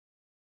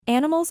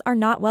 Animals are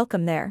not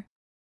welcome there.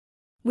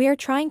 We are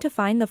trying to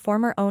find the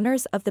former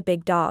owners of the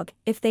big dog,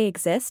 if they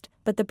exist,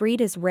 but the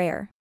breed is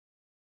rare.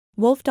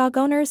 Wolf dog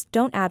owners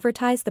don't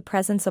advertise the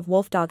presence of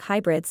wolf dog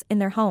hybrids in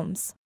their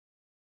homes.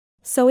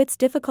 So it's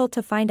difficult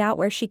to find out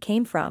where she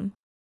came from.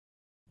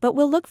 But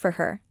we'll look for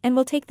her, and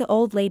we'll take the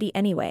old lady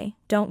anyway,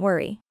 don't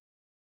worry."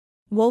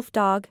 "Wolf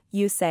dog,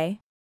 you say?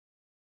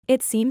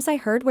 It seems I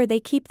heard where they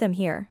keep them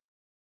here.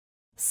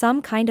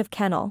 Some kind of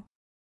kennel.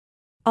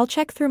 I'll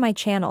check through my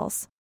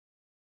channels.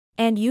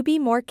 And you be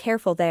more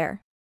careful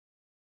there.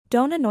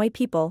 Don't annoy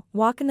people,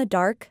 walk in the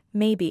dark,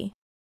 maybe."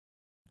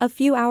 A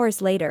few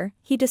hours later,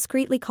 he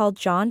discreetly called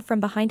John from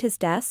behind his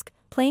desk,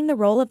 playing the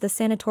role of the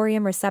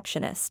sanatorium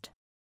receptionist.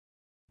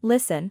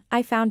 "Listen,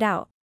 I found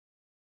out.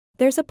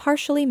 There's a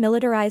partially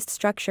militarized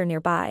structure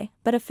nearby,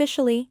 but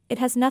officially, it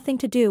has nothing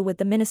to do with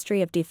the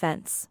Ministry of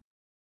Defense.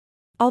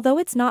 Although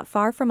it's not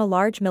far from a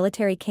large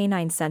military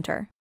canine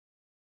center.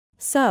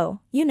 So,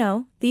 you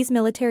know, these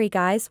military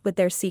guys with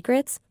their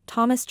secrets,"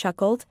 Thomas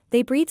chuckled,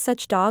 "they breed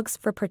such dogs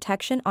for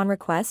protection on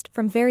request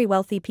from very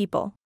wealthy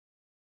people.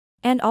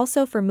 And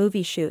also for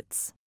movie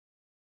shoots.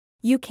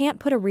 You can't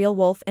put a real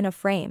wolf in a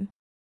frame.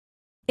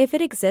 If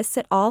it exists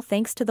at all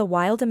thanks to the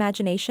wild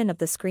imagination of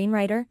the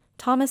screenwriter,"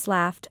 Thomas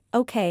laughed.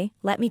 "Okay,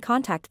 let me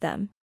contact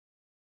them.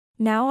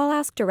 Now I'll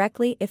ask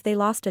directly if they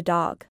lost a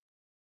dog.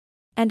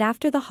 And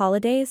after the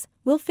holidays,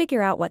 we'll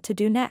figure out what to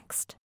do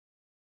next.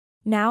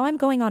 Now I'm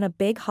going on a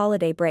big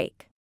holiday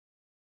break."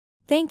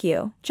 "Thank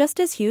you, just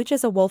as huge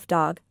as a wolf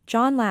dog,"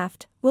 John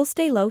laughed. "We'll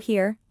stay low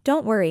here,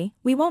 don't worry,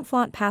 we won't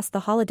flaunt past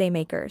the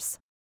holidaymakers.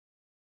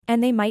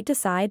 And they might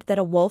decide that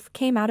a wolf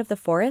came out of the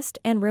forest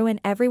and ruin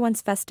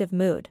everyone's festive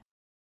mood."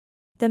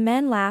 The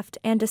men laughed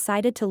and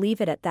decided to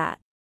leave it at that.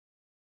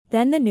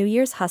 Then the New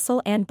Year's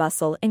hustle and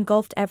bustle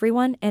engulfed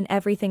everyone and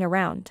everything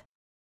around.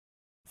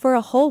 For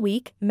a whole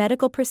week,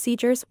 medical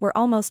procedures were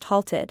almost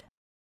halted.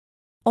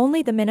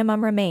 Only the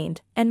minimum remained,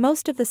 and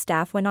most of the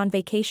staff went on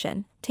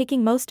vacation,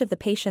 taking most of the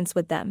patients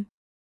with them.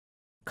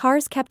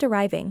 Cars kept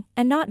arriving,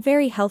 and not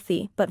very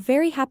healthy but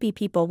very happy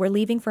people were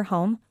leaving for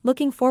home,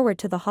 looking forward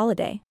to the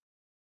holiday.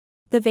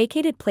 The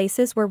vacated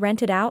places were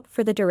rented out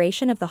for the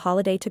duration of the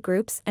holiday to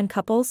groups and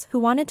couples who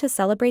wanted to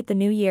celebrate the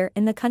new year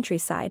in the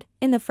countryside,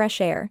 in the fresh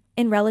air,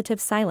 in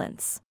relative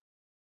silence.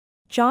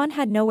 John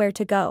had nowhere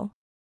to go.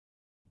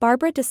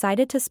 Barbara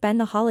decided to spend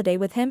the holiday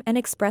with him and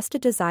expressed a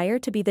desire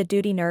to be the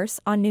duty nurse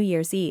on New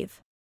Year's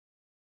Eve.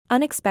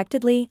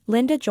 Unexpectedly,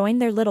 Linda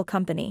joined their little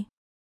company.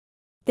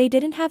 They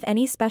didn't have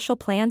any special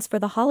plans for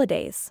the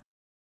holidays.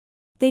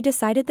 They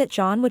decided that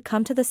John would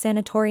come to the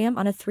sanatorium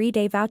on a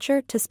 3-day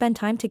voucher to spend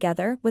time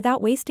together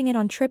without wasting it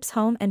on trips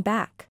home and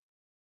back.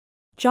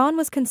 John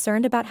was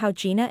concerned about how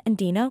Gina and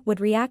Dina would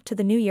react to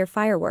the New Year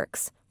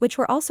fireworks, which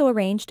were also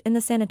arranged in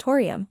the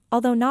sanatorium,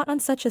 although not on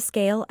such a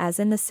scale as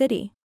in the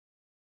city.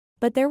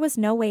 But there was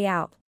no way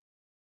out.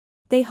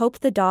 They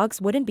hoped the dogs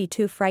wouldn't be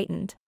too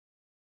frightened.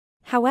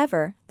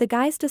 However, the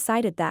guys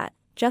decided that,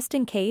 just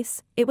in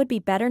case, it would be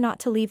better not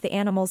to leave the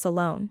animals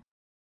alone.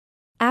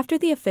 After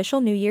the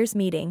official New Year's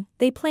meeting,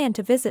 they planned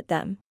to visit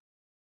them.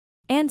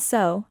 And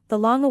so, the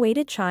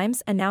long-awaited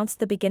chimes announced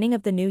the beginning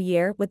of the new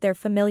year with their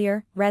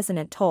familiar,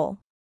 resonant toll.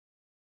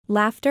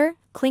 Laughter,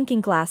 clinking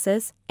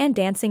glasses, and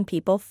dancing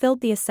people filled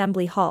the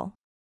assembly hall.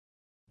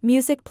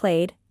 Music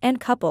played,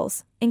 and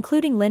couples,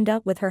 including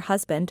Linda with her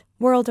husband,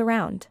 whirled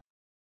around.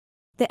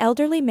 The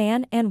elderly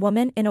man and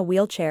woman in a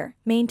wheelchair,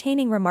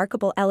 maintaining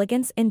remarkable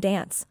elegance in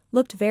dance,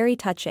 looked very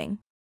touching.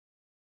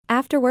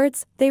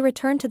 Afterwards, they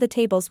returned to the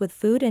tables with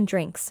food and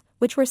drinks,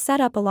 which were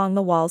set up along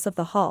the walls of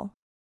the hall.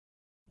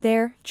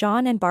 There,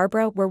 John and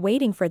Barbara were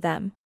waiting for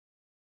them.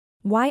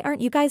 "Why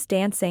aren't you guys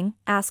dancing?"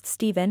 asked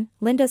Stephen,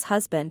 Linda's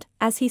husband,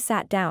 as he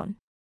sat down.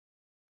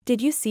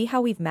 "Did you see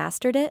how we've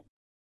mastered it?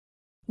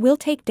 We'll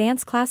take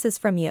dance classes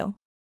from you."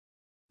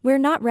 "We're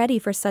not ready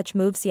for such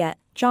moves yet,"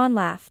 John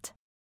laughed.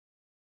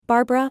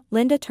 "Barbara,"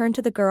 Linda turned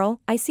to the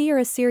girl, "I see you're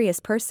a serious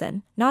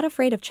person, not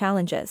afraid of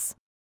challenges.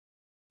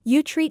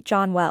 You treat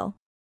John well.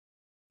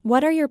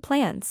 What are your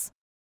plans?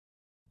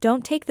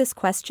 Don't take this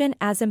question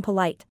as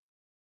impolite.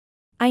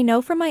 I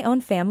know from my own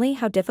family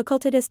how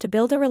difficult it is to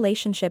build a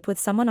relationship with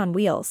someone on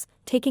wheels,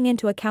 taking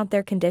into account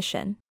their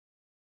condition.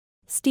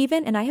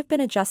 Stephen and I have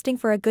been adjusting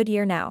for a good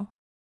year now.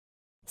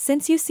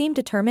 Since you seem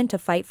determined to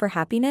fight for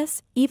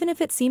happiness, even if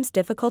it seems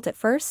difficult at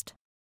first?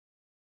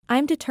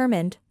 I'm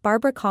determined,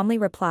 Barbara calmly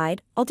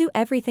replied. I'll do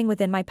everything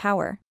within my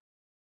power.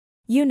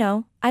 You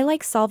know, I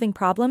like solving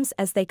problems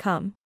as they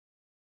come.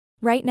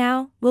 Right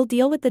now, we'll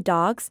deal with the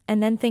dogs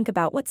and then think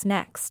about what's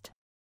next.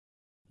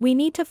 We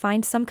need to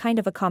find some kind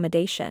of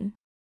accommodation.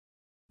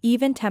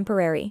 Even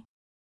temporary.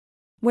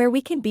 Where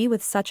we can be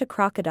with such a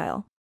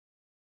crocodile.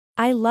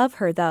 I love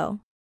her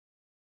though.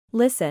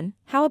 Listen,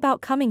 how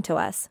about coming to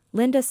us?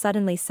 Linda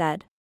suddenly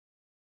said.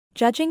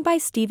 Judging by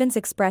Stephen's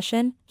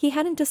expression, he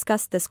hadn't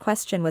discussed this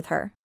question with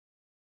her.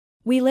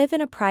 We live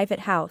in a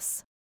private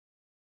house.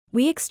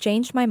 We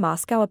exchanged my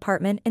Moscow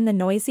apartment in the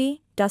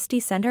noisy,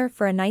 dusty center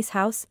for a nice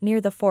house near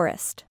the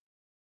forest.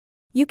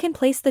 You can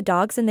place the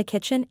dogs in the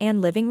kitchen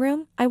and living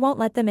room. I won't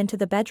let them into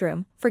the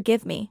bedroom,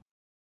 forgive me.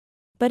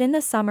 But in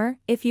the summer,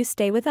 if you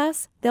stay with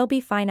us, they'll be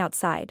fine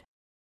outside.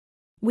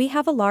 We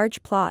have a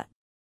large plot.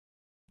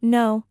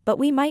 No, but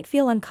we might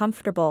feel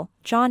uncomfortable,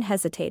 John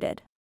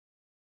hesitated.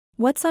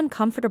 What's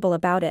uncomfortable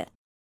about it?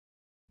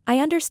 I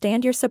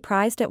understand you're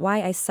surprised at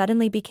why I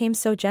suddenly became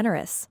so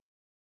generous.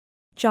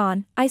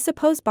 John, I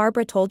suppose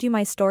Barbara told you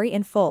my story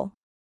in full.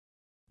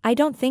 I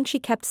don't think she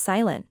kept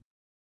silent.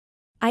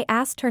 I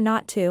asked her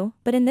not to,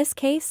 but in this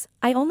case,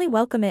 I only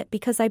welcome it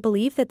because I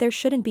believe that there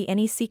shouldn't be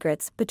any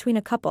secrets between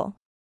a couple.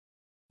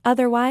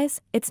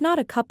 Otherwise, it's not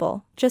a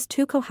couple, just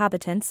two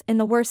cohabitants in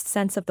the worst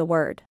sense of the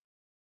word.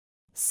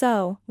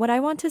 So, what I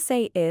want to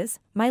say is,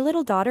 my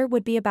little daughter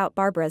would be about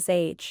Barbara's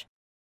age.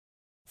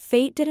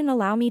 Fate didn't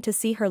allow me to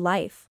see her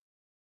life.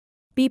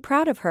 Be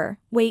proud of her,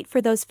 wait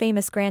for those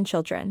famous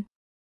grandchildren.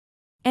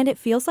 And it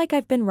feels like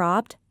I've been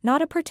robbed,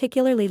 not a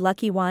particularly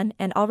lucky one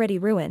and already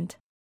ruined.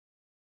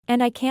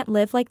 And I can't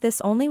live like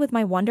this only with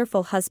my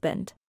wonderful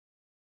husband.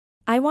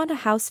 I want a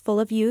house full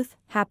of youth,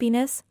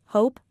 happiness,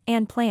 hope,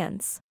 and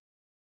plans.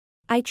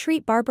 I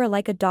treat Barbara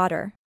like a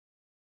daughter.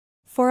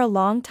 For a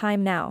long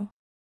time now.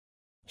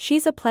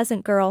 She's a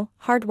pleasant girl,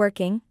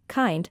 hardworking,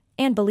 kind,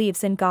 and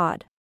believes in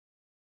God.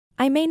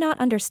 I may not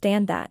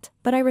understand that,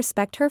 but I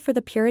respect her for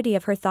the purity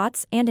of her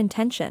thoughts and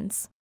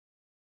intentions.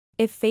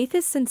 If faith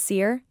is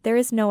sincere, there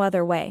is no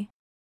other way.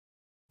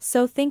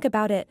 So think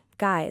about it,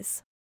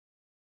 guys.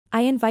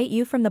 I invite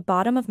you from the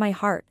bottom of my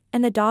heart,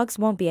 and the dogs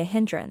won't be a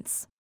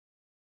hindrance.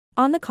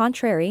 On the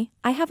contrary,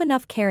 I have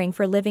enough caring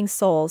for living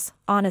souls,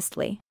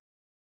 honestly.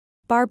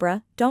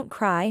 Barbara, don't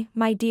cry,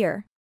 my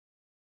dear.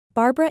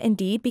 Barbara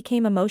indeed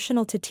became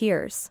emotional to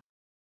tears.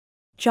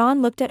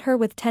 John looked at her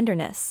with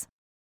tenderness.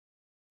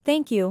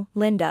 Thank you,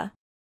 Linda.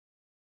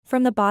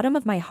 From the bottom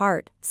of my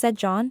heart, said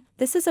John,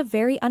 this is a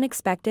very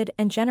unexpected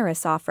and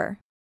generous offer.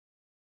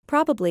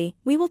 Probably,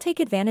 we will take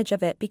advantage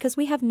of it because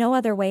we have no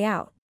other way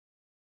out.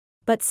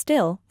 But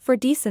still, for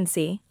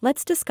decency,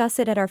 let's discuss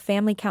it at our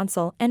family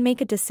council and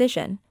make a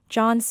decision,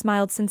 John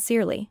smiled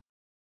sincerely.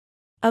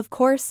 Of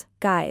course,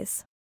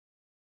 guys.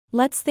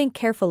 Let's think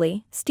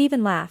carefully,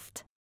 Stephen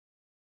laughed.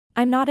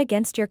 I'm not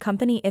against your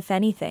company if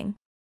anything.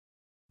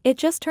 It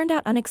just turned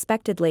out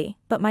unexpectedly,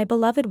 but my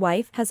beloved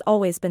wife has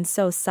always been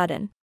so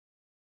sudden.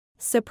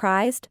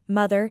 Surprised,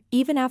 mother,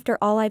 even after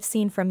all I've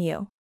seen from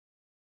you.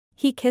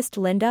 He kissed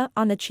Linda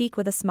on the cheek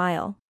with a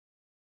smile.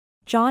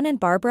 John and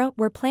Barbara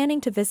were planning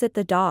to visit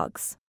the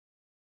dogs.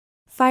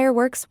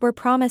 Fireworks were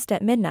promised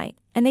at midnight,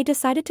 and they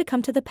decided to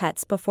come to the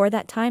pets before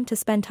that time to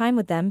spend time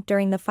with them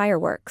during the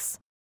fireworks.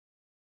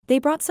 They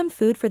brought some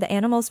food for the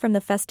animals from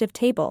the festive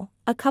table,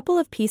 a couple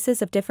of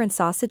pieces of different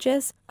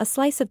sausages, a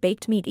slice of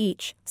baked meat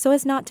each, so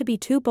as not to be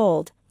too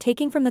bold,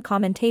 taking from the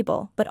common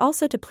table but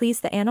also to please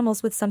the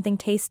animals with something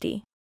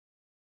tasty.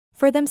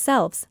 For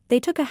themselves, they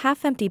took a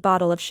half-empty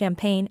bottle of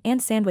champagne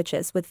and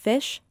sandwiches with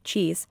fish,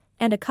 cheese,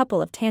 and a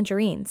couple of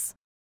tangerines.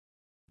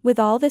 With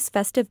all this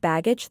festive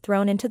baggage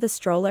thrown into the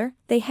stroller,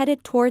 they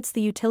headed towards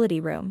the utility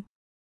room.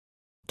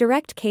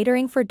 Direct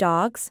catering for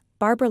dogs,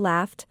 Barbara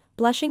laughed,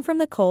 blushing from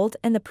the cold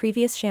and the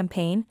previous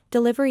champagne,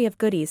 delivery of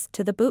goodies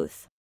to the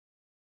booth.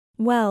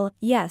 Well,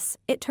 yes,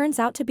 it turns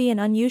out to be an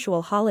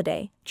unusual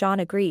holiday, John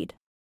agreed.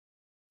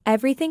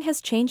 Everything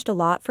has changed a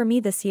lot for me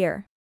this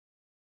year.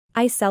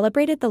 I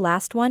celebrated the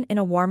last one in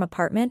a warm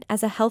apartment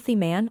as a healthy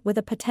man with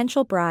a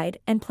potential bride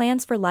and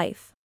plans for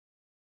life.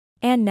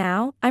 And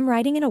now, I'm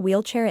riding in a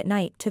wheelchair at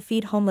night to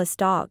feed homeless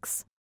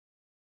dogs.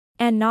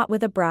 And not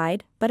with a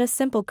bride, but a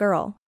simple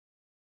girl.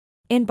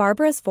 In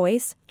Barbara's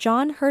voice,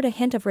 John heard a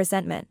hint of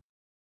resentment.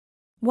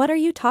 What are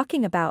you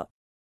talking about?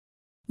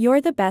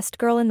 You're the best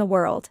girl in the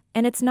world,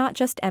 and it's not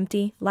just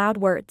empty, loud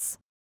words.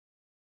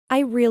 I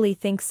really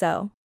think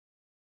so.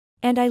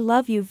 And I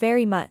love you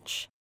very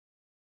much.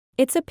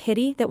 It's a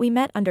pity that we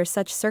met under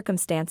such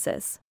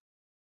circumstances.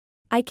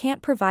 I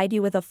can't provide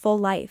you with a full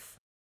life.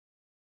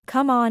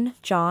 Come on,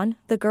 John,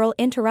 the girl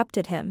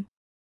interrupted him.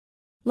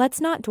 Let's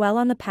not dwell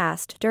on the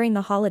past during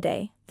the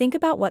holiday, think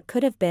about what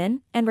could have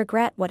been, and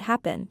regret what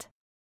happened.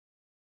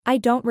 I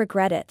don't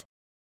regret it.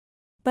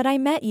 But I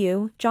met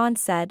you, John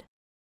said.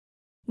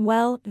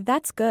 Well,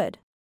 that's good.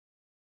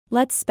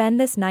 Let's spend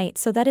this night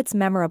so that it's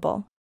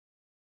memorable.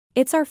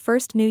 It's our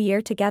first New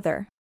Year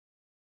together.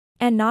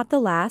 And not the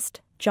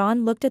last,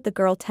 John looked at the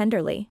girl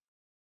tenderly.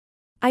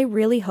 I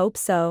really hope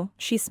so,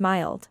 she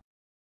smiled.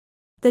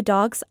 The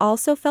dogs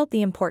also felt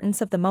the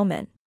importance of the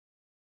moment.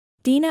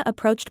 Dina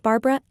approached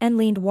Barbara and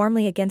leaned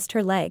warmly against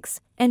her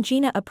legs, and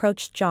Gina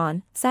approached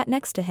John, sat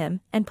next to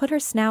him, and put her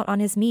snout on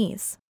his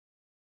knees.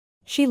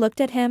 She looked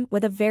at him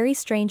with a very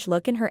strange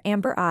look in her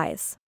amber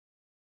eyes.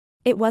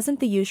 It wasn't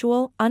the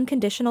usual,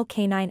 unconditional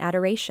canine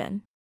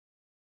adoration.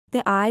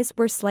 The eyes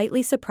were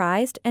slightly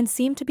surprised and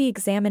seemed to be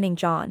examining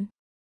John.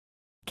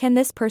 Can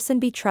this person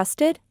be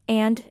trusted,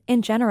 and,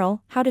 in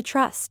general, how to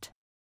trust?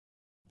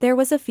 There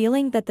was a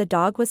feeling that the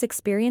dog was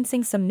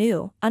experiencing some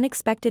new,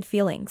 unexpected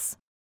feelings.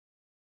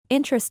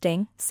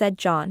 Interesting, said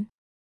John.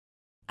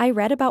 I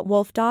read about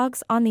wolf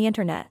dogs on the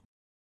internet.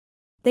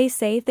 They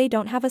say they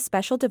don't have a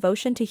special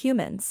devotion to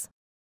humans.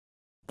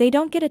 They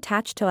don't get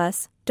attached to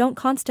us, don't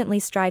constantly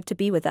strive to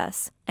be with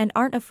us, and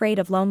aren't afraid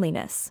of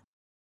loneliness.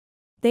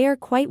 They are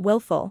quite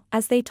willful,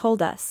 as they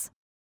told us.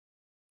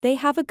 They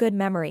have a good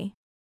memory.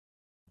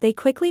 They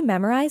quickly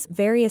memorize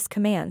various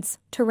commands,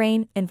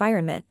 terrain,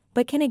 environment,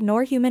 but can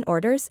ignore human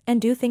orders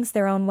and do things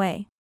their own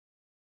way.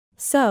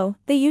 So,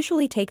 they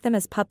usually take them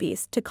as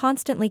puppies to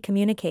constantly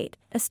communicate,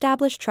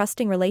 establish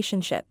trusting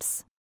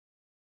relationships.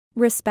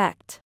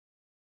 Respect.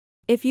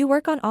 If you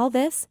work on all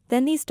this,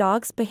 then these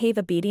dogs behave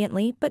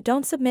obediently but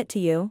don't submit to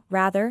you,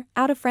 rather,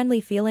 out of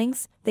friendly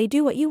feelings, they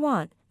do what you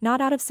want,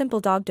 not out of simple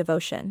dog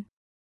devotion.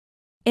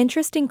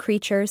 Interesting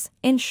creatures,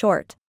 in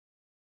short.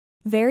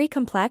 Very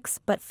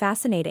complex but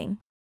fascinating.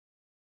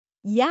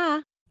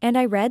 Yeah. And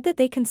I read that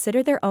they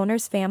consider their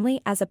owner's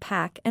family as a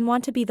pack and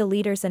want to be the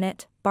leaders in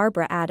it,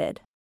 Barbara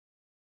added.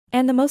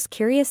 And the most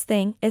curious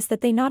thing is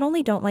that they not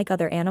only don't like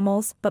other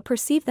animals but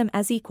perceive them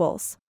as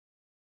equals.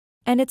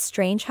 And it's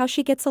strange how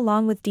she gets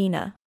along with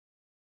Dina.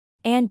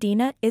 And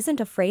Dina isn't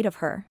afraid of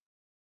her.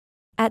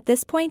 At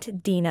this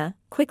point, Dina,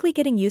 quickly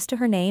getting used to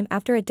her name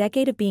after a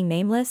decade of being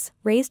nameless,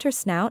 raised her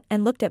snout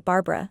and looked at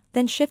Barbara,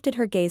 then shifted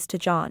her gaze to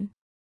John.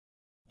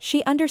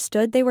 She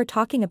understood they were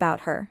talking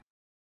about her.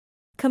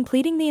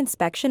 Completing the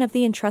inspection of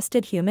the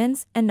entrusted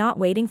humans and not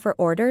waiting for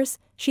orders,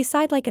 she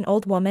sighed like an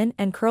old woman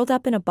and curled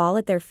up in a ball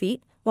at their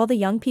feet, while the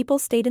young people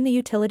stayed in the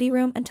utility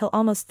room until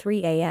almost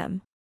 3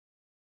 a.m.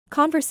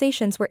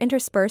 Conversations were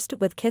interspersed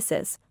with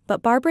kisses,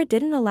 but Barbara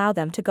didn't allow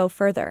them to go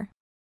further.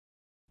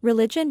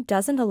 Religion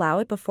doesn't allow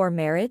it before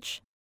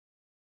marriage?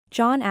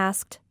 John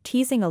asked,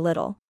 teasing a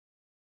little.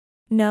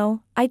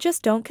 No, I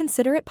just don't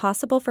consider it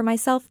possible for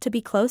myself to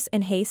be close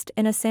in haste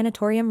in a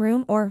sanatorium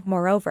room or,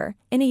 moreover,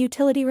 in a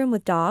utility room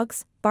with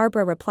dogs,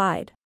 Barbara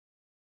replied.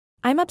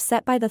 I'm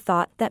upset by the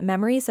thought that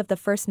memories of the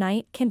first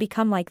night can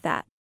become like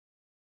that.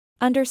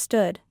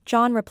 Understood,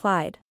 John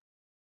replied.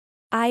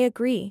 I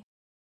agree.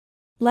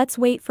 Let's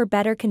wait for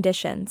better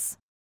conditions.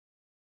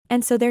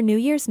 And so their New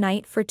Year's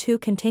night for two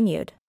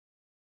continued.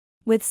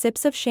 With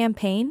sips of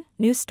champagne,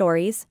 new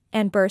stories,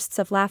 and bursts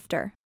of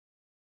laughter.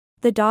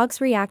 The dogs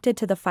reacted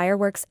to the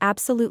fireworks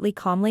absolutely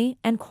calmly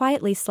and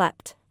quietly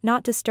slept,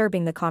 not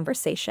disturbing the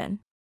conversation.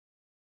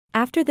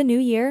 After the New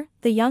Year,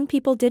 the young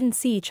people didn't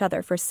see each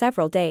other for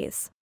several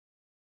days.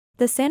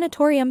 The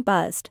sanatorium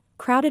buzzed,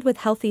 crowded with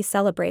healthy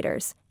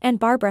celebrators, and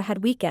Barbara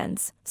had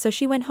weekends, so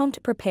she went home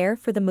to prepare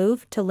for the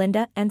move to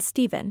Linda and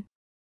Stephen.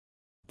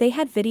 They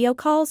had video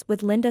calls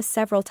with Linda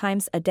several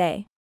times a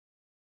day.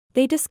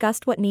 They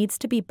discussed what needs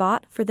to be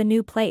bought for the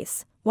new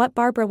place, what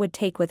Barbara would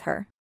take with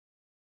her.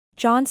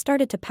 John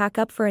started to pack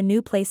up for a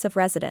new place of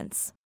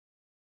residence.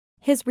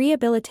 His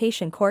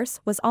rehabilitation course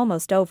was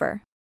almost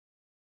over.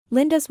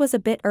 Linda's was a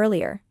bit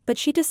earlier, but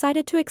she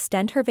decided to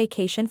extend her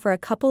vacation for a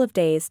couple of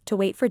days to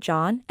wait for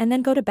John and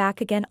then go back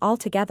again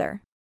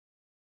altogether.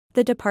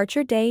 The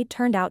departure day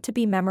turned out to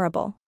be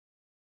memorable.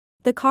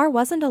 The car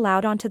wasn't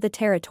allowed onto the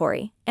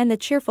territory, and the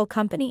cheerful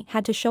company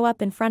had to show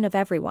up in front of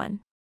everyone.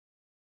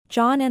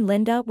 John and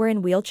Linda were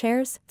in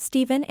wheelchairs,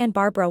 Stephen and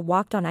Barbara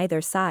walked on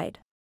either side.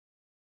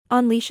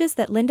 On leashes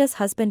that Linda's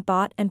husband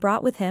bought and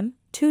brought with him,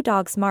 2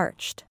 dogs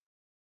marched.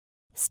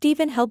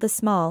 Stephen held the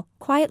small,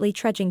 quietly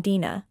trudging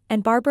Dina,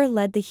 and Barbara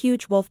led the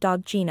huge wolf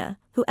dog Gina,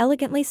 who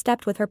elegantly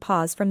stepped with her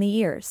paws from the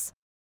ears.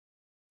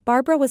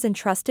 Barbara was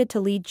entrusted to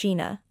lead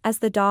Gina, as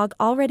the dog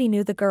already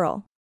knew the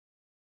girl.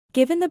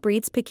 Given the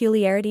breed's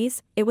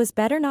peculiarities, it was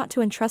better not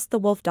to entrust the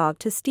wolf dog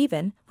to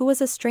Stephen, who was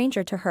a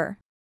stranger to her.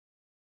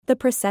 The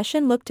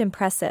procession looked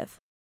impressive.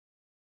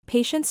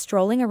 Patients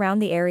strolling around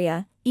the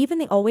area, even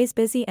the always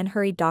busy and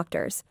hurried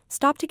doctors,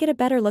 stopped to get a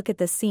better look at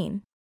this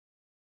scene.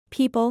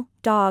 People,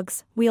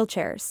 dogs,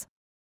 wheelchairs.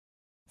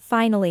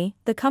 Finally,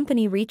 the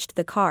company reached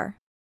the car.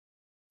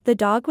 The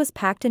dog was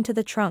packed into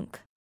the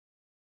trunk.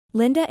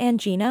 Linda and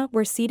Gina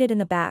were seated in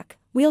the back,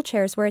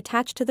 wheelchairs were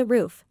attached to the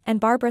roof, and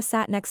Barbara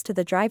sat next to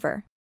the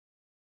driver.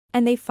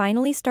 And they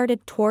finally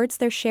started towards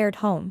their shared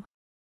home.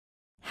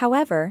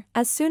 However,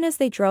 as soon as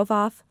they drove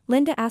off,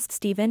 Linda asked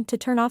Stephen to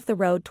turn off the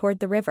road toward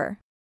the river.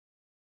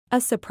 A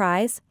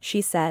surprise,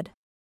 she said.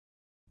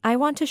 I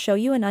want to show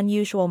you an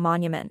unusual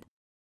monument.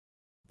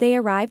 They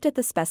arrived at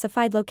the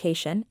specified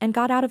location and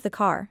got out of the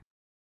car.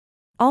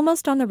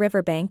 Almost on the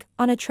riverbank,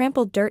 on a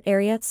trampled dirt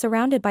area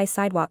surrounded by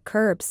sidewalk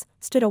curbs,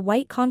 stood a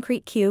white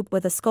concrete cube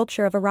with a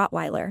sculpture of a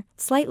Rottweiler,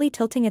 slightly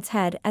tilting its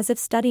head as if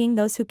studying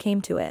those who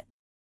came to it.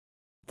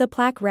 The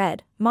plaque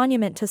read,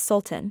 "Monument to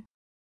Sultan.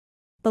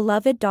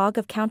 Beloved dog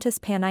of Countess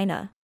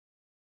Panina."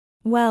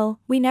 "Well,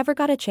 we never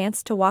got a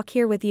chance to walk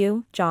here with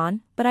you,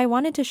 John, but I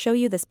wanted to show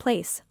you this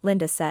place,"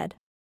 Linda said.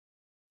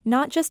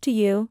 "Not just to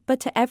you,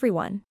 but to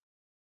everyone.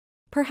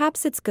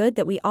 Perhaps it's good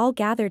that we all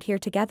gathered here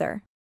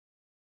together.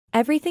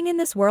 Everything in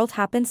this world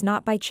happens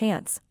not by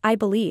chance, I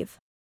believe.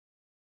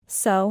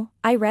 So,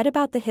 I read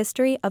about the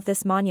history of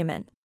this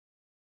monument.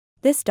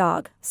 This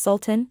dog,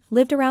 Sultan,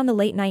 lived around the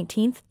late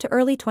 19th to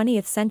early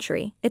 20th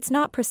century, it's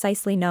not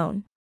precisely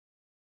known.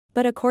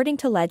 But according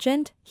to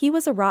legend, he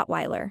was a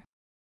Rottweiler.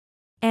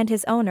 And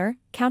his owner,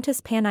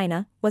 Countess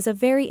Panina, was a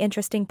very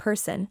interesting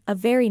person, a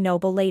very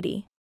noble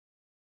lady.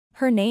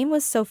 Her name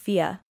was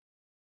Sophia.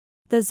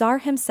 The Tsar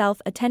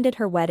himself attended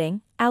her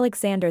wedding,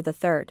 Alexander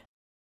III.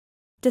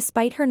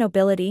 Despite her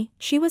nobility,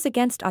 she was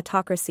against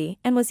autocracy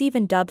and was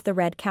even dubbed the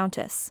Red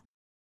Countess.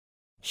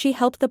 She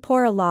helped the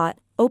poor a lot,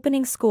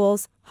 opening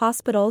schools,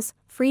 hospitals,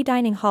 free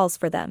dining halls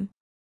for them.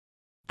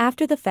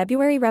 After the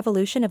February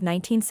Revolution of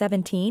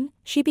 1917,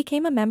 she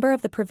became a member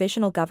of the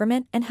provisional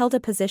government and held a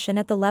position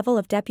at the level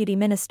of deputy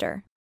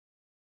minister.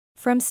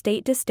 From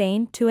state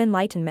disdain to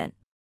enlightenment.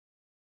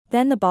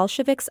 Then the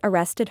Bolsheviks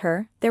arrested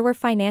her, there were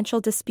financial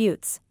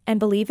disputes, and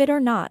believe it or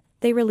not,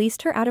 they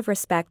released her out of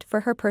respect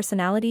for her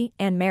personality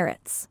and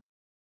merits.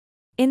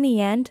 In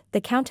the end,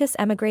 the Countess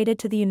emigrated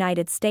to the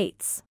United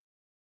States.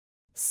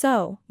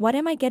 So, what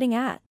am I getting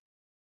at?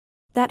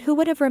 That who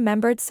would have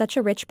remembered such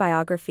a rich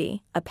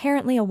biography,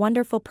 apparently a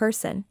wonderful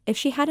person, if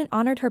she hadn't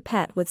honored her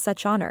pet with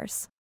such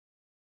honors?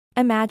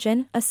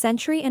 Imagine, a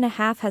century and a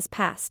half has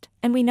passed,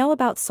 and we know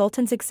about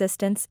Sultan's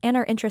existence and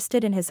are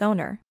interested in his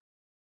owner.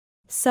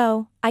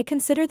 So, I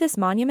consider this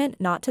monument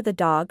not to the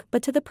dog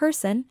but to the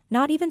person,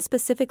 not even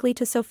specifically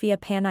to Sophia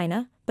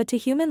Panina, but to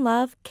human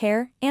love,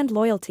 care, and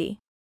loyalty.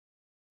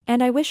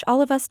 And I wish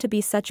all of us to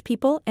be such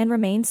people and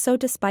remain so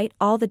despite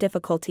all the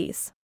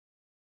difficulties.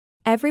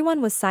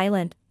 Everyone was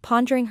silent,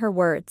 pondering her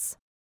words.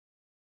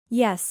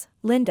 "Yes,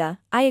 Linda,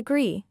 I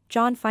agree,"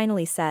 John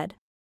finally said.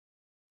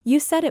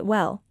 "You said it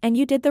well, and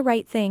you did the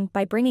right thing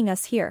by bringing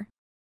us here.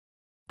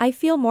 I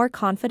feel more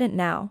confident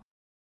now.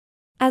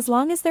 As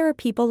long as there are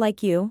people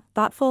like you,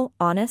 thoughtful,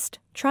 honest,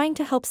 trying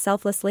to help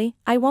selflessly,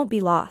 I won't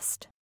be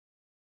lost."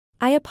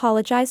 I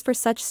apologize for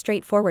such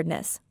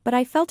straightforwardness, but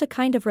I felt a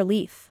kind of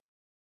relief.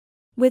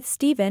 With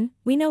Stephen,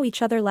 we know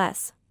each other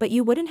less, but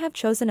you wouldn't have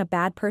chosen a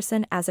bad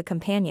person as a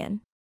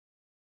companion.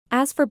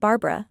 As for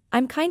Barbara,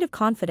 I'm kind of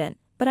confident,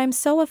 but I'm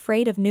so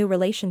afraid of new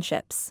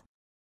relationships.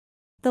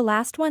 The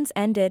last ones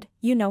ended,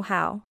 you know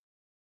how.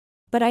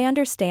 But I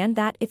understand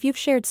that if you've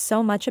shared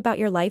so much about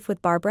your life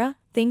with Barbara,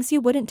 things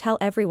you wouldn't tell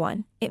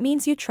everyone, it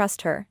means you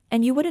trust her,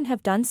 and you wouldn't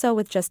have done so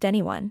with just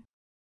anyone.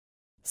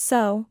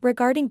 So,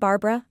 regarding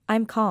Barbara,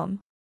 I'm calm.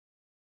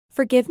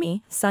 Forgive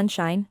me,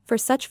 Sunshine, for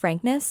such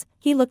frankness,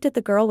 he looked at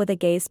the girl with a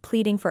gaze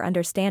pleading for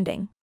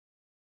understanding.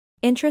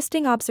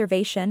 Interesting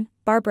observation,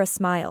 Barbara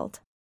smiled.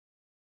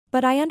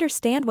 But I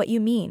understand what you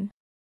mean.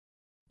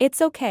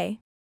 It's okay.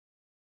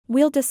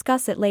 We'll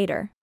discuss it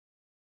later.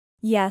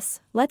 Yes,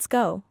 let's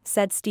go,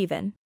 said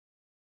Stephen.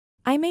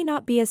 I may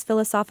not be as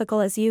philosophical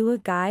as you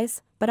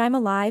guys, but I'm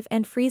alive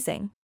and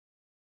freezing.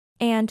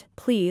 And,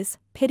 please,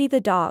 pity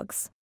the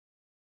dogs.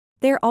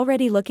 They're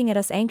already looking at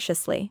us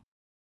anxiously.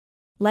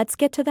 Let's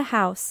get to the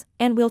house,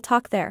 and we'll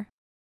talk there.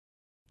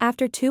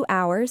 After 2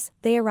 hours,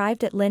 they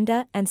arrived at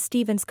Linda and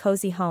Stephen's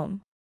cozy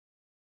home.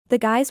 The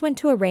guys went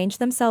to arrange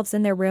themselves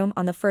in their room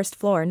on the first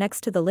floor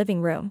next to the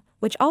living room,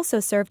 which also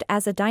served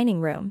as a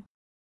dining room.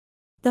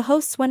 The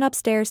hosts went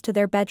upstairs to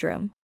their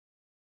bedroom.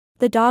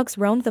 The dogs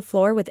roamed the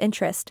floor with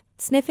interest,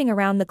 sniffing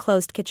around the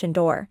closed kitchen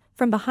door,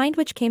 from behind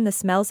which came the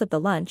smells of the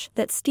lunch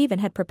that Stephen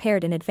had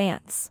prepared in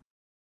advance.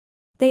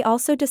 They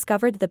also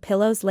discovered the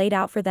pillows laid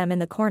out for them in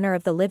the corner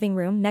of the living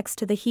room next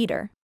to the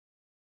heater.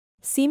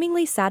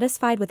 Seemingly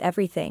satisfied with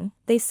everything,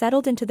 they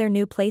settled into their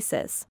new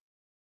places.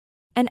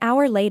 An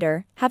hour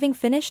later, having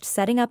finished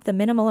setting up the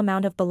minimal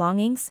amount of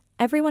belongings,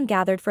 everyone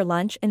gathered for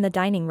lunch in the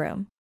dining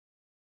room.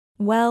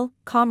 Well,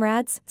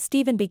 comrades,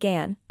 Stephen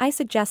began, I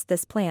suggest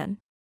this plan.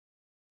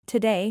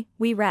 Today,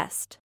 we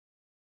rest.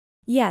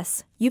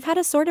 Yes, you've had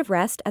a sort of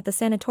rest at the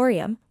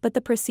sanatorium, but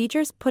the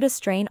procedures put a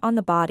strain on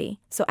the body,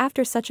 so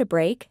after such a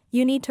break,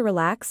 you need to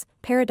relax,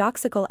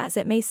 paradoxical as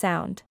it may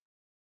sound.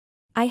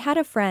 I had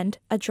a friend,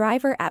 a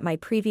driver at my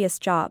previous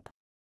job.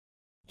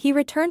 He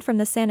returned from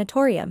the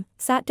sanatorium,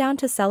 sat down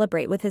to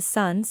celebrate with his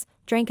sons,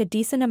 drank a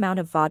decent amount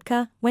of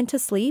vodka, went to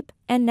sleep,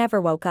 and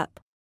never woke up.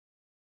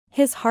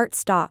 His heart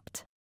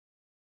stopped.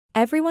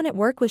 Everyone at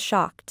work was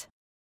shocked.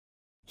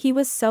 He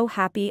was so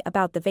happy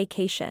about the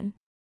vacation.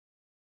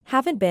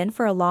 Haven't been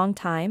for a long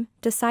time,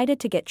 decided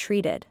to get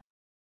treated.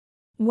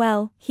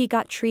 Well, he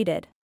got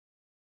treated.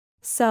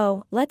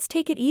 So, let's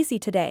take it easy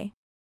today.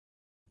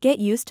 Get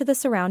used to the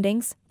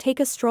surroundings, take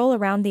a stroll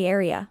around the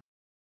area.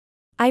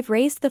 I've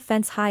raised the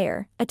fence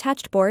higher,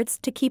 attached boards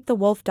to keep the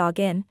wolf dog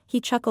in, he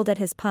chuckled at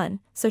his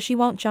pun, so she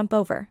won't jump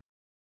over.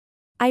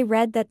 I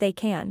read that they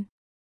can.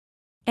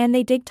 And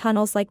they dig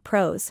tunnels like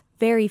pros,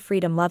 very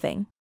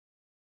freedom-loving.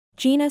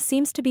 Gina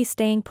seems to be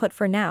staying put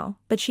for now,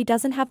 but she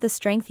doesn't have the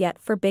strength yet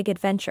for big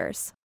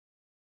adventures.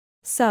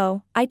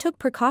 So, I took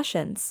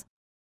precautions.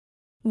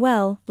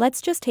 Well,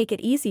 let's just take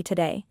it easy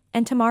today,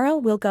 and tomorrow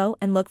we'll go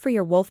and look for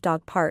your wolf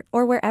dog part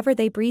or wherever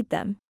they breed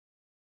them.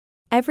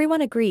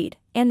 Everyone agreed,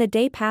 and the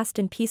day passed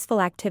in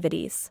peaceful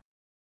activities.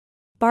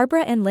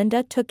 Barbara and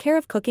Linda took care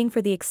of cooking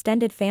for the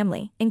extended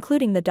family,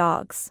 including the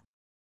dogs.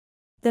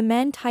 The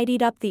men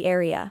tidied up the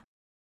area.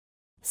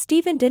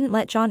 Stephen didn't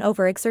let John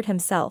overexert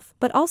himself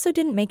but also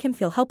didn't make him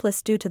feel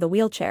helpless due to the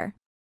wheelchair.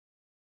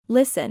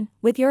 Listen,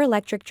 with your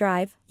electric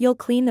drive, you'll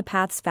clean the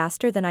paths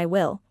faster than I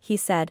will, he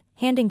said,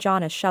 handing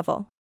John a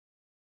shovel.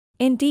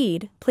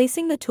 Indeed,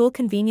 placing the tool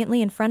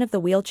conveniently in front of the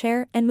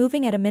wheelchair and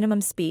moving at a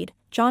minimum speed,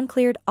 John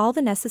cleared all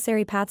the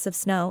necessary paths of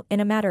snow in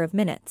a matter of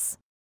minutes.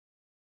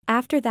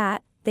 After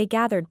that, they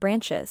gathered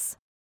branches.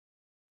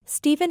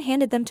 Stephen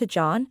handed them to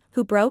John,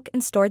 who broke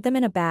and stored them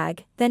in a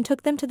bag, then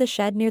took them to the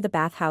shed near the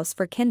bathhouse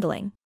for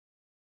kindling.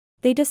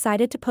 They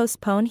decided to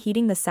postpone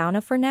heating the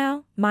sauna for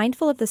now,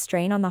 mindful of the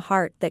strain on the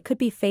heart that could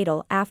be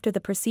fatal after the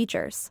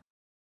procedures.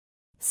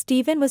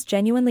 Stephen was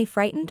genuinely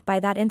frightened by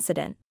that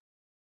incident.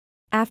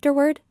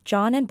 Afterward,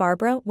 John and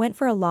Barbara went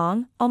for a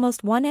long,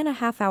 almost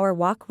 1.5-hour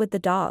walk with the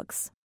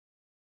dogs.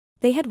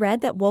 They had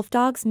read that wolf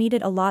dogs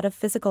needed a lot of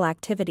physical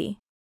activity.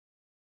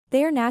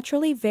 They are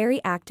naturally very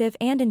active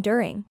and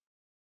enduring.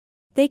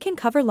 They can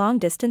cover long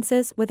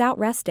distances without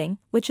resting,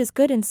 which is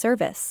good in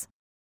service.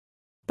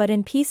 But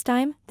in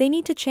peacetime, they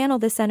need to channel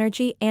this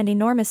energy and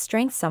enormous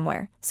strength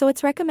somewhere, so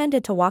it's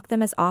recommended to walk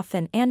them as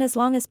often and as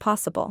long as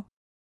possible.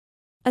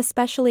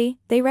 Especially,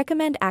 they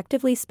recommend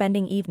actively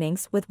spending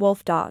evenings with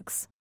wolf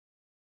dogs.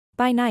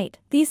 By night,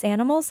 these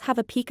animals have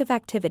a peak of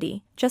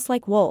activity, just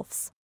like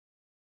wolves.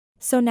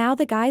 So now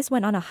the guys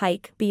went on a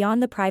hike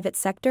beyond the private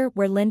sector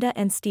where Linda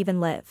and Stephen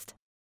lived.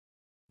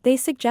 They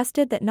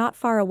suggested that not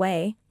far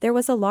away, there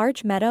was a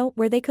large meadow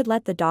where they could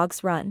let the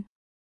dogs run.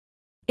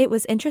 It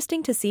was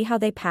interesting to see how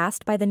they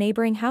passed by the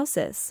neighboring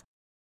houses.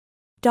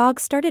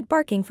 Dogs started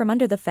barking from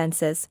under the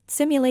fences,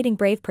 simulating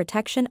brave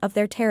protection of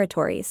their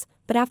territories,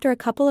 but after a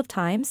couple of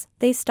times,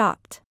 they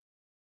stopped.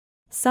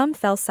 Some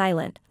fell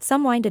silent,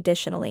 some whined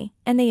additionally,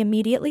 and they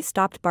immediately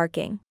stopped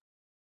barking.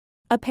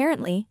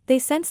 Apparently, they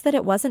sensed that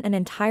it wasn't an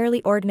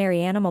entirely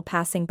ordinary animal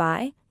passing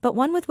by, but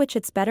one with which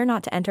it's better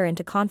not to enter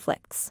into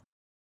conflicts.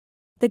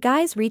 The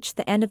guys reached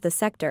the end of the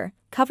sector,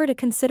 covered a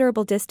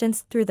considerable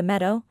distance through the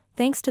meadow,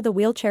 thanks to the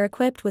wheelchair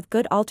equipped with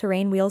good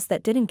all-terrain wheels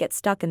that didn't get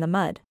stuck in the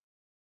mud.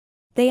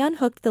 They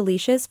unhooked the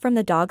leashes from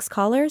the dogs'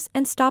 collars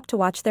and stopped to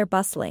watch their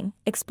bustling,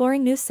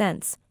 exploring new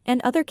scents,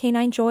 and other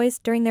canine joys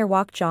during their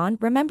walk. John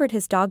remembered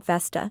his dog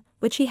Vesta,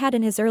 which he had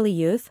in his early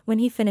youth when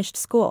he finished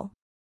school.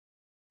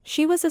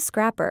 She was a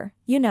scrapper,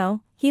 you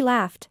know, he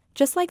laughed,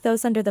 just like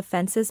those under the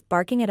fences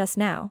barking at us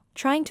now,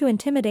 trying to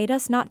intimidate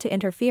us not to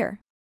interfere.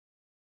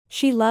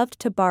 She loved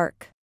to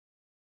bark.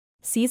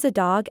 Sees a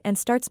dog and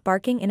starts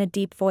barking in a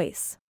deep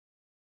voice.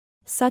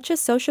 Such a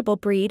sociable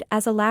breed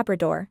as a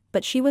Labrador,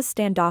 but she was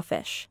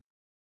standoffish.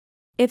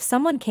 If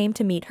someone came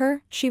to meet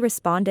her, she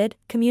responded,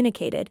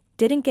 communicated,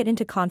 didn't get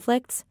into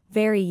conflicts,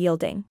 very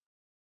yielding.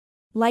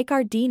 Like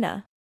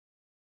Ardina.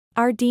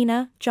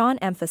 Ardina, John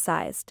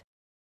emphasized.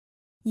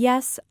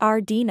 Yes,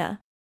 Ardina.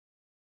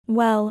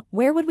 Well,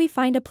 where would we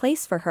find a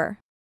place for her?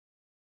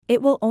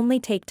 It will only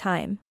take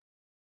time.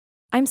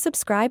 I'm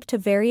subscribed to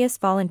various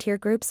volunteer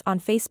groups on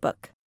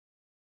Facebook.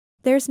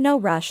 There's no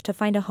rush to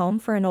find a home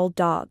for an old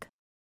dog.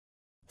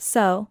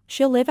 So,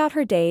 she'll live out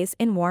her days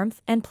in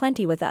warmth and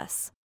plenty with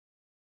us.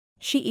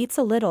 She eats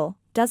a little,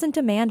 doesn't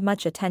demand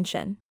much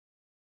attention.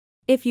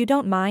 If you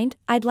don't mind,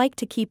 I'd like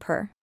to keep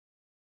her.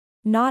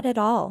 Not at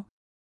all.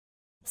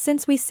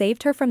 Since we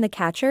saved her from the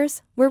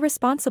catchers, we're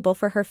responsible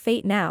for her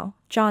fate now,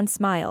 John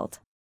smiled.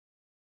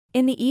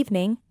 In the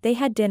evening, they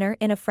had dinner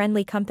in a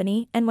friendly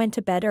company and went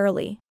to bed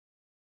early.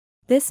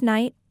 This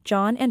night,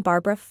 John and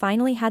Barbara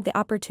finally had the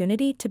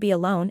opportunity to be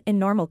alone in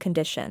normal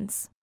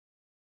conditions.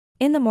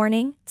 In the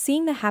morning,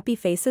 seeing the happy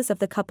faces of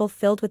the couple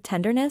filled with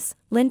tenderness,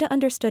 Linda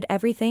understood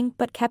everything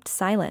but kept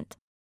silent.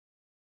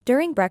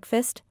 During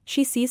breakfast,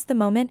 she seized the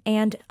moment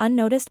and,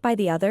 unnoticed by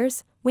the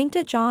others, winked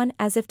at John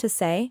as if to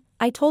say,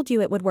 "I told you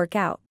it would work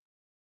out."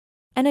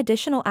 An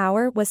additional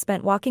hour was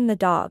spent walking the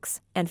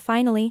dogs, and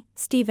finally,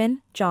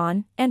 Stephen,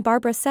 John, and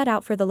Barbara set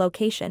out for the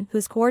location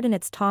whose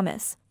coordinates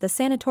Thomas, the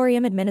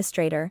sanatorium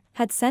administrator,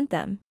 had sent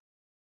them.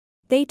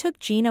 They took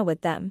Gina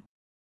with them.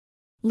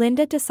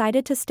 Linda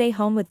decided to stay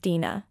home with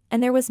Dina,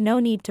 and there was no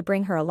need to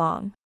bring her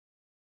along.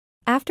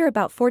 After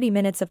about 40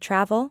 minutes of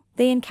travel,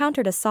 they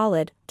encountered a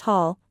solid,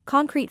 tall,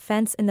 concrete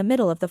fence in the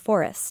middle of the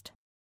forest.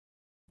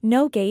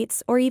 No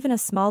gates or even a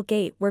small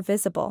gate were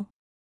visible.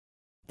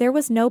 There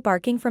was no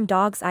barking from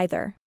dogs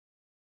either.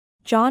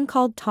 John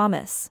called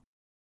Thomas.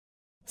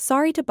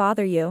 Sorry to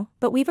bother you,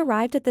 but we've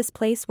arrived at this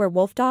place where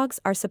wolf dogs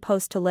are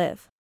supposed to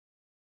live.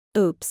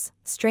 Oops,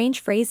 strange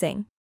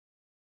phrasing.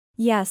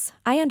 Yes,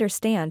 I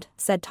understand,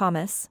 said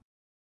Thomas.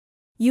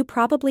 You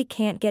probably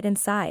can't get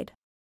inside.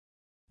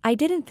 I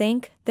didn't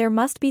think, there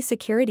must be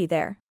security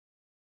there.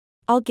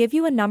 I'll give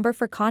you a number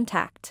for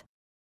contact.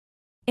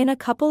 In a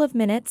couple of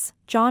minutes,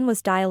 John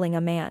was dialing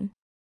a man.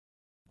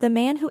 The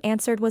man who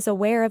answered was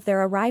aware of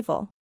their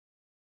arrival.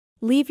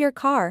 Leave your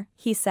car,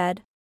 he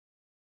said.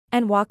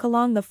 And walk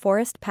along the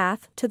forest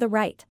path to the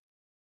right.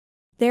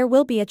 There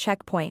will be a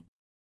checkpoint.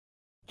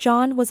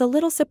 John was a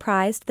little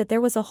surprised that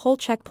there was a whole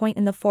checkpoint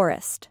in the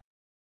forest.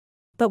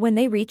 But when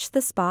they reached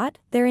the spot,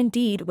 there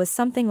indeed was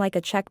something like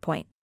a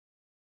checkpoint.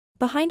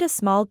 Behind a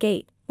small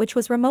gate, which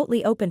was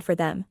remotely opened for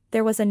them,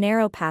 there was a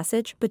narrow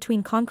passage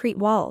between concrete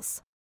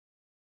walls.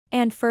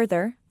 And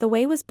further, the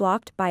way was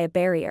blocked by a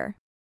barrier.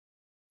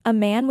 A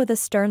man with a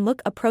stern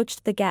look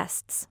approached the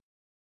guests.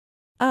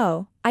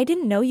 Oh, I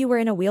didn't know you were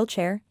in a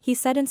wheelchair, he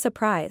said in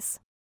surprise.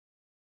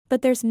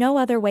 But there's no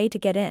other way to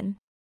get in.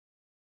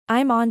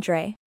 I'm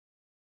Andre.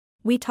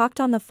 We talked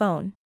on the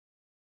phone.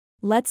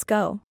 Let's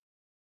go.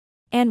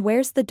 And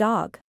where's the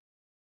dog?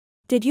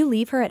 Did you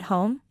leave her at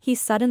home? He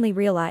suddenly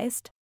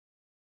realized.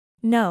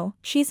 No,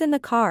 she's in the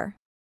car.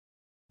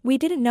 We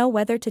didn't know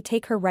whether to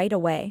take her right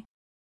away.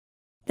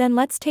 Then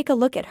let's take a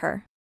look at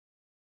her.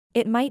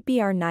 It might be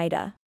our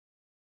Nida.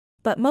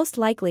 But most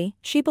likely,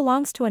 she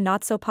belongs to a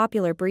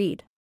not-so-popular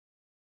breed.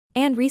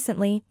 And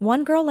recently,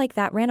 one girl like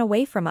that ran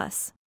away from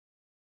us.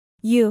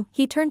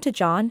 He turned to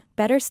John,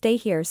 better stay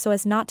here so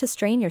as not to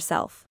strain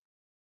yourself.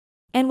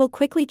 And we'll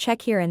quickly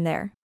check here and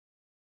there.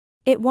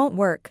 It won't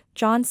work,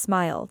 John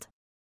smiled.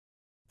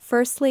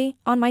 Firstly,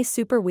 on my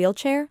super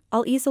wheelchair,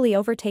 I'll easily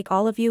overtake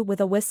all of you with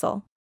a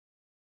whistle.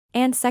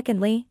 And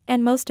secondly,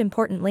 and most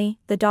importantly,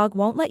 the dog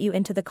won't let you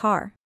into the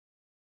car.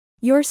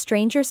 You're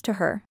strangers to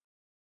her.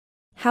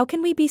 How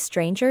can we be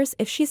strangers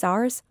if she's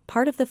ours,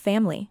 part of the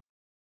family?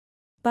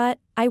 But,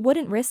 I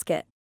wouldn't risk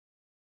it.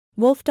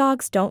 Wolf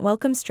dogs don't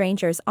welcome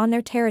strangers on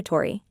their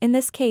territory, in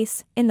this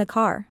case, in the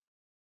car.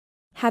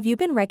 Have you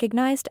been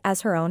recognized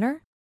as her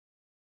owner?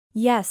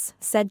 Yes,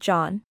 said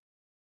John.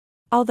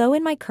 Although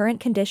in my current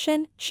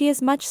condition, she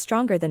is much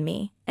stronger than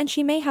me, and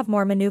she may have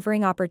more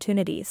maneuvering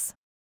opportunities.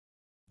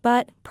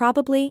 But,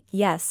 probably,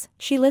 yes,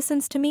 she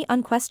listens to me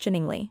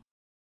unquestioningly.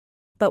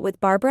 But with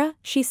Barbara,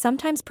 she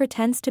sometimes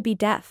pretends to be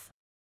deaf.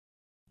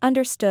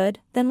 Understood,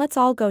 then let's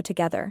all go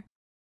together.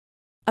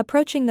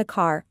 Approaching the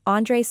car,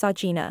 Andre saw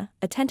Gina,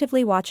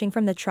 attentively watching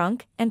from the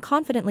trunk, and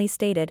confidently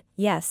stated,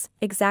 yes,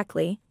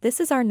 exactly, this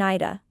is our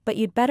Nida, but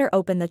you'd better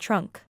open the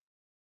trunk.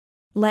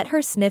 Let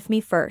her sniff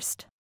me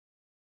first.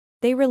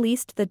 They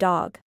released the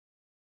dog.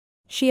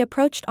 She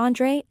approached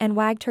Andre and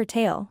wagged her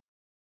tail.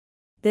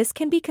 This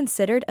can be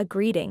considered a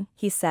greeting,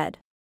 he said.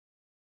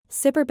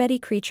 Cyberbetty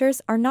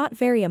creatures are not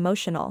very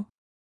emotional.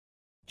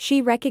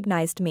 She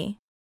recognized me.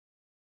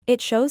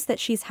 It shows that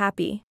she's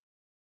happy.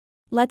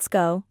 Let's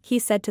go, he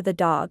said to the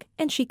dog,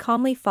 and she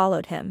calmly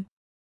followed him.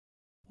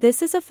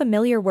 This is a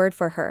familiar word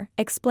for her,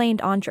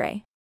 explained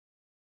Andre.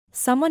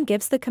 Someone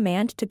gives the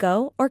command to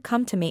go or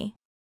come to me.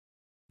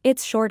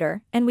 It's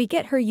shorter, and we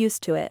get her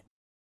used to it.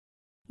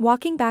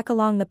 Walking back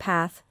along the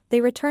path,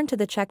 they returned to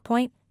the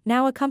checkpoint,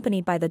 now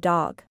accompanied by the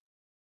dog.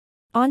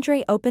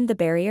 Andre opened the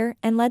barrier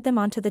and led them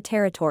onto the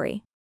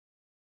territory.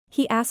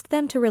 He asked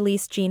them to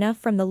release Gina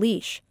from the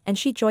leash, and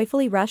she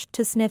joyfully rushed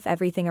to sniff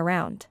everything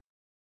around.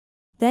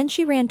 Then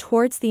she ran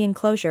towards the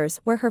enclosures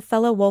where her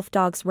fellow wolf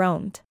dogs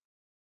roamed.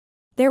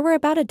 There were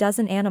about a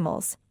dozen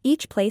animals,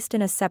 each placed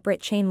in a separate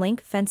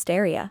chain-link fenced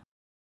area.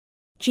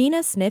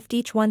 Gina sniffed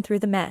each one through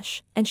the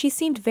mesh, and she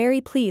seemed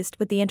very pleased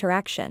with the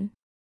interaction.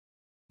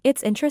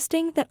 It's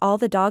interesting that all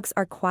the dogs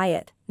are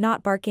quiet,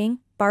 not barking,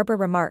 Barbara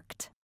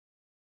remarked.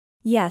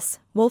 Yes,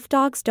 wolf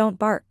dogs don't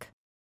bark.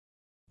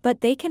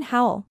 But they can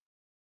howl.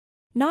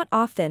 Not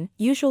often,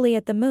 usually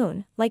at the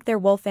moon, like their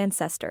wolf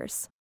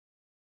ancestors.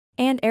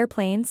 And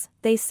airplanes,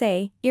 they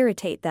say,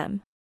 irritate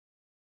them.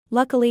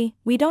 Luckily,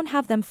 we don't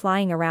have them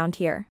flying around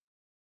here.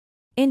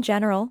 In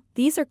general,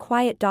 these are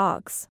quiet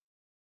dogs.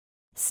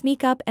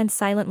 Sneak up and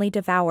silently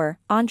devour,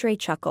 Andre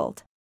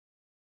chuckled.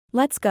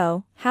 Let's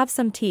go, have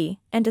some tea,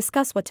 and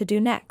discuss what to do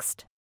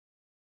next.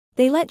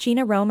 They let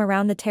Gina roam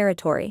around the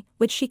territory,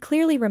 which she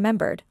clearly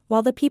remembered,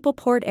 while the people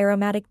poured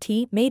aromatic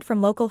tea made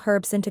from local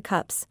herbs into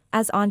cups,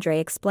 as Andre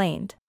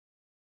explained.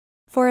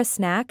 For a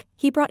snack,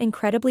 he brought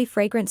incredibly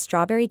fragrant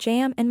strawberry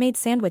jam and made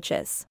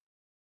sandwiches.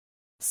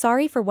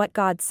 Sorry for what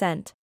God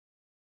sent.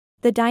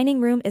 The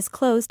dining room is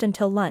closed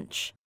until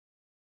lunch.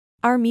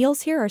 Our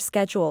meals here are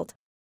scheduled.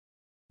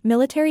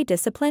 Military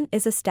discipline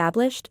is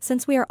established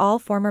since we are all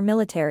former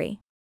military.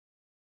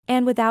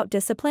 And without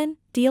discipline,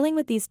 dealing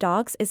with these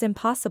dogs is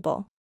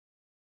impossible.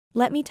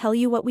 Let me tell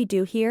you what we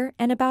do here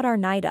and about our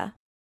Nida.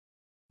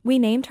 We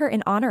named her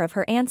in honor of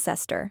her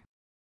ancestor,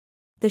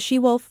 the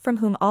she-wolf from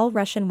whom all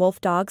Russian wolf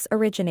dogs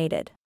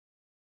originated.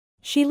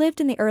 She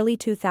lived in the early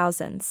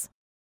 2000s.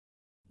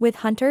 With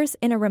hunters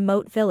in a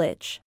remote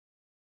village.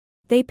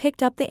 They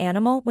picked up the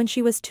animal when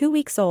she was 2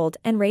 weeks old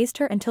and raised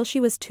her until she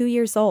was 2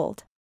 years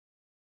old.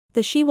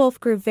 The she-wolf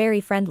grew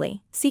very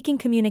friendly, seeking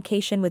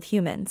communication with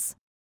humans.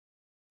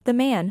 The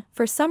man,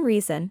 for some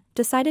reason,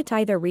 decided to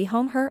either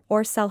rehome her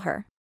or sell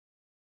her.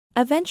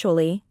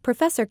 Eventually,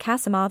 Professor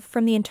Kasimov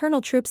from the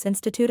Internal Troops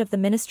Institute of the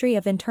Ministry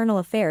of Internal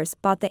Affairs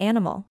bought the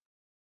animal.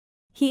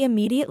 He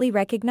immediately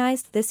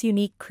recognized this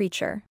unique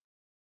creature.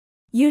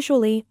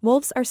 Usually,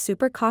 wolves are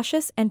super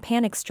cautious and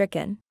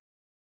panic-stricken.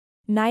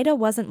 Nida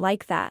wasn't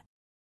like that.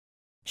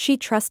 She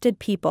trusted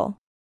people.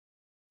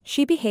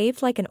 She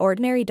behaved like an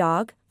ordinary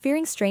dog,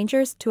 fearing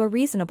strangers to a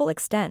reasonable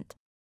extent.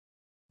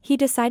 He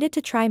decided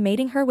to try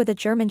mating her with a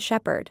German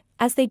shepherd,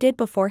 as they did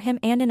before him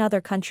and in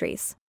other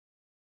countries.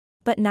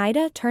 But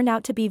Nida turned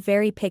out to be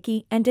very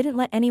picky and didn't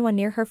let anyone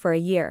near her for a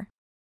year.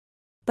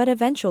 But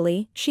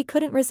eventually, she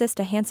couldn't resist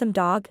a handsome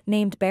dog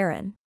named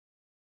Baron.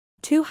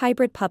 2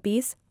 hybrid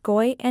puppies,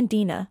 Goy and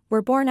Dina,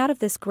 were born out of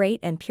this great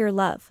and pure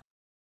love.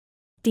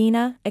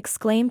 "Dina,"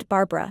 exclaimed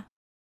Barbara.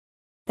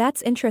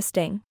 "That's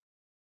interesting.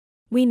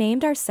 We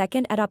named our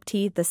second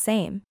adoptee the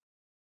same."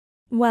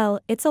 "Well,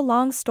 it's a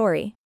long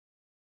story.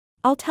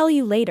 I'll tell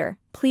you later,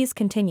 please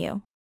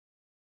continue."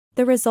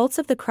 The results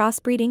of the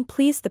crossbreeding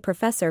pleased the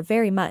professor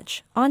very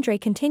much, Andre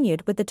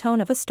continued with the tone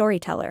of a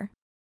storyteller.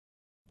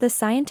 The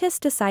scientists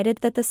decided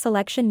that the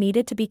selection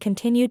needed to be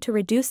continued to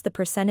reduce the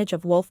percentage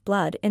of wolf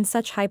blood in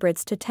such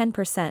hybrids to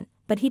 10%,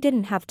 but he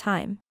didn't have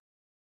time.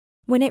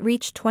 When it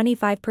reached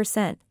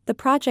 25%, the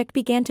project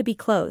began to be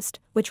closed,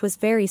 which was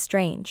very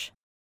strange.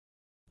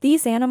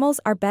 These animals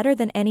are better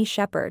than any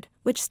shepherd,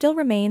 which still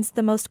remains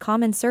the most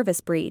common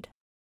service breed.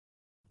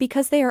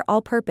 Because they are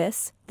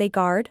all-purpose, they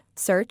guard,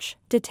 search,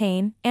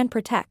 detain, and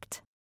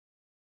protect.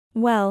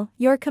 "Well,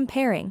 you're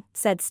comparing,"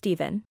 said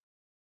Stephen.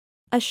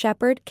 "A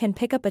shepherd can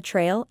pick up a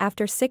trail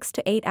after 6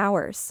 to 8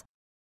 hours.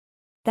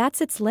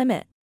 That's its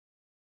limit.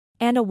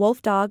 And a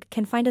wolf dog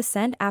can find a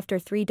scent after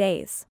 3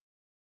 days.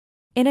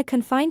 In a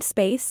confined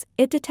space,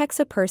 it detects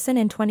a person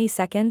in 20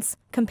 seconds,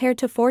 compared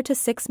to 4 to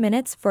 6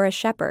 minutes for a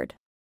shepherd.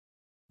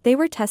 They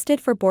were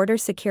tested for border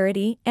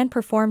security and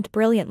performed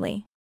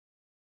brilliantly.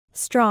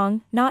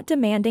 Strong, not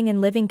demanding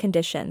in living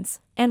conditions,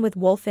 and with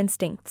wolf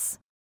instincts.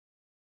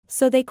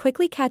 So they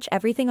quickly catch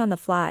everything on the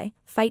fly,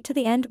 fight to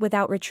the end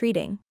without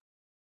retreating.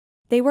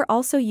 They were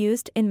also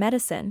used in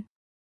medicine.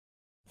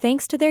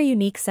 Thanks to their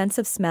unique sense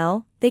of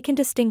smell, they can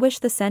distinguish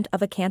the scent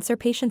of a cancer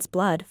patient's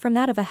blood from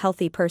that of a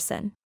healthy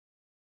person.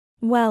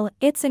 Well,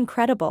 it's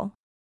incredible.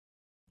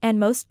 And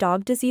most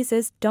dog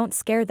diseases don't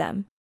scare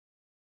them.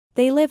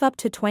 They live up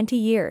to 20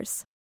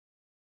 years.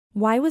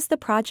 Why was the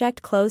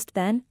project closed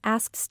then?"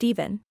 asked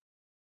Stephen.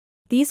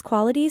 "These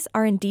qualities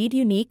are indeed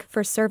unique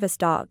for service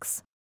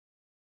dogs.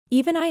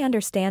 Even I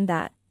understand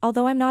that,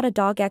 although I'm not a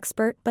dog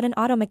expert but an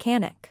auto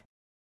mechanic."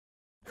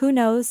 "Who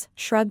knows?"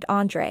 shrugged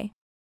Andre.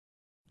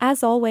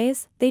 As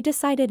always, they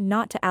decided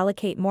not to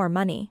allocate more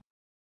money.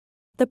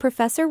 The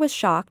professor was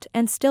shocked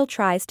and still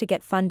tries to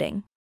get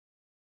funding.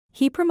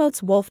 He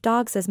promotes wolf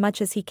dogs as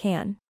much as he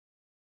can.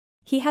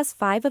 He has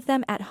 5 of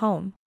them at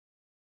home.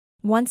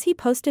 Once he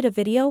posted a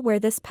video where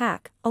this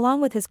pack, along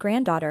with his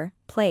granddaughter,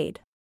 played.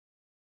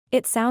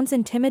 It sounds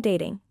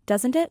intimidating,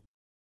 doesn't it?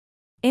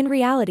 In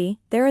reality,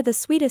 there are the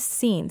sweetest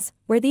scenes,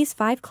 where these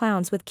 5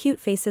 clowns with cute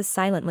faces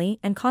silently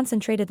and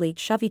concentratedly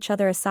shove each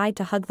other aside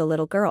to hug the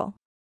little girl.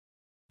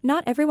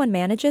 Not everyone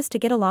manages to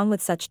get along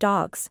with such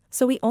dogs,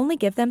 so we only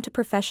give them to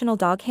professional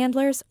dog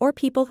handlers or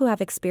people who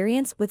have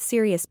experience with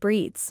serious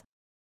breeds.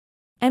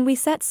 And we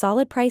set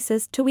solid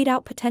prices to weed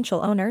out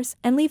potential owners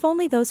and leave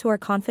only those who are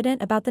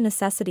confident about the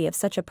necessity of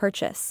such a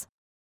purchase.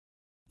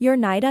 Your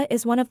Nida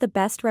is one of the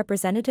best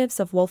representatives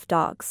of wolf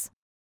dogs.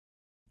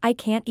 I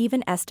can't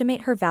even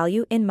estimate her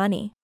value in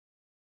money.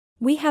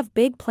 We have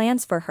big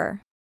plans for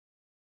her.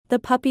 The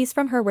puppies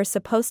from her were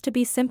supposed to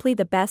be simply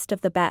the best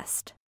of the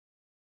best.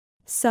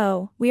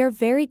 So, we are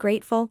very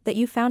grateful that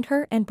you found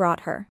her and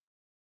brought her.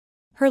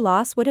 Her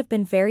loss would have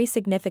been very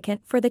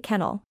significant for the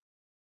kennel.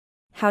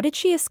 How did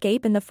she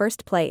escape in the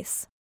first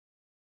place?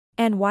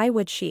 And why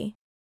would she?"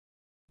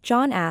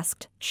 John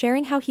asked,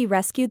 sharing how he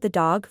rescued the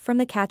dog from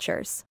the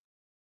catchers.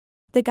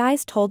 "The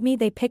guys told me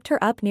they picked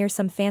her up near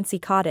some fancy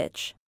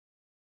cottage.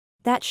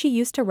 That she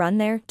used to run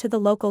there to the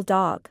local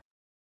dog."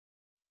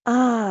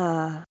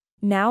 Ah.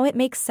 Now it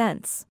makes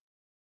sense.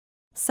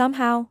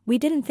 Somehow, we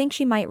didn't think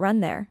she might run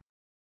there.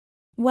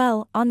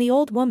 Well, on the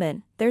old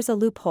woman, there's a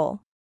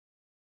loophole.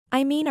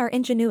 I mean our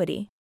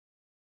ingenuity.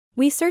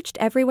 We searched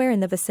everywhere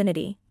in the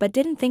vicinity, but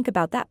didn't think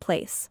about that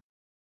place.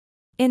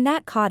 In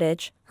that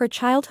cottage, her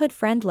childhood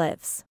friend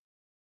lives.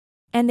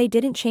 And they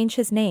didn't change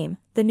his name,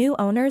 the new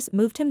owners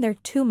moved him there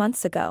 2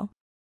 months ago.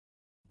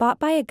 Bought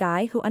by a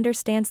guy who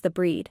understands the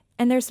breed,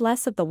 and there's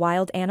less of the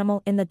wild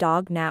animal in the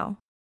dog now.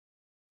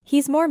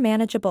 He's more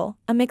manageable,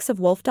 a mix of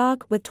wolf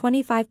dog with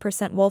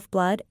 25% wolf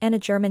blood and a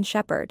German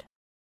shepherd.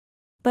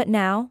 But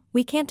now,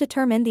 we can't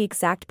determine the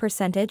exact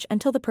percentage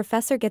until the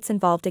professor gets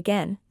involved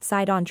again,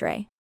 sighed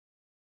Andre.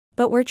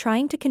 But we're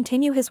trying to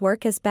continue his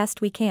work as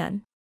best we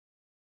can.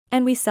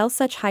 And we sell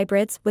such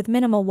hybrids with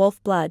minimal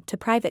wolf blood to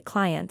private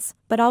clients,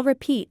 but I'll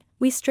repeat,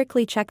 we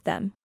strictly check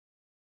them.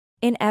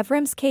 In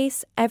Evrim's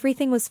case,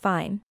 everything was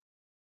fine.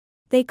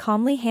 They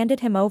calmly handed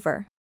him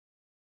over.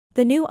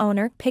 The new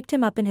owner picked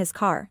him up in his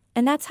car,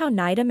 and that's how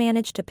Nida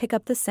managed to pick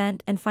up the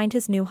scent and find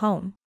his new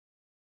home.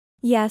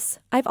 Yes,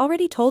 I've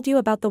already told you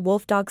about the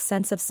wolf dog's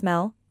sense of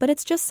smell, but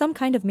it's just some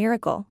kind of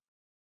miracle.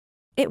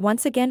 It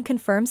once again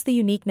confirms the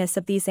uniqueness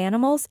of these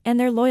animals and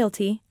their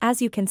loyalty,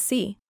 as you can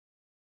see.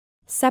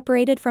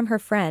 Separated from her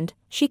friend,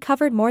 she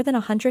covered more than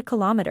 100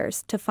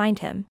 kilometers to find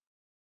him.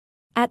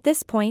 At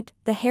this point,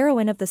 the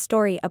heroine of the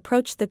story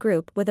approached the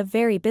group with a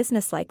very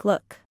businesslike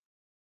look.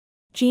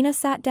 Gina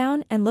sat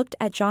down and looked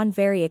at John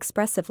very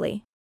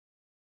expressively.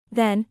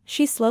 Then,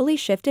 she slowly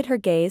shifted her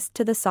gaze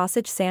to the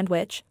sausage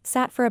sandwich,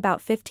 sat for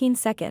about 15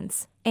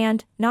 seconds,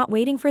 and, not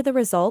waiting for the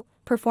result,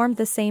 performed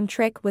the same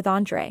trick with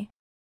Andre.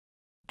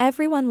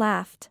 Everyone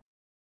laughed.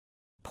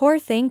 Poor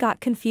thing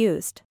got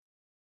confused.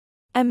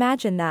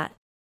 Imagine that.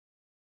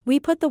 We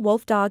put the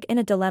wolf dog in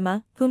a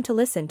dilemma, whom to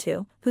listen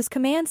to, whose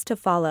commands to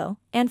follow,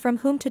 and from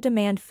whom to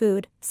demand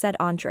food, said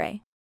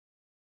Andre.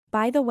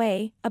 By the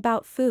way,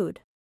 about food.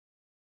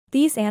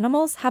 These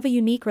animals have a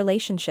unique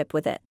relationship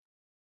with it.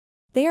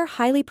 They are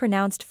highly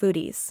pronounced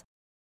foodies.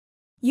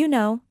 You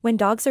know, when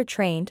dogs are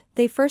trained,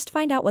 they first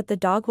find out what the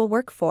dog will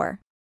work for.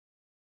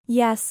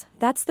 Yes,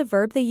 that's the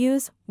verb they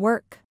use,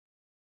 work.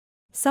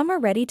 Some are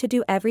ready to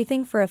do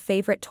everything for a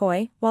favorite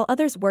toy, while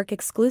others work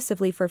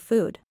exclusively for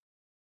food.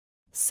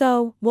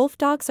 So, wolf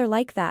dogs are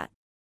like that.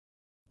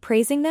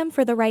 Praising them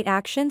for the right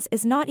actions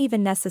is not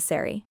even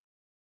necessary.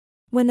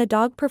 When the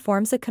dog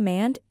performs a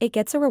command, it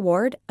gets a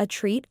reward, a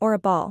treat, or a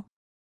ball.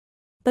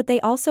 But they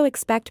also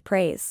expect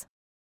praise.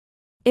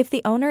 If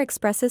the owner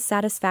expresses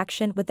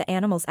satisfaction with the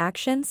animal's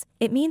actions,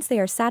 it means they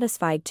are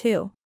satisfied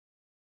too.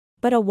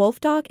 But a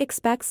wolf dog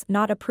expects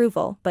not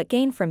approval but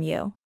gain from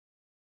you.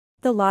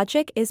 The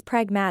logic is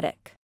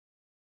pragmatic.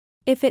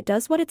 If it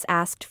does what it's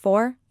asked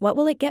for, what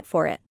will it get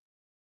for it?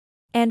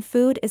 And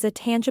food is a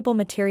tangible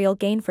material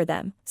gain for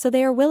them, so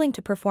they are willing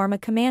to perform a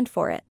command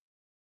for it.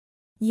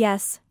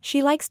 Yes,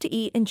 she likes to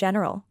eat in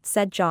general,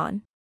 said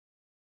John.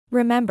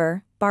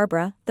 Remember,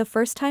 Barbara, the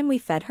first time we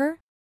fed her?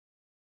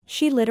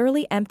 She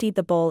literally emptied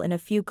the bowl in a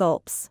few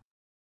gulps.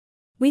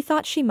 We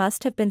thought she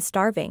must have been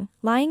starving,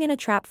 lying in a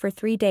trap for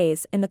 3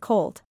 days in the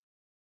cold.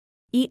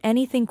 Eat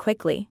anything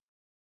quickly.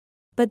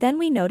 But then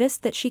we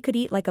noticed that she could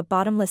eat like a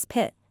bottomless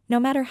pit, no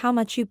matter how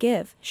much you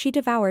give, she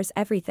devours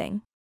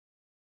everything.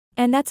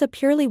 And that's a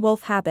purely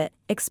wolf habit,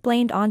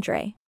 explained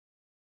Andre.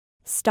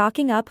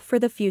 Stocking up for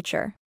the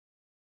future.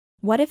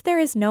 What if there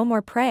is no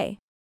more prey?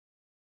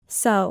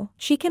 So,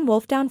 she can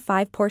wolf down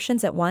 5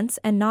 portions at once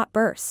and not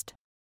burst.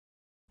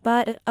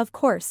 But, of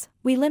course,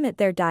 we limit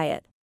their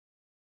diet.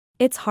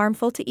 It's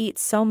harmful to eat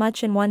so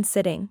much in one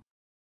sitting.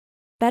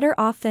 Better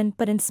often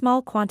but in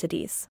small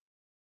quantities.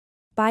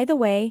 By the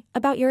way,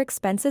 about your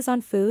expenses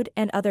on food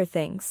and other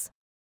things.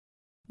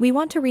 We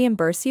want to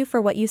reimburse you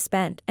for what you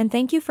spent and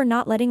thank you for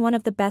not letting one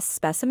of the best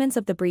specimens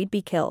of the breed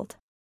be killed.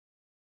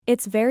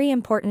 It's very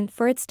important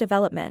for its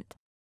development.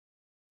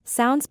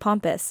 Sounds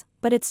pompous,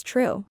 but it's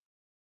true.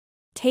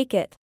 Take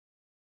it.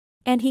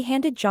 And he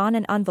handed John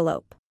an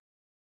envelope.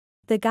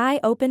 The guy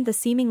opened the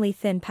seemingly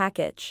thin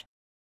package.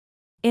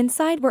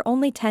 Inside were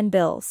only 10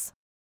 bills.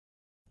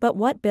 But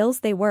what bills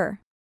they were.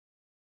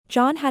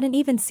 John hadn't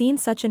even seen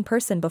such in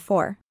person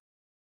before.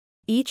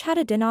 Each had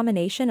a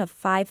denomination of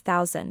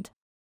 5,000.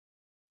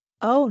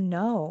 Oh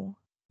no.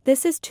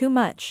 This is too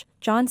much,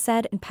 John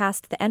said and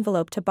passed the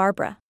envelope to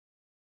Barbara.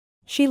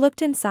 She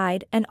looked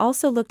inside and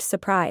also looked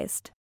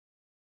surprised.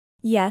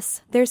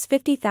 Yes, there's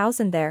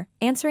 50,000 there,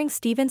 answering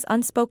Stephen's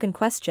unspoken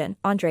question,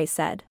 Andre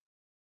said.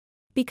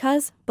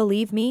 Because,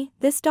 believe me,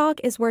 this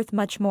dog is worth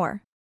much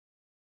more.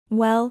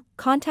 Well,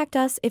 contact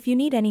us if you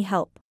need any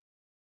help.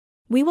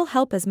 We will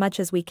help as much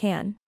as we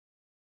can.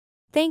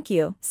 Thank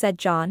you, said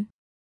John.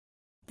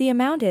 The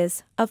amount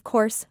is, of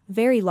course,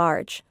 very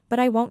large, but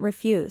I won't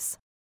refuse.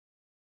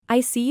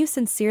 I see you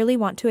sincerely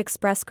want to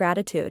express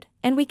gratitude,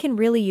 and we can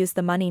really use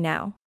the money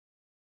now.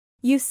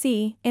 You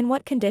see, in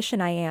what condition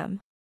I am.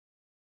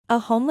 A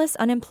homeless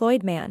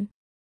unemployed man.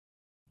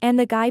 And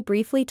the guy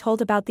briefly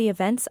told about the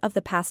events of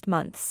the past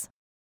months.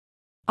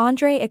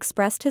 Andre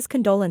expressed his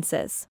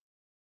condolences.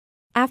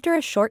 After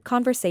a short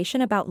conversation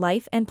about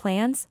life and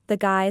plans, the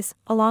guys,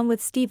 along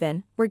with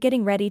Stephen, were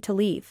getting ready to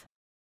leave.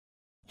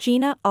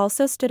 Gina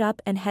also stood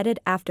up and headed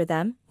after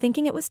them,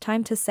 thinking it was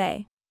time to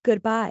say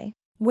Goodbye.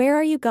 Where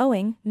are you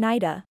going,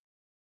 Nida?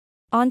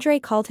 Andre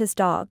called his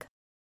dog.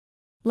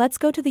 Let's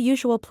go to the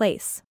usual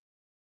place.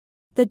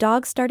 The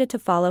dog started to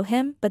follow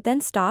him but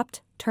then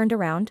stopped, turned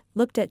around,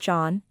 looked at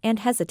John, and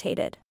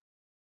hesitated.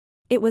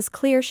 It was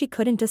clear she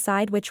couldn't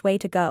decide which way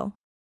to go.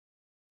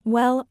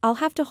 Well, I'll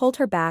have to hold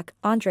her back,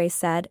 Andre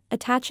said,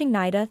 attaching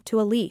Nida to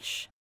a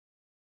leash.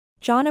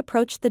 John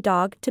approached the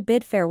dog to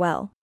bid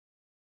farewell.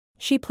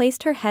 She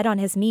placed her head on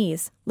his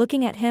knees,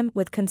 looking at him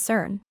with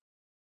concern.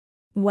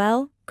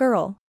 Well,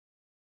 girl.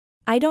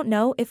 I don't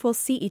know if we'll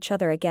see each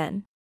other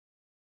again.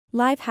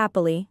 Live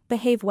happily,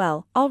 behave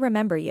well, I'll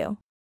remember you.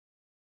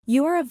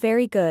 You are a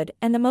very good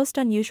and the most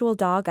unusual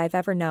dog I've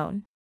ever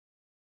known.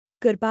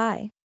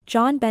 Goodbye.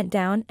 John bent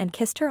down and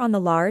kissed her on the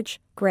large,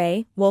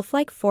 gray,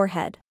 wolf-like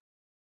forehead.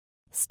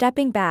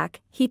 Stepping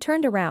back, he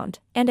turned around,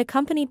 and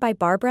accompanied by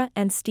Barbara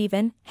and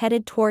Stephen,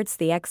 headed towards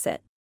the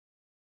exit.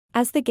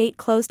 As the gate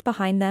closed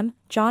behind them,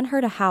 John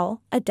heard a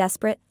howl, a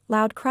desperate,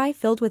 loud cry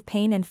filled with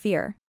pain and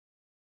fear.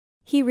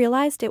 He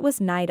realized it was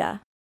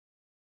Nida.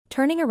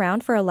 Turning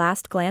around for a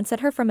last glance at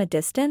her from a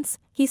distance,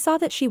 he saw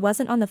that she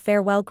wasn't on the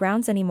farewell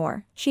grounds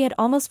anymore. She had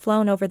almost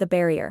flown over the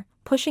barrier,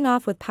 pushing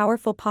off with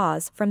powerful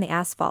paws from the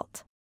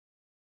asphalt.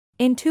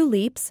 In 2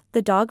 leaps,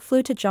 the dog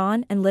flew to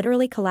John and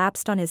literally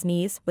collapsed on his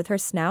knees with her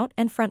snout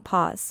and front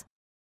paws.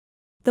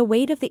 The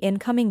weight of the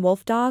incoming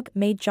wolf dog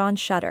made John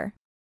shudder.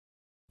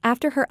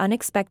 After her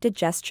unexpected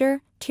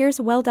gesture, tears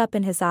welled up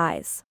in his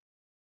eyes.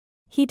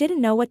 He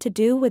didn't know what to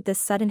do with this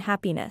sudden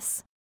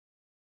happiness.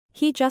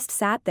 He just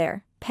sat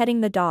there,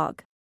 petting the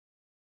dog.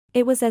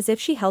 It was as if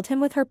she held him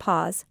with her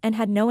paws and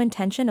had no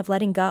intention of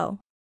letting go.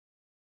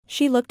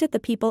 She looked at the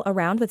people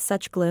around with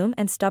such gloom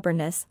and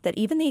stubbornness that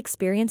even the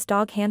experienced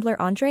dog handler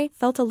Andre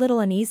felt a little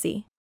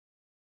uneasy.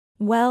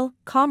 "Well,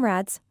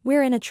 comrades,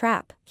 we're in a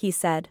trap," he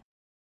said.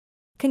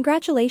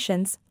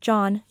 "Congratulations,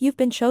 John, you've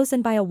been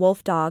chosen by a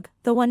wolf dog,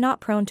 the one not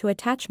prone to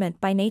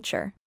attachment by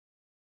nature."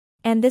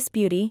 And this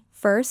beauty,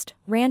 first,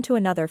 ran to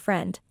another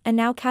friend, and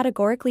now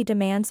categorically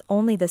demands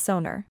only this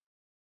owner.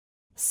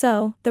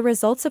 So, the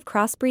results of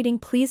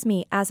crossbreeding please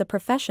me as a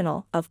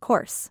professional, of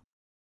course.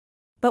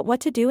 But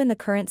what to do in the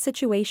current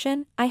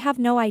situation, I have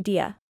no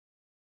idea.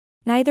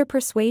 Neither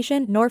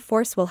persuasion nor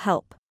force will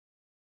help.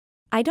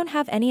 "I don't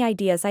have any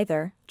ideas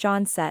either,"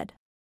 John said.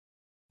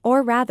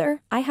 "Or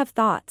rather, I have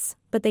thoughts,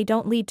 but they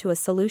don't lead to a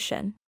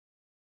solution.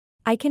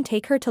 I can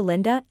take her to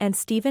Linda and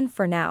Stephen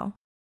for now.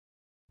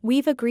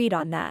 We've agreed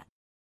on that.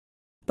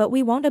 But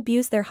we won't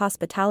abuse their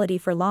hospitality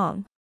for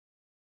long.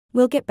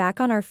 We'll get back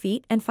on our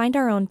feet and find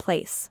our own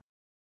place."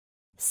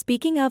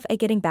 Speaking of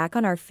getting back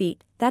on our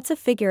feet, that's a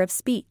figure of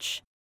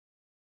speech.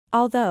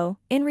 Although,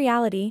 in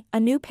reality, a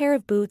new pair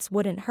of boots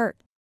wouldn't hurt.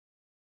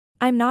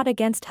 "I'm not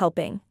against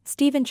helping,"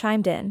 Stephen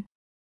chimed in.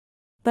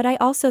 "But I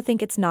also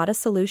think it's not a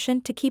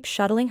solution to keep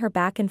shuttling her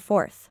back and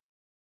forth."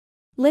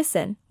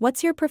 "Listen,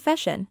 what's your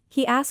profession?"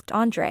 he asked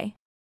Andre.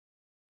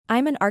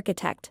 "I'm an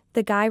architect,"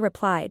 the guy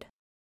replied.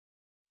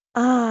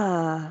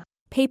 Ah.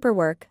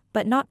 "Paperwork,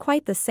 but not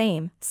quite the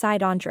same,"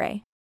 sighed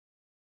Andre.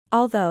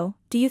 "Although,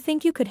 do you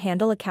think you could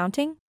handle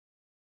accounting?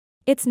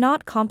 It's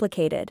not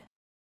complicated.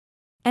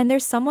 And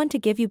there's someone to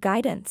give you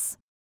guidance.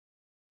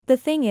 The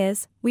thing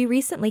is, we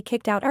recently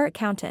kicked out our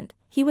accountant,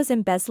 he was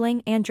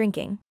embezzling and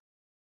drinking.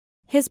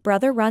 His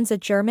brother runs a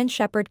German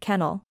Shepherd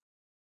kennel.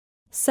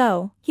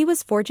 So, he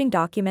was forging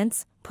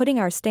documents, putting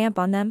our stamp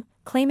on them,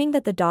 claiming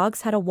that the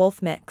dogs had a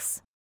wolf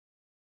mix.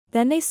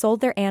 Then they sold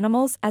their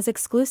animals as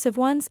exclusive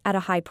ones at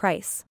a high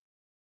price.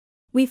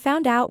 We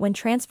found out when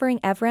transferring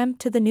Evrem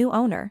to the new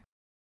owner.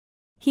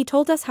 He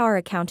told us how our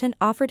accountant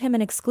offered him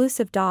an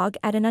exclusive dog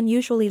at an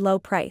unusually low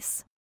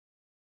price.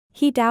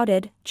 He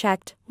doubted,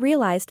 checked,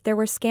 realized there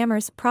were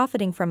scammers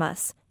profiting from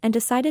us, and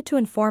decided to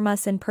inform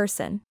us in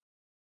person.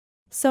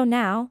 So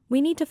now,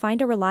 we need to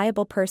find a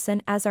reliable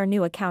person as our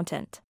new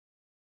accountant.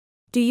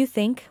 Do you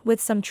think, with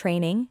some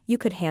training, you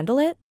could handle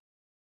it?"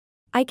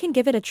 "I can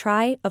give it a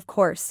try, of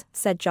course,"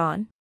 said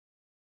John.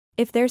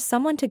 "If there's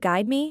someone to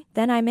guide me,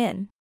 then I'm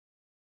in.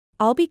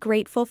 I'll be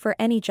grateful for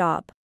any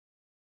job.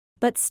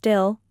 But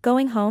still,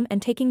 going home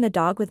and taking the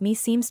dog with me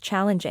seems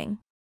challenging."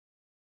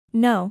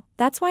 "No,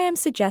 that's why I'm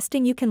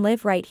suggesting you can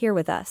live right here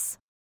with us.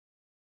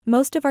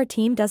 Most of our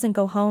team doesn't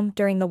go home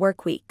during the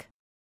work week.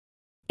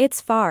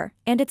 It's far,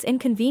 and it's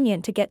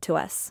inconvenient to get to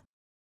us.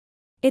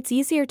 It's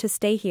easier to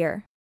stay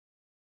here.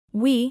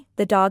 We,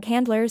 the dog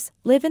handlers,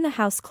 live in the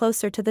house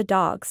closer to the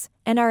dogs,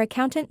 and our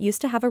accountant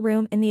used to have a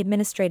room in the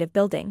administrative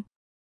building.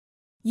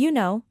 You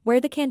know,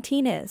 where the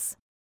canteen is.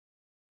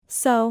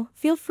 So,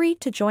 feel free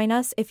to join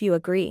us if you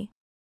agree.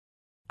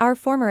 Our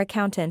former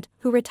accountant,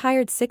 who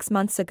retired 6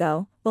 months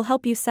ago, will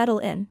help you settle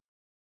in.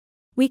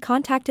 We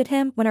contacted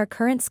him when our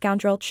current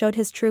scoundrel showed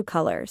his true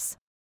colors.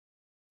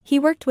 He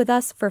worked with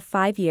us for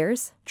 5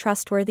 years,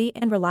 trustworthy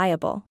and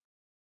reliable.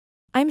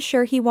 I'm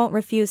sure he won't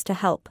refuse to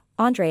help,"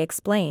 Andre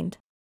explained.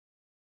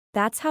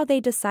 That's how they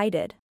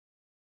decided.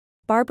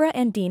 Barbara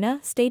and Dina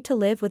stayed to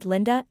live with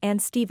Linda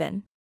and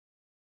Stephen.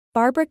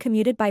 Barbara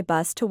commuted by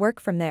bus to work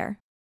from there.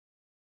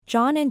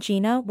 John and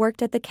Gina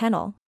worked at the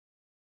kennel.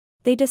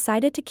 They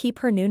decided to keep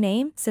her new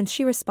name since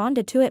she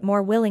responded to it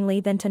more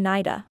willingly than to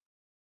Nida.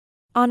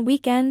 On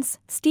weekends,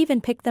 Stephen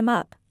picked them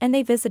up, and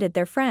they visited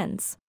their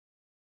friends.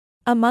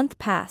 A month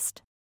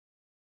passed.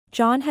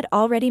 John had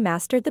already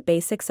mastered the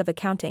basics of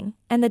accounting,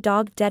 and the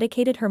dog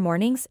dedicated her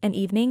mornings and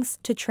evenings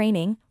to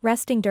training,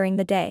 resting during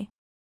the day.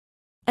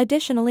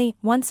 Additionally,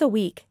 once a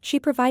week, she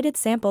provided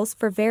samples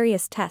for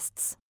various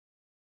tests.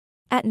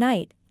 At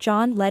night,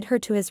 John led her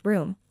to his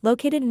room,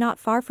 located not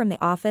far from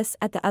the office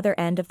at the other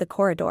end of the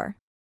corridor.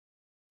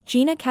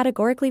 Gina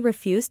categorically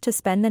refused to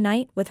spend the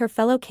night with her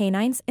fellow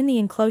canines in the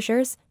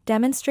enclosures,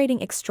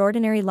 demonstrating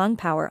extraordinary lung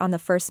power on the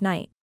first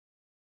night.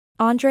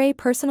 Andre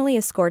personally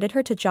escorted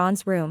her to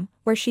John's room,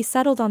 where she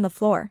settled on the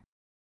floor.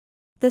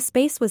 The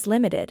space was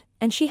limited,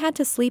 and she had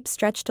to sleep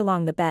stretched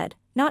along the bed,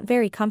 not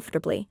very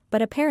comfortably,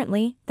 but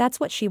apparently, that's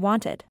what she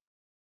wanted.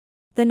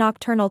 The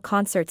nocturnal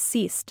concerts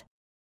ceased.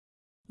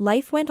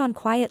 Life went on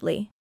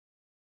quietly.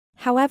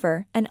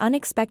 However, an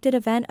unexpected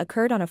event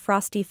occurred on a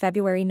frosty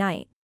February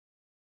night.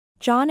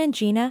 John and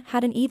Gina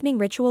had an evening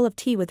ritual of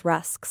tea with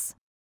rusks.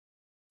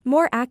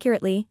 More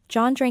accurately,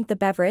 John drank the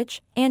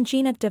beverage, and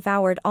Gina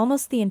devoured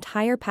almost the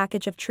entire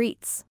package of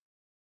treats.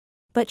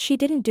 But she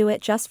didn't do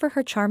it just for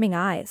her charming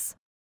eyes.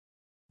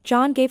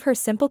 John gave her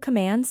simple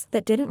commands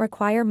that didn't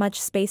require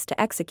much space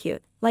to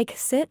execute, like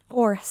sit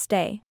or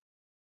stay.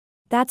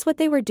 That's what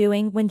they were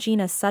doing when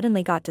Gina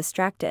suddenly got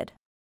distracted.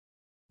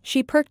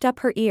 She perked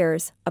up her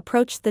ears,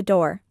 approached the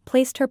door,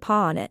 placed her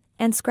paw on it,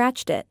 and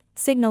scratched it,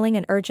 signaling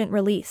an urgent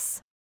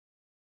release.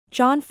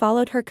 John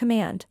followed her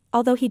command,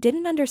 although he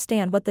didn't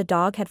understand what the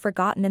dog had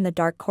forgotten in the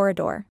dark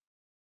corridor.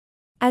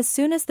 As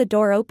soon as the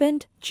door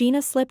opened,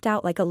 Gina slipped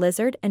out like a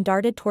lizard and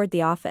darted toward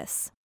the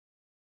office.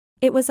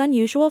 It was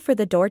unusual for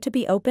the door to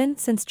be open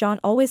since John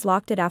always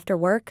locked it after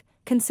work,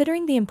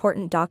 considering the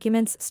important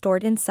documents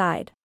stored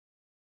inside.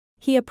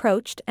 He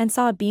approached and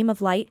saw a beam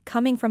of light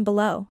coming from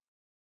below.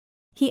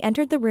 He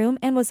entered the room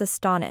and was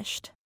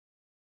astonished.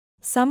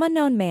 Some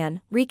unknown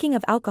man, reeking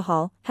of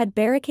alcohol, had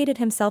barricaded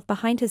himself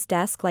behind his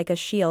desk like a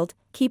shield,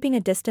 keeping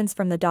a distance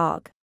from the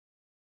dog.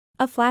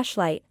 A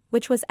flashlight,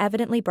 which was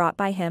evidently brought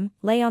by him,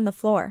 lay on the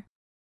floor.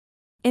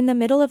 In the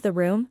middle of the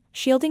room,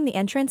 shielding the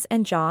entrance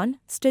and John,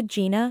 stood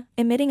Gina,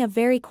 emitting a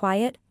very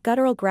quiet,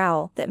 guttural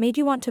growl that made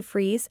you want to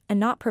freeze and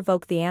not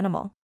provoke the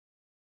animal.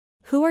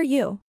 "Who are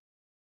you?"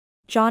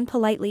 John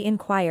politely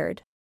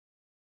inquired.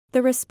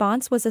 The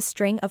response was a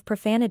string of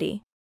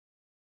profanity.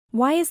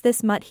 "Why is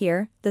this mutt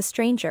here?" The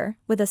stranger,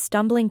 with a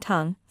stumbling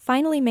tongue,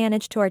 finally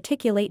managed to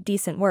articulate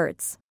decent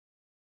words.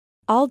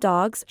 "All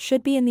dogs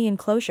should be in the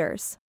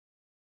enclosures."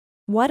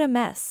 What a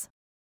mess.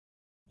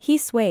 He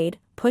swayed,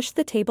 pushed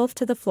the table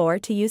to the floor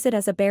to use it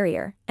as a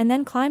barrier, and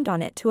then climbed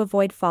on it to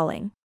avoid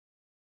falling.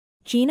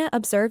 Gina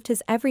observed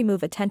his every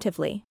move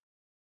attentively.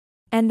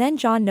 And then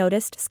John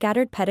noticed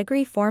scattered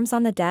pedigree forms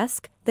on the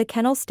desk, the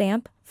kennel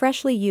stamp,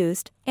 freshly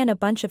used, and a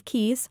bunch of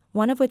keys,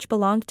 one of which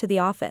belonged to the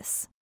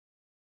office.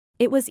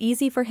 It was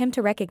easy for him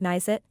to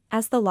recognize it,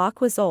 as the lock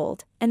was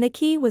old, and the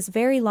key was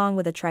very long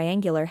with a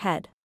triangular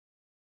head.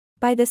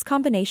 By this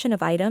combination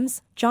of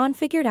items, John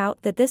figured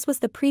out that this was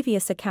the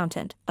previous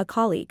accountant, a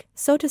colleague,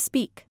 so to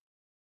speak.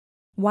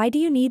 "Why do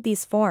you need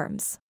these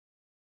forms?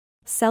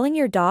 Selling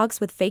your dogs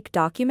with fake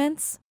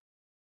documents?"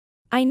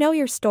 "I know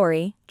your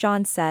story,"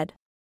 John said.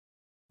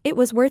 "It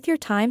was worth your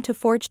time to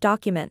forge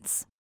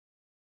documents.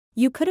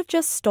 You could have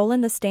just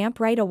stolen the stamp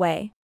right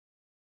away."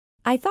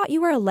 "I thought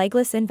you were a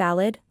legless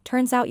invalid,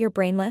 turns out you're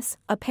brainless,"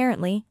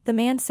 apparently, the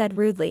man said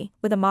rudely,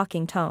 with a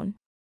mocking tone.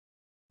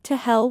 "To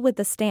hell with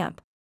the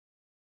stamp.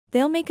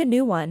 They'll make a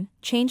new one,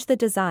 change the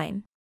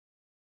design.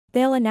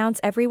 They'll announce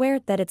everywhere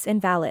that it's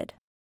invalid.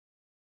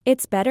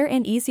 It's better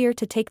and easier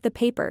to take the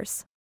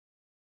papers.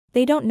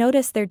 They don't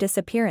notice their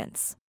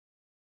disappearance.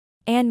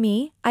 And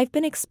me, I've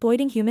been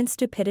exploiting human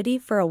stupidity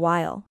for a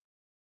while.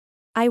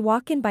 I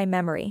walk in by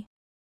memory.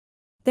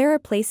 There are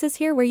places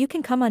here where you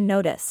can come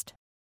unnoticed.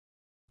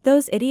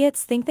 Those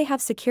idiots think they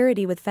have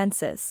security with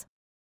fences.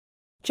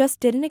 Just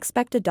didn't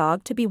expect a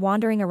dog to be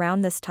wandering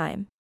around this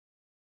time.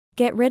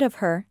 Get rid of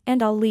her,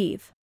 and I'll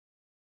leave.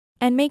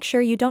 And make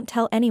sure you don't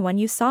tell anyone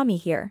you saw me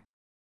here."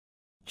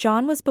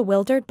 John was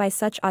bewildered by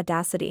such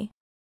audacity.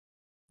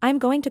 "I'm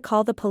going to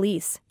call the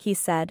police," he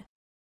said.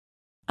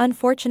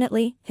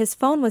 Unfortunately, his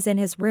phone was in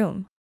his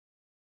room.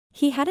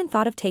 He hadn't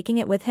thought of taking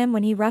it with him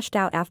when he rushed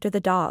out after the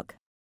dog.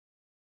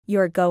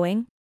 "You're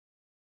going?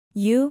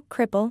 You,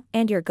 cripple,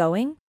 and you're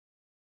going?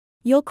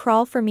 You'll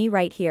crawl for me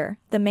right here,"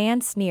 the man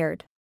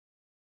sneered.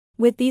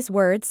 With these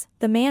words,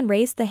 the man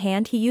raised the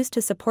hand he used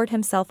to support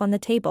himself on the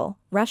table,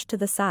 rushed to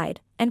the side,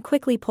 and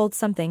quickly pulled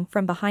something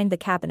from behind the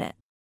cabinet.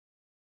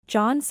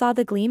 John saw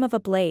the gleam of a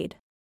blade.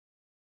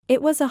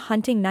 It was a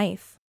hunting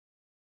knife.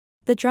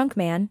 The drunk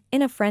man,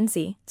 in a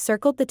frenzy,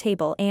 circled the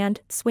table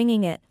and,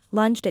 swinging it,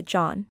 lunged at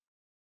John.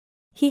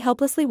 He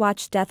helplessly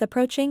watched death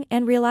approaching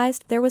and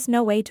realized there was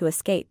no way to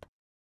escape.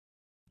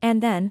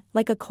 And then,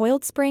 like a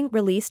coiled spring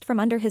released from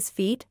under his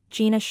feet,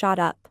 Gina shot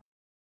up.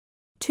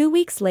 2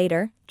 weeks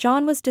later,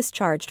 John was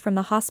discharged from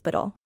the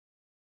hospital.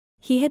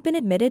 He had been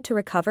admitted to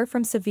recover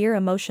from severe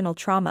emotional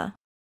trauma.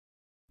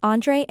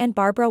 Andre and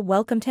Barbara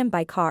welcomed him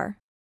by car.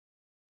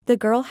 The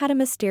girl had a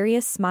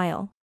mysterious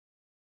smile.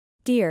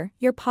 "Dear,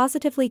 you're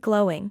positively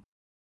glowing.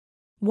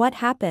 What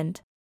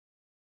happened?"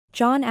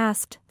 John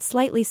asked,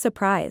 slightly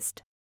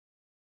surprised.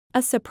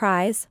 "A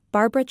surprise,"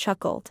 Barbara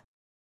chuckled.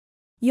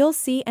 "You'll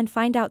see and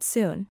find out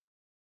soon.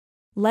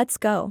 Let's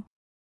go."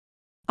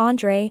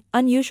 Andre,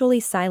 unusually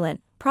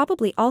silent,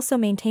 probably also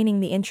maintaining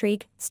the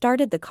intrigue,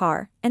 started the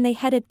car, and they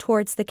headed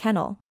towards the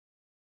kennel.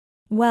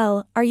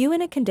 "Well, are you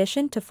in a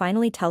condition to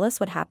finally tell us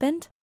what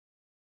happened?"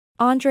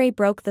 Andre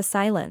broke the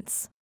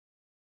silence.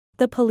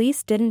 "The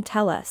police didn't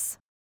tell us."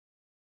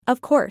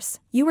 "Of course,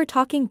 you were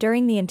talking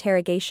during the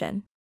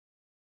interrogation."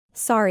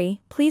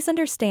 "Sorry, please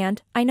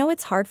understand, I know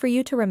it's hard for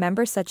you to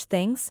remember such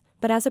things,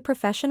 but as a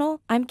professional,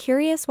 I'm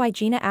curious why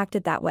Gina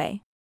acted that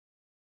way.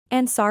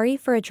 And sorry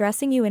for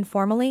addressing you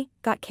informally,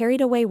 got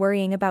carried away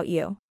worrying about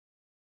you.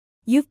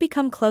 You've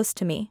become close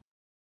to me.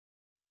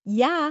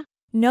 Yeah.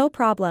 No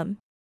problem.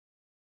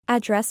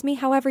 Address me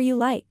however you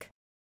like.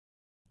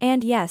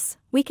 And yes,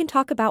 we can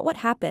talk about what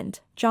happened,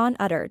 John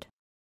uttered.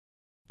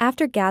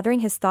 After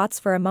gathering his thoughts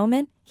for a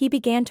moment, he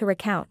began to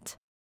recount.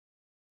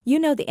 You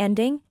know the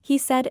ending, he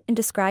said and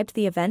described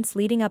the events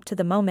leading up to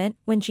the moment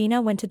when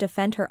Gina went to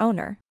defend her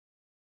owner.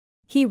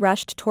 He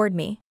rushed toward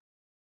me.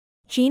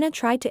 Gina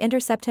tried to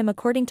intercept him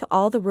according to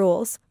all the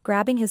rules,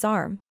 grabbing his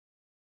arm.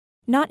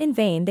 Not in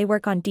vain they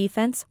work on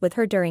defense with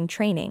her during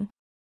training.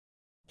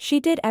 She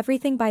did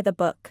everything by the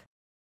book.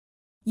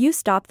 You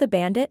stop the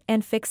bandit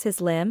and fix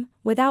his limb,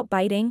 without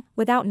biting,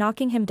 without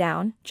knocking him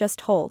down,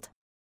 just hold.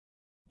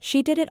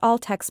 She did it all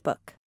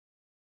textbook.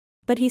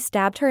 But he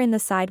stabbed her in the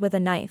side with a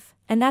knife,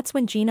 and that's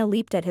when Gina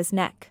leaped at his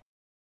neck.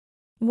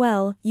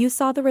 Well, you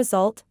saw the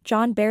result,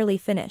 John barely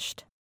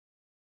finished.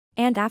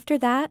 And after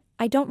that,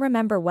 I don't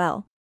remember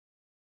well.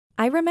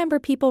 I remember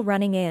people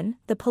running in,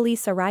 the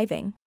police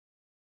arriving.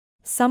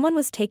 Someone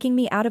was taking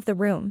me out of the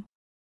room.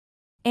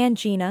 And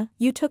Gina,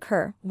 you took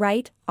her,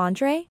 right,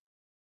 Andre?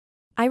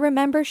 I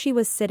remember she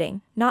was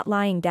sitting, not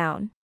lying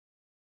down.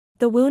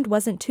 The wound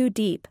wasn't too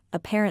deep,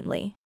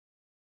 apparently.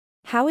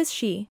 How is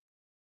she?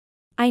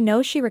 I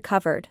know she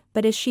recovered,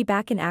 but is she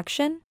back in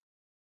action?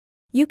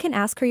 You can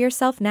ask her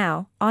yourself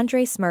now,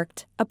 Andre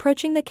smirked,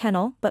 approaching the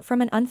kennel but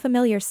from an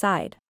unfamiliar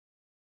side.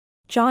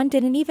 John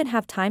didn't even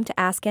have time to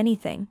ask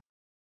anything.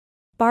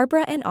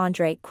 Barbara and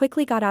Andre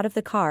quickly got out of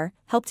the car,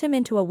 helped him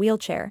into a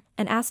wheelchair,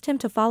 and asked him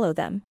to follow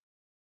them.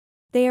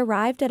 They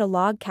arrived at a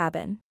log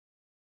cabin.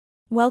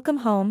 Welcome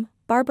home,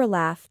 Barbara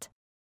laughed.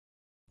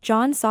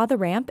 John saw the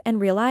ramp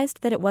and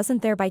realized that it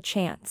wasn't there by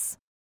chance.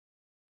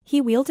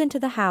 He wheeled into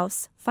the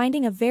house,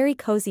 finding a very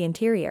cozy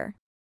interior.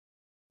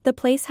 The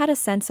place had a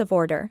sense of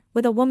order,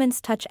 with a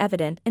woman's touch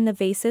evident in the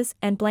vases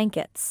and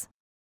blankets.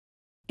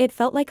 It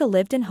felt like a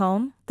lived-in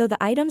home, though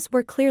the items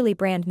were clearly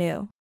brand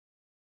new.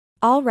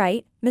 All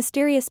right,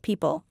 mysterious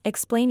people,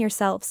 explain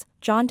yourselves,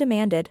 John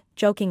demanded,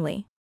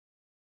 jokingly.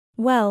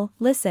 Well,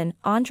 listen,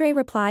 Andre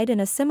replied in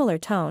a similar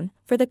tone,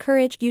 for the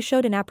courage you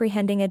showed in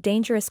apprehending a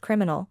dangerous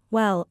criminal.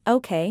 Well,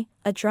 okay,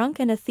 a drunk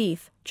and a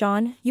thief,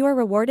 John, you are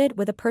rewarded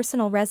with a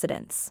personal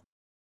residence.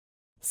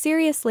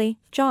 Seriously,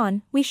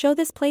 John, we show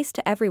this place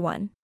to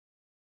everyone.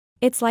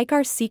 It's like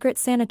our secret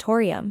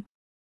sanatorium.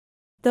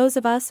 Those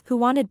of us who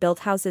wanted built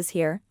houses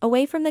here,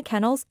 away from the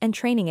kennels and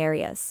training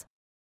areas.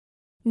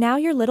 Now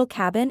your little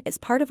cabin is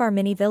part of our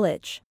mini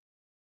village.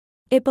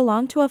 It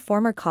belonged to a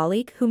former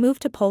colleague who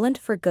moved to Poland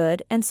for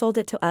good and sold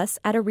it to us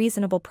at a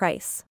reasonable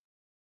price.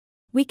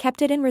 We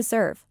kept it in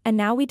reserve, and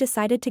now we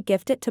decided to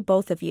gift it to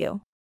both of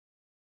you.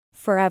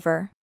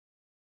 Forever.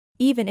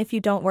 Even if you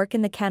don't work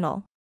in the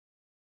kennel.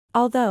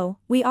 Although,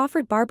 we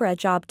offered Barbara a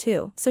job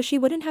too, so she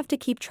wouldn't have to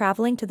keep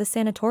traveling to the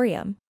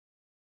sanatorium.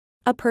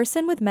 A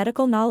person with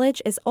medical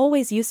knowledge is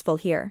always useful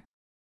here.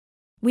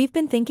 We've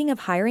been thinking of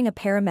hiring a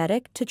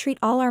paramedic to treat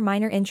all our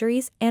minor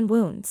injuries and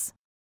wounds.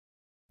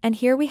 And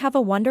here we have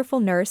a wonderful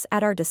nurse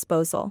at our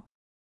disposal.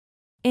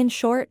 In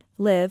short,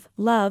 live,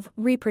 love,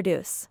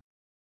 reproduce.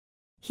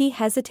 He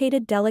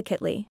hesitated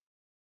delicately.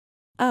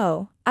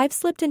 Oh, I've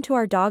slipped into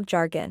our dog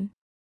jargon.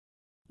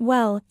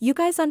 Well, you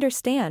guys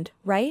understand,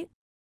 right?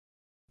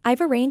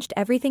 I've arranged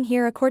everything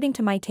here according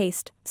to my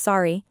taste,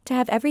 sorry, to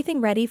have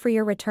everything ready for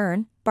your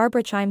return,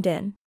 Barbara chimed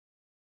in.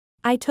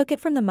 I took it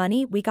from the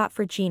money we got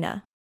for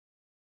Gina.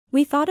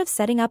 We thought of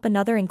setting up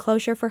another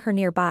enclosure for her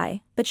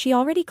nearby, but she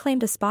already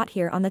claimed a spot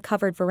here on the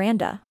covered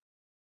veranda.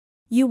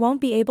 You won't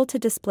be able to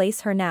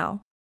displace her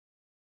now.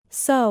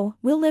 So,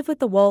 we'll live with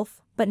the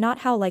wolf, but not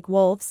howl like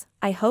wolves,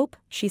 I hope,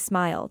 she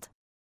smiled.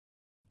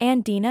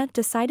 And Dina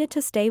decided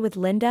to stay with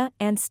Linda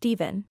and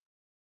Steven.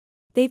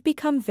 They've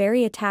become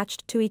very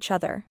attached to each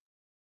other.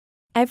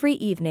 Every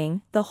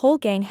evening, the whole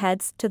gang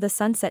heads to the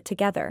sunset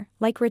together,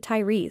 like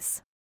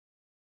retirees.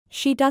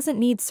 She doesn't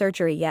need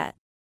surgery yet.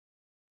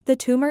 The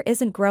tumor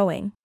isn't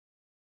growing.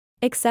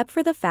 Except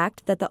for the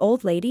fact that the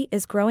old lady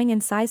is growing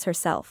in size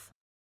herself.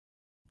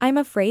 I'm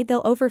afraid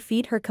they'll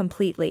overfeed her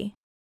completely.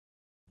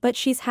 But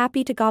she's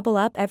happy to gobble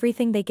up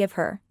everything they give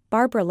her,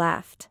 Barbara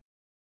laughed.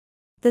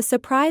 The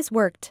surprise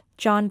worked,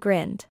 John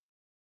grinned.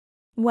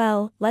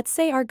 Well, let's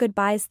say our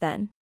goodbyes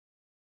then.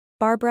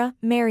 Barbara,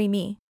 marry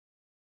me.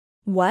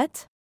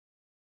 What?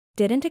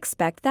 Didn't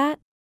expect that?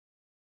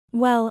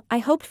 Well, I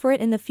hoped for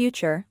it in the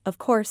future, of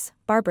course,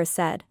 Barbara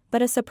said,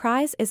 but a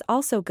surprise is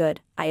also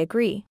good, I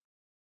agree.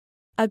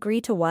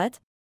 Agree to what?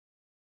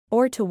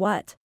 Or to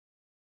what?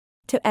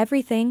 To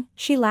everything,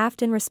 she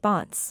laughed in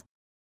response.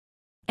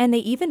 And they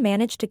even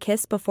managed to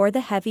kiss before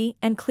the heavy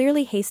and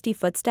clearly hasty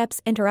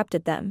footsteps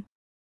interrupted them.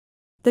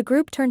 The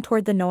group turned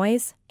toward the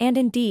noise, and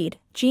indeed,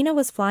 Gina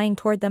was flying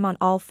toward them on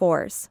all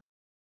fours.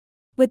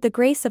 With the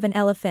grace of an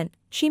elephant,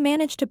 she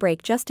managed to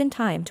brake just in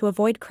time to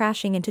avoid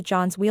crashing into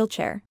John's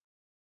wheelchair.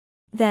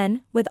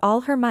 Then, with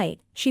all her might,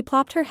 she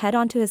plopped her head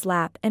onto his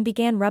lap and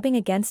began rubbing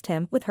against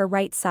him with her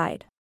right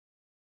side.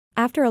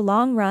 After a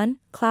long run,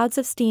 clouds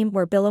of steam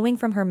were billowing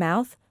from her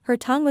mouth, her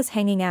tongue was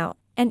hanging out,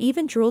 and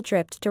even drool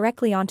dripped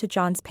directly onto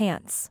John's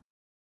pants.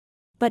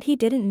 But he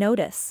didn't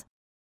notice.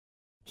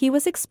 He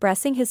was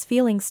expressing his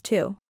feelings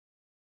too.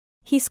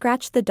 He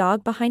scratched the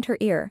dog behind her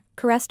ear,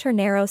 caressed her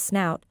narrow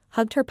snout,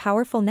 hugged her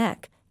powerful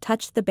neck,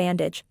 touched the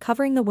bandage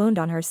covering the wound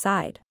on her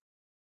side.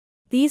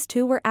 These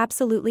two were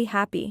absolutely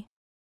happy.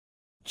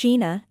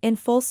 Gina, in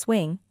full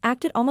swing,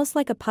 acted almost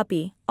like a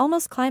puppy,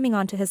 almost climbing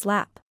onto his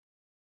lap.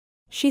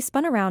 She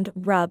spun around,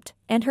 rubbed,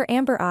 and her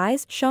amber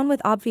eyes shone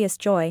with obvious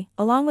joy,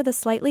 along with a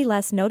slightly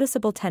less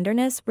noticeable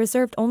tenderness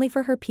reserved only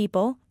for her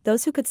people,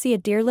 those who could see a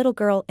dear little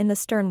girl in the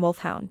stern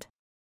wolfhound.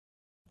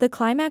 The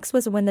climax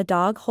was when the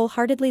dog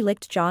wholeheartedly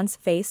licked John's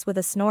face with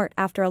a snort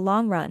after a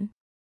long run.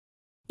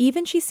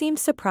 Even she seemed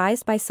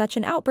surprised by such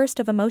an outburst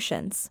of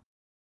emotions.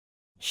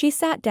 She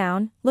sat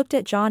down, looked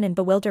at John in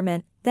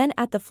bewilderment, then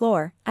at the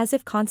floor, as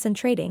if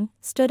concentrating,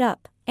 stood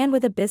up, and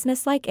with a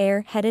businesslike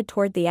air headed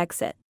toward the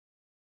exit.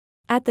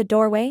 At the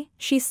doorway,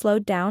 she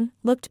slowed down,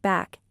 looked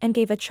back, and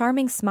gave a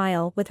charming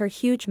smile with her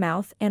huge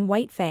mouth and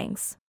white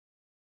fangs.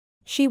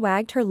 She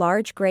wagged her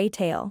large gray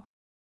tail.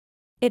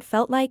 It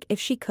felt like, if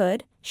she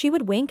could, she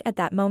would wink at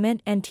that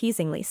moment and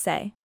teasingly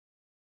say,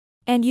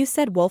 "And you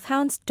said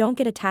wolfhounds don't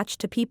get attached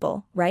to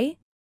people, right?"